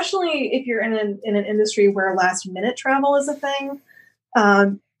 Especially if you're in an industry where last minute travel is a thing,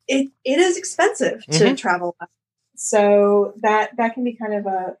 it is expensive to travel. So that can be kind of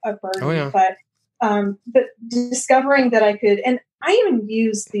a burden. Oh, yeah. But discovering that I could, and I even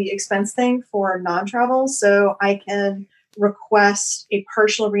use the expense thing for non-travel, so I can request a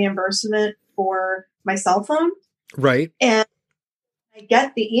partial reimbursement for my cell phone. Right. And I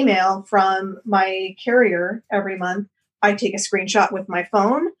get the email from my carrier every month. I take a screenshot with my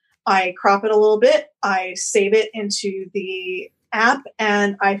phone. I crop it a little bit. I save it into the app,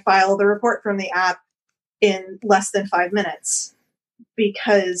 and I file the report from the app in less than 5 minutes,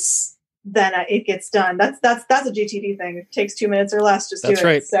 because then it gets done. That's a GTD thing. It takes 2 minutes or less. Just that's do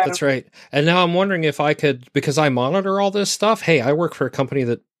right. it. So. That's right. And now I'm wondering if I could, because I monitor all this stuff. Hey, I work for a company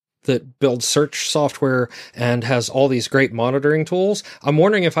that builds search software and has all these great monitoring tools. I'm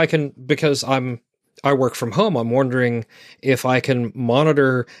wondering if I can, because I work from home, I'm wondering if I can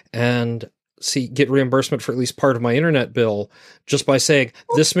monitor and get reimbursement for at least part of my internet bill just by saying,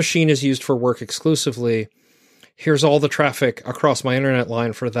 this machine is used for work exclusively. Here's all the traffic across my internet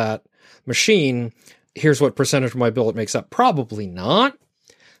line for that machine. Here's what percentage of my bill it makes up. Probably not,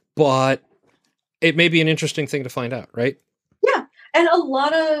 but it may be an interesting thing to find out, right? Yeah. And a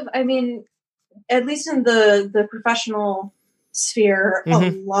lot of, at least in the professional sphere, a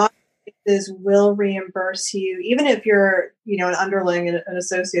lot of places will reimburse you, even if you're, an underling, an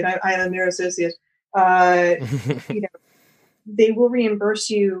associate. I am their associate. They will reimburse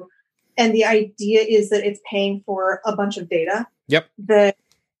you, and the idea is that it's paying for a bunch of data. Yep. That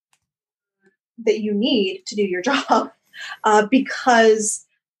you need to do your job, because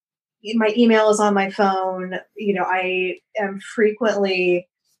my email is on my phone. I am frequently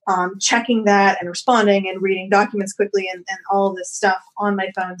checking that and responding and reading documents quickly and all of this stuff on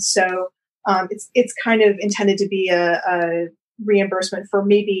my phone. So it's kind of intended to be a reimbursement for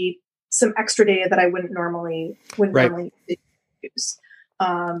maybe some extra data that I wouldn't normally do. use.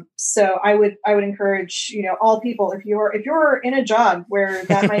 So I would encourage, all people, if you're in a job where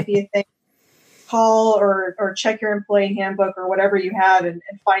that might be a thing, call or check your employee handbook or whatever you have and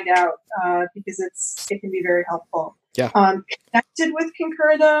find out, because it can be very helpful. Yeah. Connected with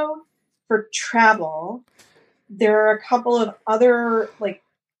Concur though, for travel, there are a couple of other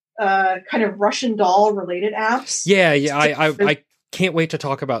kind of Russian doll related apps. Yeah. I can't wait to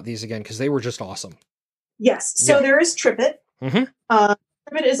talk about these again because they were just awesome. Yes. So there is TripIt. Mm-hmm.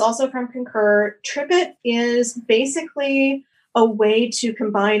 TripIt is also from Concur. TripIt is basically a way to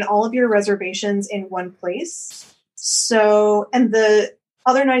combine all of your reservations in one place. So, and the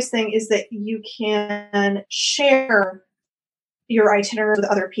other nice thing is that you can share your itinerary with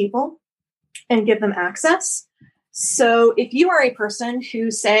other people and give them access. So if you are a person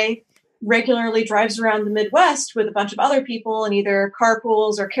who, say, regularly drives around the Midwest with a bunch of other people in either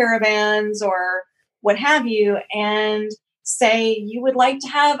carpools or caravans or what have you, and say you would like to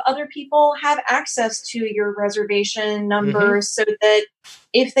have other people have access to your reservation number so that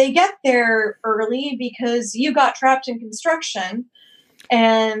if they get there early because you got trapped in construction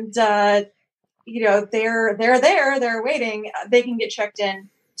and they're there, they're waiting, they can get checked in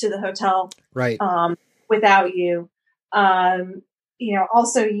to the hotel right without you.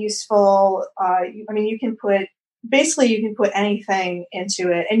 Also useful. You can put anything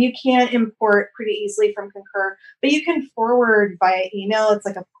into it, and you can import pretty easily from Concur, but you can forward via email. It's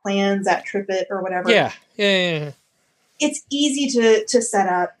like a plans@tripit or whatever. Yeah. It's easy to set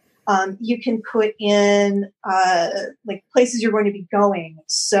up. You can put in places you're going to be going.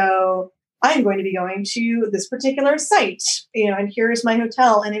 So I'm going to be going to this particular site, and here's my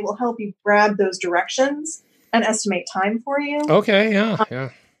hotel, and it will help you grab those directions and estimate time for you. Okay. Yeah.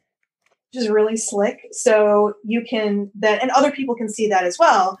 Which is really slick. So you can then, and other people can see that as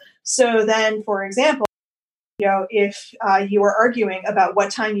well. So then, for example, if you are arguing about what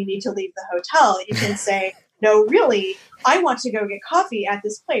time you need to leave the hotel, you can say, no, really, I want to go get coffee at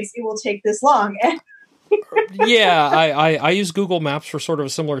this place. It will take this long. Yeah, I use Google Maps for sort of a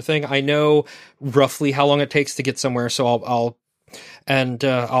similar thing. I know roughly how long it takes to get somewhere, so I'll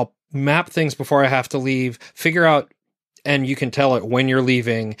map things before I have to leave, figure out, and you can tell it when you're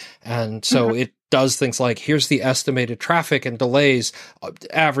leaving, and so it does things like, here's the estimated traffic and delays,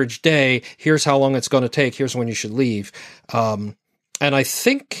 average day, here's how long it's going to take, here's when you should leave. And I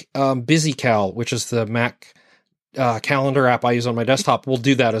think BusyCal, which is the Mac calendar app I use on my desktop, will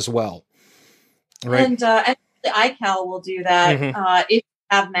do that as well. Right? And the iCal will do that if you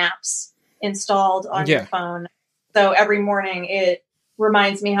have maps installed on your phone. So every morning it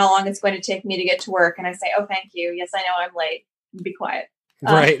reminds me how long it's going to take me to get to work, and I say, "Oh, thank you. Yes, I know I'm late. Be quiet."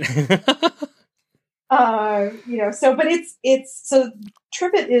 Right. But it's so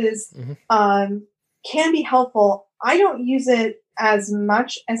TripIt is can be helpful. I don't use it as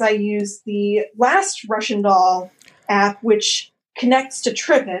much as I use the last Russian doll app, which connects to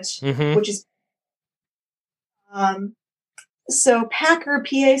TripIt, which is so Packer,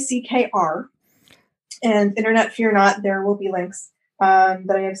 PACKR, and Internet Fear Not. There will be links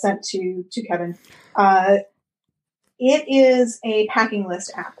that I have sent to Kevin. It is a packing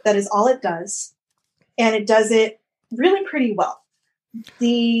list app. That is all it does. And it does it really pretty well.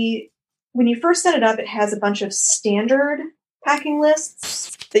 When you first set it up, it has a bunch of standard packing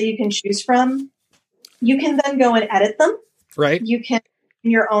lists that you can choose from. You can then go and edit them. Right. You can do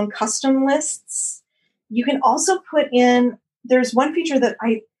your own custom lists. You can also put in, there's one feature that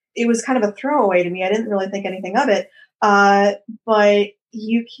it was kind of a throwaway to me. I didn't really think anything of it. But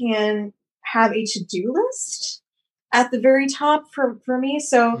you can have a to-do list at the very top for me.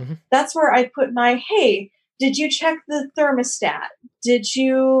 So that's where I put hey, did you check the thermostat? Did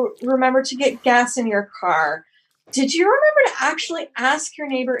you remember to get gas in your car? Did you remember to actually ask your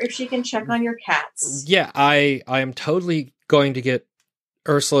neighbor if she can check on your cats? Yeah, I am totally going to get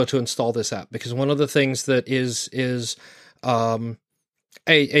Ursula to install this app, because one of the things that is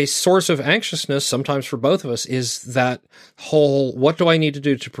a source of anxiousness sometimes for both of us is that whole, what do I need to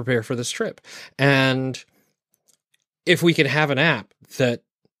do to prepare for this trip? And if we could have an app that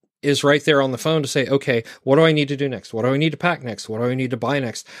is right there on the phone to say, okay, what do I need to do next? What do I need to pack next? What do I need to buy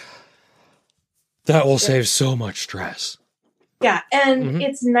next? That will save so much stress. Yeah, and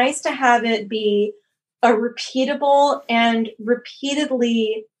it's nice to have it be a repeatable and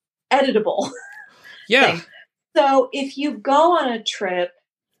repeatedly editable thing. So if you go on a trip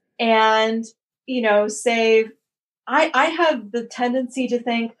and, say, I have the tendency to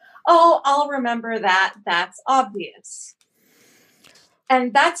think, oh, I'll remember that. That's obvious.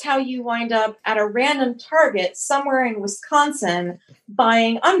 And that's how you wind up at a random Target somewhere in Wisconsin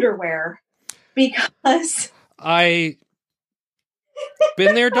buying underwear, because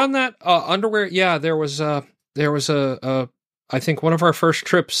Been there, done that. Underwear. Yeah, there was a I think one of our first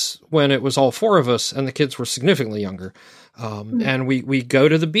trips when it was all four of us and the kids were significantly younger. And we go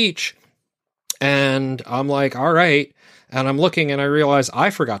to the beach and I'm like, all right. And I'm looking and I realize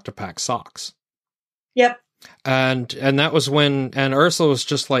I forgot to pack socks. Yep. And that was when, and Ursula was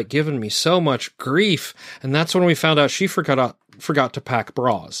just like giving me so much grief. And that's when we found out she forgot to pack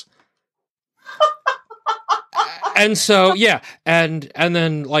bras. And so, yeah. And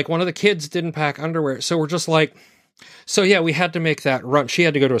then like one of the kids didn't pack underwear. So we're just like, so yeah, we had to make that run. She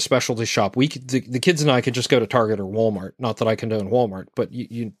had to go to a specialty shop. The kids and I could just go to Target or Walmart. Not that I condone Walmart, but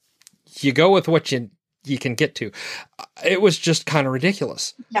you go with what you can get to. It was just kind of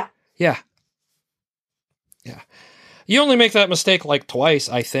ridiculous. Yeah. Yeah. Yeah. You only make that mistake like twice,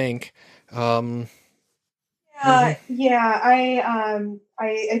 I think. Yeah. I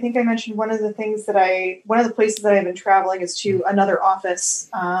think I mentioned one of the places that I've been traveling is to another office.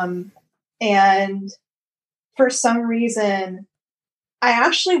 And for some reason, I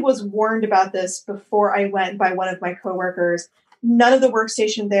actually was warned about this before I went by one of my coworkers. None of the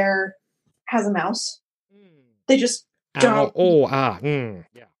workstation there has a mouse. They just don't.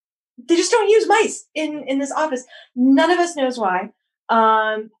 Yeah. They just don't use mice in this office. None of us knows why.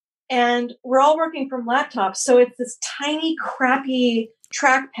 And we're all working from laptops, so it's this tiny, crappy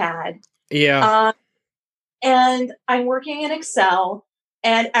trackpad. Yeah. And I'm working in Excel,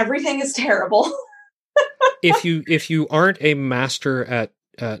 and everything is terrible. If you aren't a master at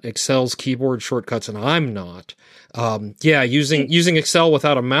Excel's keyboard shortcuts, and I'm not, using Excel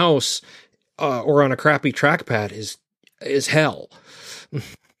without a mouse or on a crappy trackpad is hell.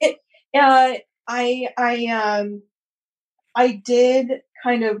 I did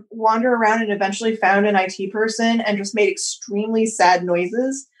kind of wander around and eventually found an IT person and just made extremely sad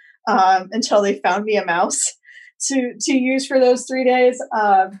noises until they found me a mouse to use for those 3 days.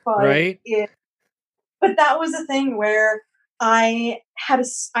 Right. But that was a thing where I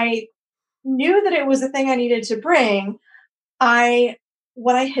knew that it was a thing I needed to bring.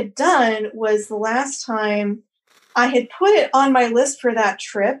 What I had done was the last time I had put it on my list for that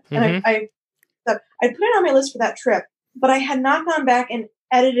trip, and I put it on my list for that trip, but I had not gone back and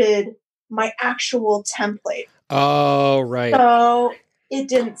edited my actual template. Oh, right. So it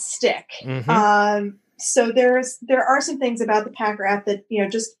didn't stick. So there are some things about the Packer app that,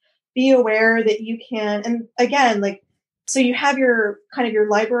 just be aware that you can, and again, like, so you have your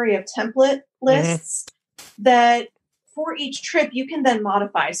library of template lists that for each trip you can then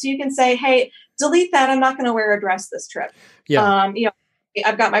modify. So you can say, hey, delete that. I'm not going to wear a dress this trip. Yeah.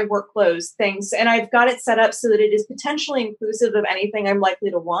 I've got my work clothes things, and I've got it set up so that it is potentially inclusive of anything I'm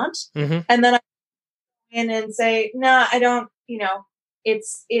likely to want. And then I go in and say, no, I don't,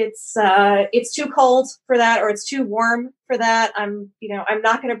 it's too cold for that, or it's too warm for that. I'm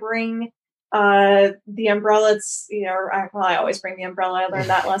not going to bring the umbrella. It's, I always bring the umbrella. I learned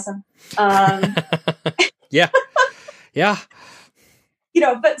that lesson. Yeah. Yeah.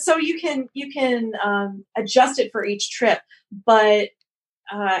 But so you can adjust it for each trip, but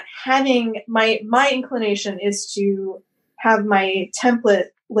having my inclination is to have my template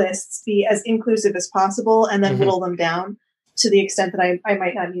lists be as inclusive as possible, and then whittle them down to the extent that I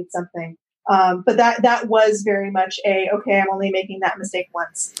might not need something. But that was very much okay, I'm only making that mistake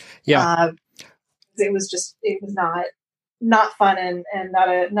once. Yeah. It was not fun and not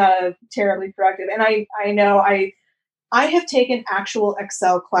a terribly productive. And I know I have taken actual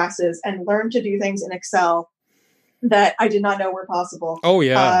Excel classes and learned to do things in Excel that I did not know were possible. Oh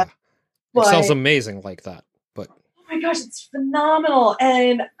yeah. Excel's amazing like that. But oh my gosh, it's phenomenal.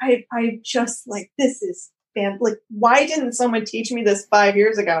 And I just like, this is like, why didn't someone teach me this 5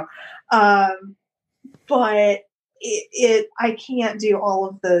 years ago? But I can't do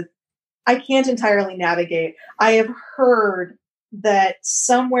I can't entirely navigate. I have heard that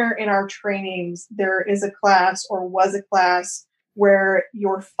somewhere in our trainings, there is a class or was a class where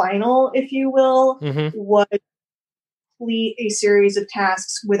your final, if you will, was complete a series of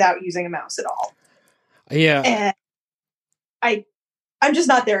tasks without using a mouse at all. Yeah. And I'm just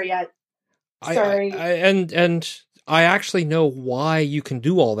not there yet. Sorry. And I actually know why you can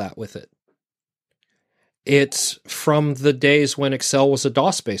do all that with it. It's from the days when Excel was a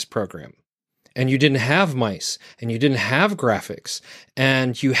DOS-based program. And you didn't have mice, and you didn't have graphics,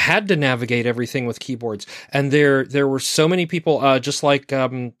 and you had to navigate everything with keyboards. And there were so many people, just like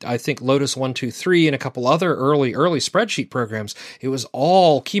I think Lotus 123 and a couple other early spreadsheet programs. It was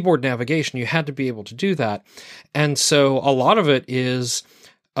all keyboard navigation. You had to be able to do that, and so a lot of it is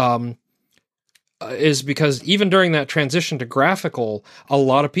because even during that transition to graphical, a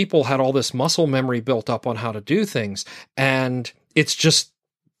lot of people had all this muscle memory built up on how to do things, and it's just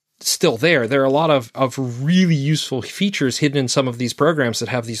still there. There are a lot of really useful features hidden in some of these programs that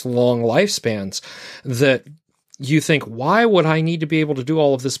have these long lifespans that you think, why would I need to be able to do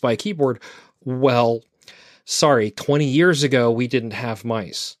all of this by keyboard? Well, sorry, 20 years ago, we didn't have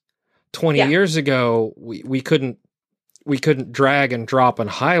mice. 20 years ago, we couldn't drag and drop and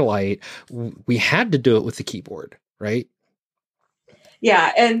highlight. We had to do it with the keyboard, right?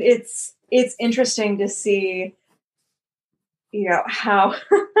 Yeah, and it's interesting to see, you know, how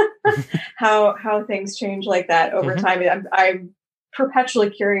how things change like that over time. I'm perpetually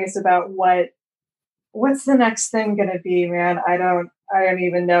curious about what's the next thing going to be, man. I don't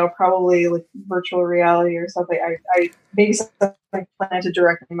even know. Probably like virtual reality or something. I maybe something planted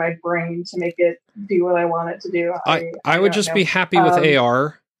directly in my brain to make it do what I want it to do. I would just be happy with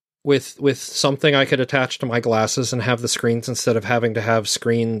AR, with something I could attach to my glasses and have the screens instead of having to have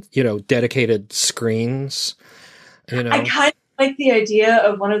dedicated screens. You know, I kind of like the idea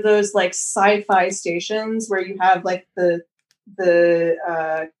of one of those like sci-fi stations where you have like the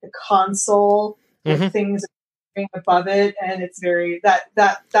console with things above it, and it's very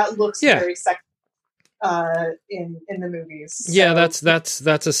that looks very sexy in the movies. So yeah,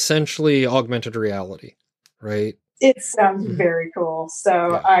 that's essentially augmented reality, right? It sounds very cool.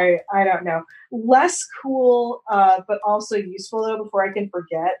 So I don't know. Less cool, but also useful though. Before I can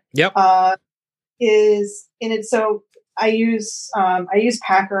forget, is in it. So I use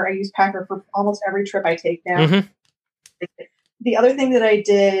Packer. I use Packer for almost every trip I take now. The other thing that I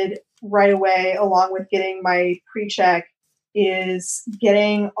did right away, along with getting my pre-check, is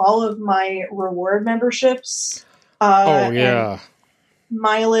getting all of my reward memberships. And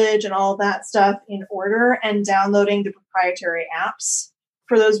mileage and all that stuff in order, and downloading the proprietary apps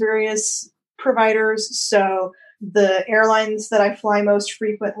for those various providers. So the airlines that I fly most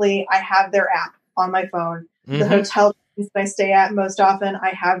frequently, I have their app on my phone. The hotel that I stay at most often, I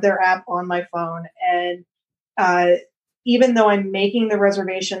have their app on my phone. And even though I'm making the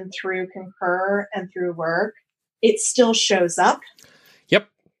reservation through Concur and through work, it still shows up. Yep.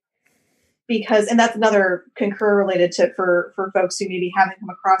 Because, and that's another Concur related tip for folks who maybe haven't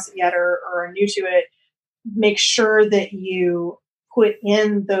come across it yet or are new to it. Make sure that you put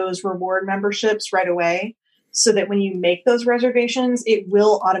in those reward memberships right away so that when you make those reservations, it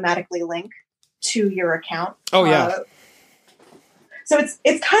will automatically link to your account. Oh, yeah. So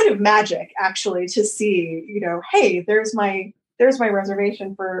it's kind of magic, actually, to see, you know, hey, there's my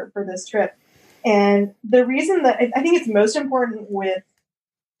reservation for this trip. And the reason that I think it's most important with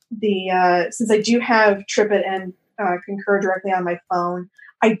the since I do have TripIt and Concur directly on my phone,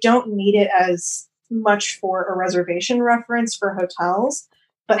 I don't need it as much for a reservation reference for hotels,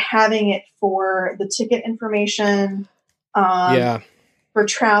 but having it for the ticket information for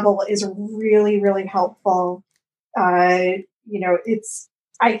travel is really, really helpful. You know,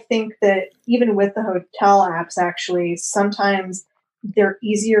 I think that even with the hotel apps, actually, sometimes they're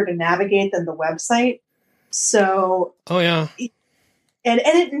easier to navigate than the website. So, and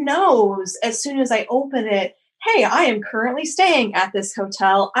it knows as soon as I open it, hey, I am currently staying at this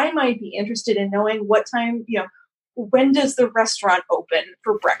hotel. I might be interested in knowing what time, you know, when does the restaurant open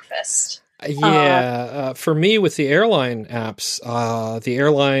for breakfast? For me with the airline apps, the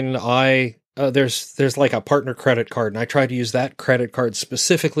airline there's like a partner credit card, and I try to use that credit card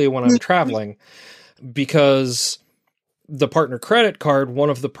specifically when I'm traveling, because the partner credit card, one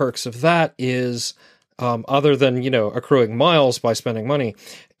of the perks of that is, other than, you know, accruing miles by spending money,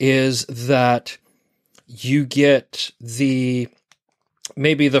 is that you get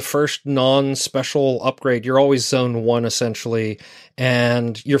maybe the first non-special upgrade. You're always zone 1 essentially,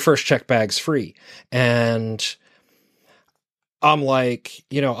 and your first check bag's free. And I'm like,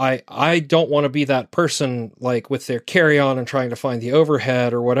 you know, I don't want to be that person like with their carry-on and trying to find the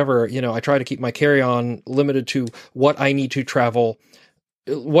overhead or whatever. You know, I try to keep my carry-on limited to what I need to travel,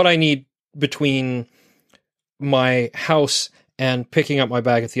 what I need between my house and picking up my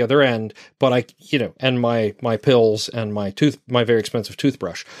bag at the other end. But and my pills and my very expensive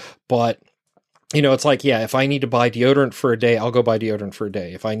toothbrush. But, you know, it's like, yeah, if I need to buy deodorant for a day, I'll go buy deodorant for a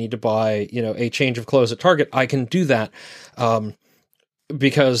day. If I need to buy, you know, a change of clothes at Target, I can do that.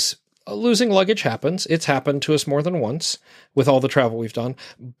 Because losing luggage happens. It's happened to us more than once with all the travel we've done.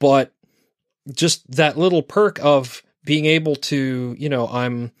 But just that little perk of being able to, you know,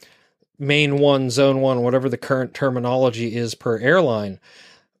 I'm main 1, zone 1, whatever the current terminology is per airline,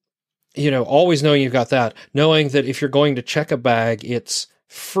 you know, always knowing you've got that, knowing that if you're going to check a bag, it's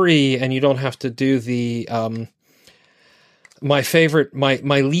free and you don't have to do the, my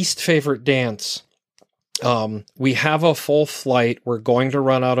least favorite dance. We have a full flight. We're going to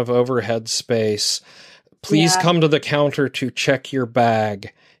run out of overhead space. please come to the counter to check your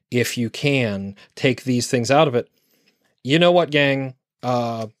bag. If you can, take these things out of it. You know what, gang?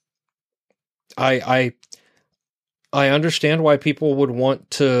 I understand why people would want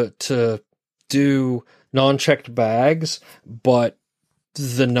to do non-checked bags, but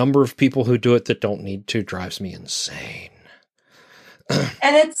the number of people who do it that don't need to drives me insane.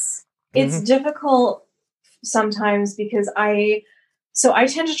 And it's difficult sometimes because I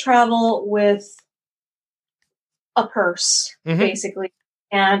tend to travel with a purse, basically,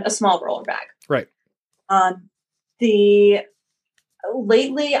 and a small roller bag. Right.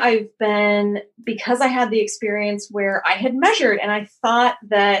 Lately I've been, because I had the experience where I had measured and I thought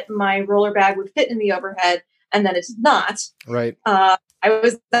that my roller bag would fit in the overhead and then it did not. Right. I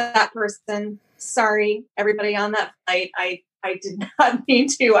was that person. Sorry, everybody on that flight. I did not mean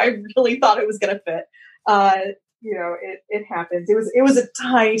to. I really thought it was going to fit. It happens. It was a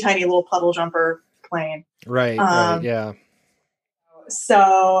tiny, tiny little puddle jumper plane. Right. Right. Yeah.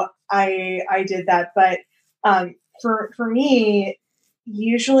 So I did that, but for me,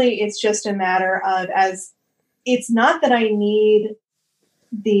 usually it's just a matter of, as it's not that I need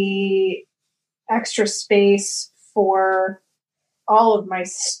the extra space for all of my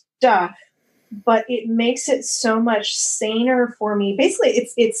stuff, but it makes it so much saner for me. Basically,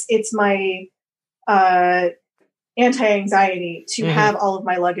 it's my anti-anxiety to have all of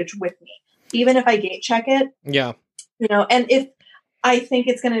my luggage with me, even if I gate check it. Yeah. And if I think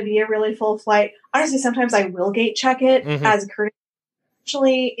it's going to be a really full flight, honestly, sometimes I will gate check it as a courtesy.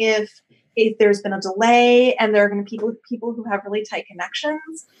 Especially if there's been a delay and there are going to be people who have really tight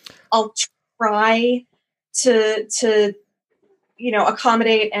connections, I'll try to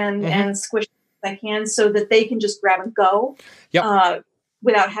accommodate and squish as I can so that they can just grab and go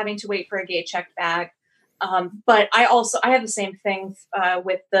without having to wait for a gate checked bag. But I have the same thing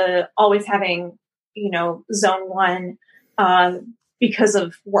with the always having zone 1 because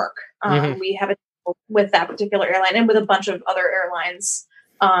of work. We have a with that particular airline and with a bunch of other airlines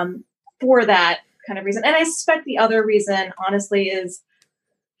for that kind of reason. And I suspect the other reason, honestly, is,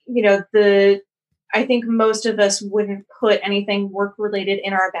 I think most of us wouldn't put anything work related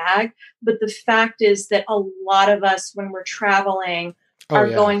in our bag. But the fact is that a lot of us, when we're traveling, are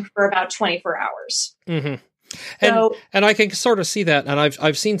going for about 24 hours. And I can sort of see that, and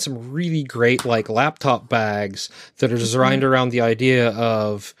I've seen some really great laptop bags that are designed around the idea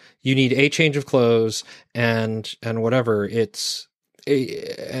of you need a change of clothes and whatever.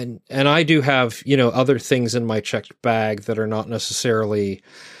 And I do have other things in my checked bag that are not necessarily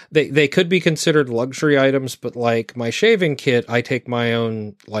they could be considered luxury items, but my shaving kit, I take my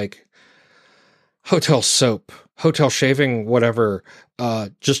own hotel soap, hotel shaving, whatever,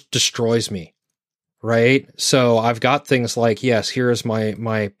 just destroys me. Right. So I've got things like, yes, here is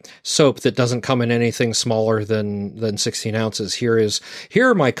my soap that doesn't come in anything smaller than 16 ounces. Here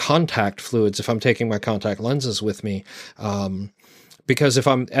are my contact fluids if I'm taking my contact lenses with me. Because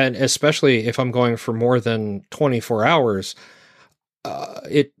especially if I'm going for more than 24 hours,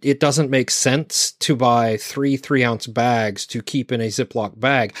 it doesn't make sense to buy 3-ounce bags to keep in a Ziploc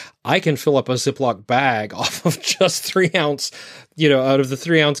bag. I can fill up a Ziploc bag off of just 3-ounce, out of the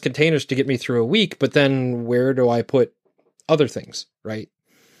 3-ounce containers to get me through a week. But then where do I put other things? Right.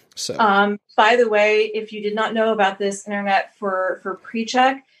 So, by the way, if you did not know about this, internet, for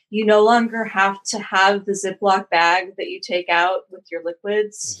pre-check, you no longer have to have the Ziploc bag that you take out with your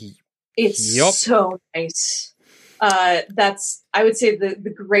liquids. It's so nice. That's, I would say,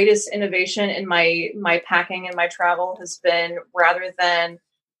 the greatest innovation in my packing and my travel has been, rather than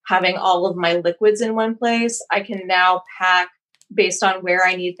having all of my liquids in one place, I can now pack based on where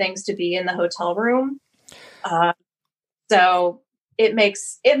I need things to be in the hotel room. So it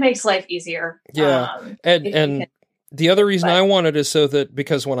makes life easier. Yeah. And the other reason I want it is so that,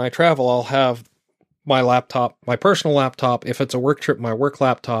 because when I travel, I'll have my laptop, my personal laptop. If it's a work trip, my work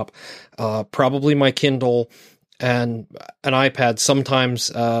laptop, probably my Kindle, and an iPad,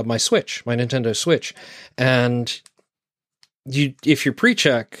 sometimes my Switch, my Nintendo Switch. And if you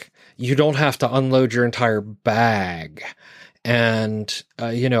pre-check, you don't have to unload your entire bag. And,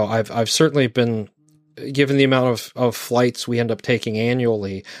 I've certainly been, given the amount of flights we end up taking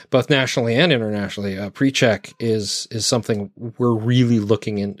annually, both nationally and internationally, pre-check is something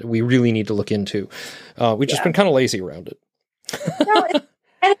we really need to look into. We've just been kind of lazy around it. No,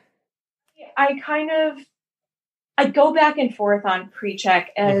 I go back and forth on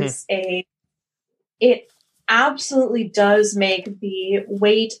pre-check as it absolutely does make the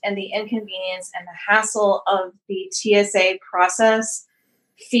wait and the inconvenience and the hassle of the TSA process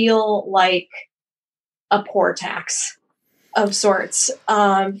feel like a poor tax of sorts.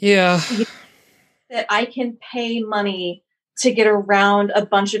 There that I can pay money to get around a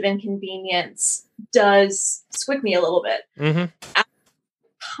bunch of inconvenience does squick me a little bit. Mm-hmm. At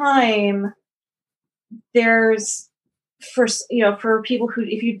the time, there's for people who,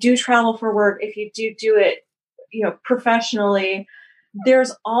 if you do travel for work, if you do it, professionally,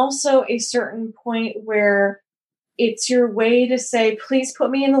 there's also a certain point where it's your way to say, please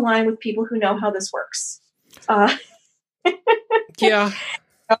put me in the line with people who know how this works. Yeah.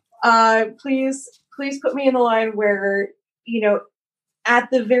 Please put me in the line where,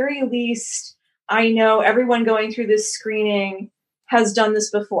 at the very least, I know everyone going through this screening has done this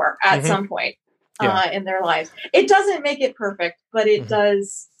before at some point in their lives. It doesn't make it perfect, but it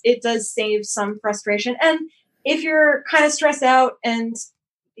does save some frustration. And if you're kind of stressed out and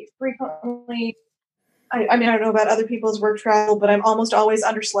frequently, I mean, I don't know about other people's work travel, but I'm almost always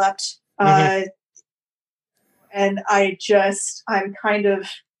underslept. And I'm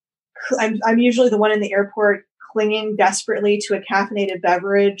usually the one in the airport clinging desperately to a caffeinated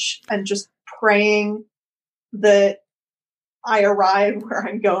beverage and just praying that I arrive where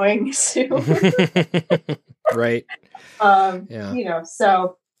I'm going soon. Right.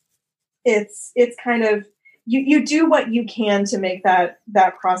 So it's kind of, you do what you can to make that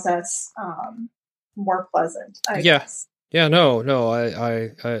process more pleasant, I guess. Yeah, no,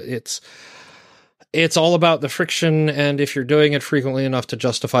 I it's all about the friction, and if you're doing it frequently enough to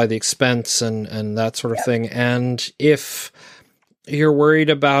justify the expense and that sort of thing. And if you're worried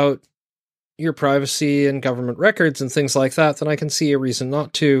about your privacy and government records and things like that, then I can see a reason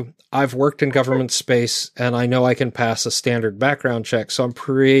not to. I've worked in government space, and I know I can pass a standard background check, so I'm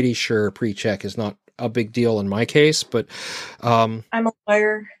pretty sure pre-check is not a big deal in my case. But I'm a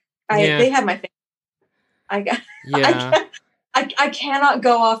lawyer. They have my face. I cannot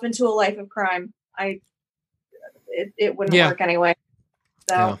go off into a life of crime. It wouldn't work anyway.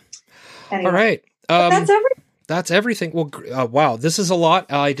 So, anyway. All right. That's everything. That's everything. Well, wow, this is a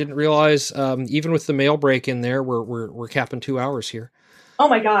lot. I didn't realize, even with the mail break in there, we're capping 2 hours here. Oh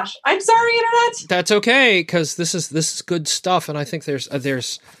my gosh, I'm sorry, Internet. That's okay, because this is good stuff, and I think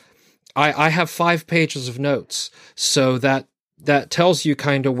I have 5 pages of notes, so that tells you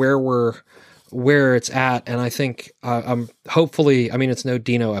kind of where it's at, and I think hopefully, I mean, it's no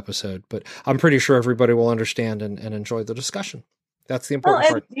Dino episode, but I'm pretty sure everybody will understand and enjoy the discussion. That's the important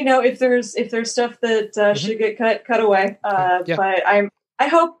part. If there's stuff that should get cut away. But I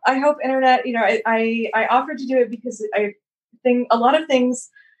hope Internet. I offered to do it because I think a lot of things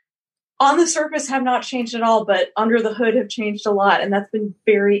on the surface have not changed at all, but under the hood have changed a lot, and that's been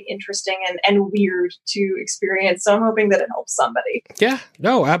very interesting and weird to experience. So I'm hoping that it helps somebody. Yeah.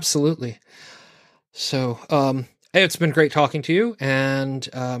 No. Absolutely. So, it's been great talking to you, and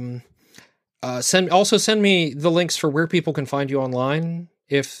send me the links for where people can find you online.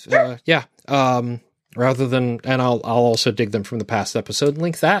 If rather than, and I'll also dig them from the past episode and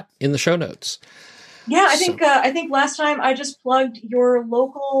link that in the show notes. Yeah, I think last time I just plugged your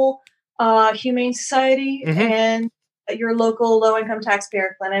local Humane Society and your local low income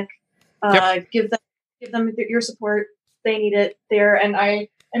taxpayer clinic. Give them your support. They need it there, and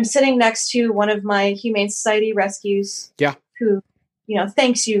I'm sitting next to one of my Humane Society rescues. Yeah. Who,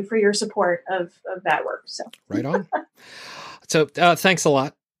 thanks you for your support of that work. So right on. So thanks a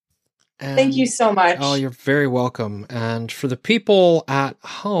lot. And, thank you so much. Oh, you're very welcome. And for the people at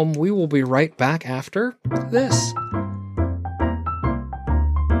home, we will be right back after this.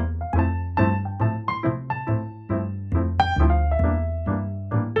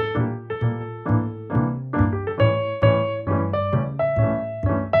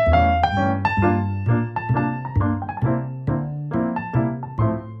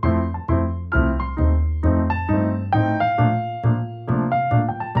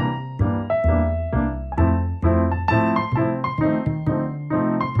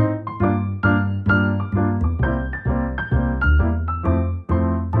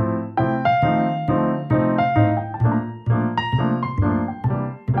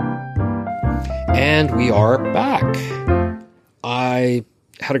 And we are back. I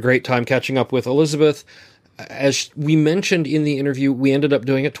had a great time catching up with Elizabeth. As we mentioned in the interview, we ended up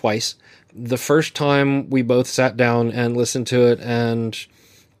doing it twice. The first time we both sat down and listened to it, and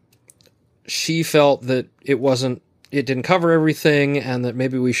she felt that it didn't cover everything and that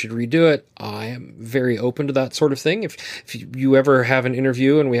maybe we should redo it. I am very open to that sort of thing. If you ever have an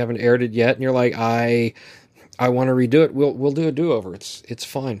interview and we haven't aired it yet and you're like, I want to redo it, we'll do a do-over. It's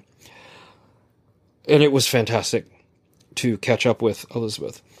fine. And it was fantastic to catch up with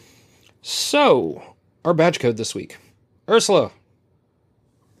Elizabeth. So, our badge code this week. Ursula.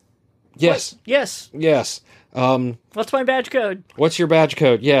 Yes. What? Yes. Yes. What's my badge code? What's your badge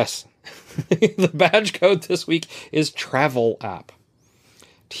code? Yes. The badge code this week is travel app.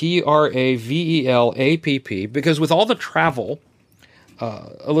 TRAVELAPP, because with all the travel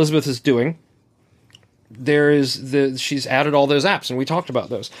Elizabeth is doing, she's added all those apps, and we talked about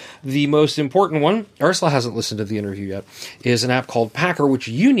those. The most important one, Ursula hasn't listened to the interview yet, is an app called Packer, which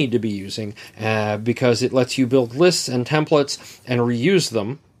you need to be using because it lets you build lists and templates and reuse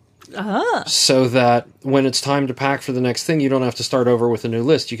them. So that when it's time to pack for the next thing, you don't have to start over with a new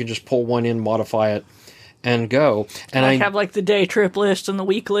list. You can just pull one in, modify it, and go. And I have like the day trip list and the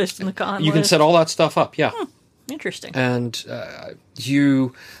week list and the con list. You can set all that stuff up, yeah. Interesting. And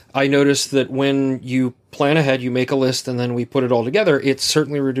I noticed that when you plan ahead, you make a list, and then we put it all together, it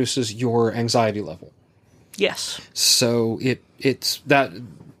certainly reduces your anxiety level. Yes. So it's that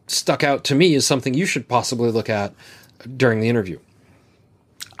stuck out to me as something you should possibly look at during the interview.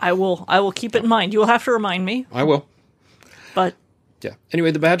 I will keep it in mind. You will have to remind me. I will. But yeah.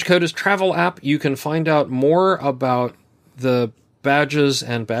 Anyway, the badge code is travel app. You can find out more about the badges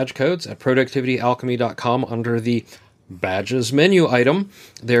and badge codes at productivityalchemy.com under the badges menu item.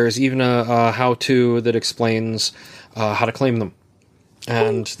 There's even a how-to that explains how to claim them.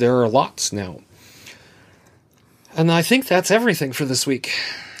 And there are lots now. And I think that's everything for this week.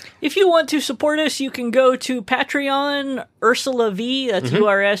 If you want to support us, you can go to Patreon, Ursula V, that's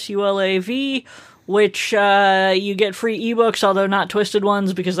URSULAV, which you get free ebooks, although not twisted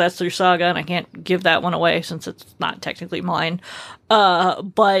ones, because that's their saga, and I can't give that one away since it's not technically mine.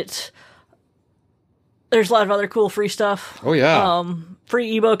 But there's a lot of other cool free stuff. Oh, yeah.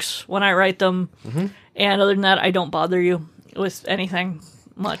 Free ebooks when I write them. Mm-hmm. And other than that, I don't bother you with anything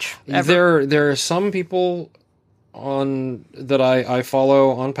much, ever. There are some people that I follow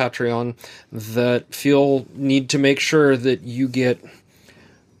on Patreon that need to make sure that you get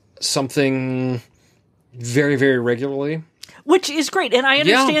something very, very regularly. Which is great, and I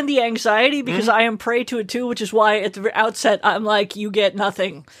understand the anxiety because I am prey to it too, which is why at the outset I'm like, you get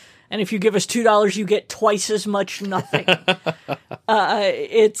nothing. And if you give us $2, you get twice as much nothing.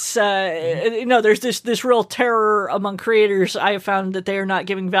 There's this real terror among creators. I have found that they are not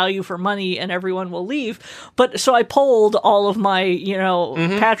giving value for money and everyone will leave. But so I polled all of my,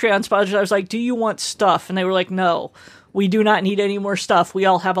 Patreon sponsors. I was like, do you want stuff? And they were like, no, we do not need any more stuff. We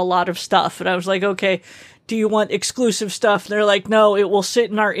all have a lot of stuff. And I was like, okay, do you want exclusive stuff? And they're like, no, it will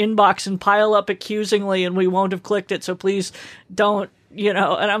sit in our inbox and pile up accusingly and we won't have clicked it. So please don't. And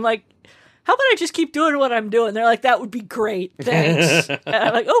I'm like, how about I just keep doing what I'm doing? They're like, that would be great. Thanks. And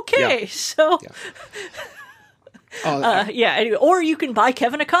I'm like, okay. Yeah. So, anyway, or you can buy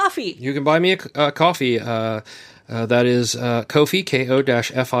Kevin a coffee. You can buy me a coffee. That is Ko-fi,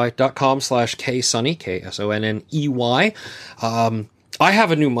 ko-fi.com/ksonny, KSONNEY. I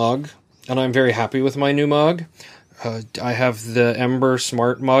have a new mug, and I'm very happy with my new mug. I have the Ember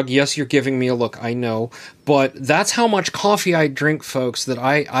Smart mug. Yes, you're giving me a look, I know. But that's how much coffee I drink, folks, that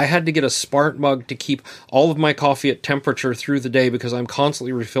I had to get a Smart mug to keep all of my coffee at temperature through the day because I'm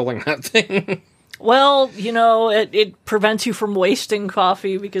constantly refilling that thing. Well, it prevents you from wasting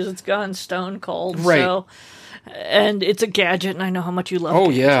coffee because it's gone stone cold. Right. So, and it's a gadget, and I know how much you love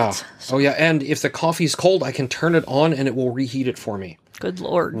gadgets. Yeah. So. Oh, yeah. And if the coffee's cold, I can turn it on, and it will reheat it for me. Good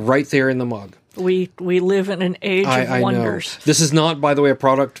Lord. Right there in the mug. We live in an age of wonders. Know. This is not, by the way, a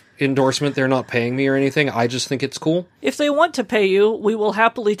product endorsement. They're not paying me or anything. I just think it's cool. If they want to pay you, we will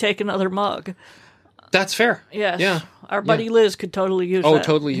happily take another mug. That's fair. Yes. Yeah. Our buddy Liz could totally use that. Oh,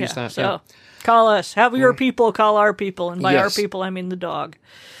 totally use that. So call us. Have your people call our people. And by our people, I mean the dog.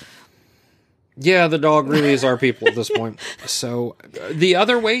 Yeah, the dog really is our people at this point. So the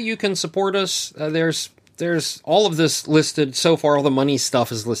other way you can support us, there's all of this listed so far. All the money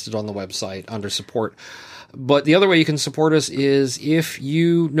stuff is listed on the website under support. But the other way you can support us is if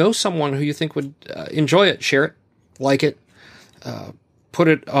you know someone who you think would enjoy it, share it, like it, put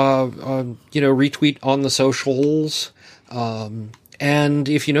it, retweet on the socials. And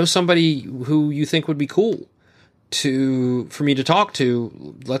if you know somebody who you think would be cool for me to talk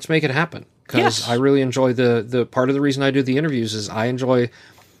to, let's make it happen. Because I really enjoy the part of the reason I do the interviews is I enjoy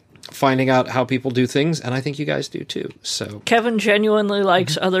finding out how people do things, and I think you guys do too. So Kevin genuinely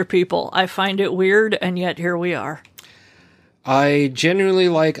likes other people. I find it weird, and yet here we are. I genuinely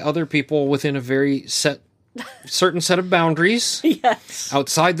like other people within a very certain set of boundaries. Yes.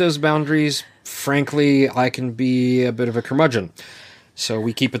 Outside those boundaries, frankly, I can be a bit of a curmudgeon. So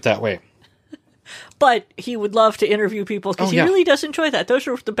we keep it that way. But he would love to interview people because he really does enjoy that. Those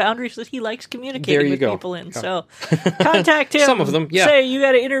are the boundaries that he likes communicating with people in. Yeah. So contact him. Some of them, yeah. Say, you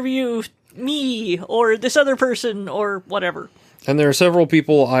got to interview me or this other person or whatever. And there are several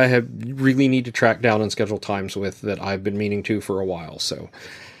people I really need to track down and schedule times with that I've been meaning to for a while. So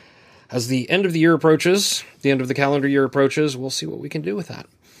as the end of the year approaches, the end of the calendar year approaches, we'll see what we can do with that.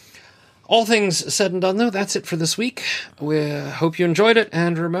 All things said and done, though, that's it for this week. We hope you enjoyed it,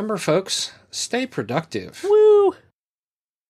 and remember, folks, stay productive. Woo!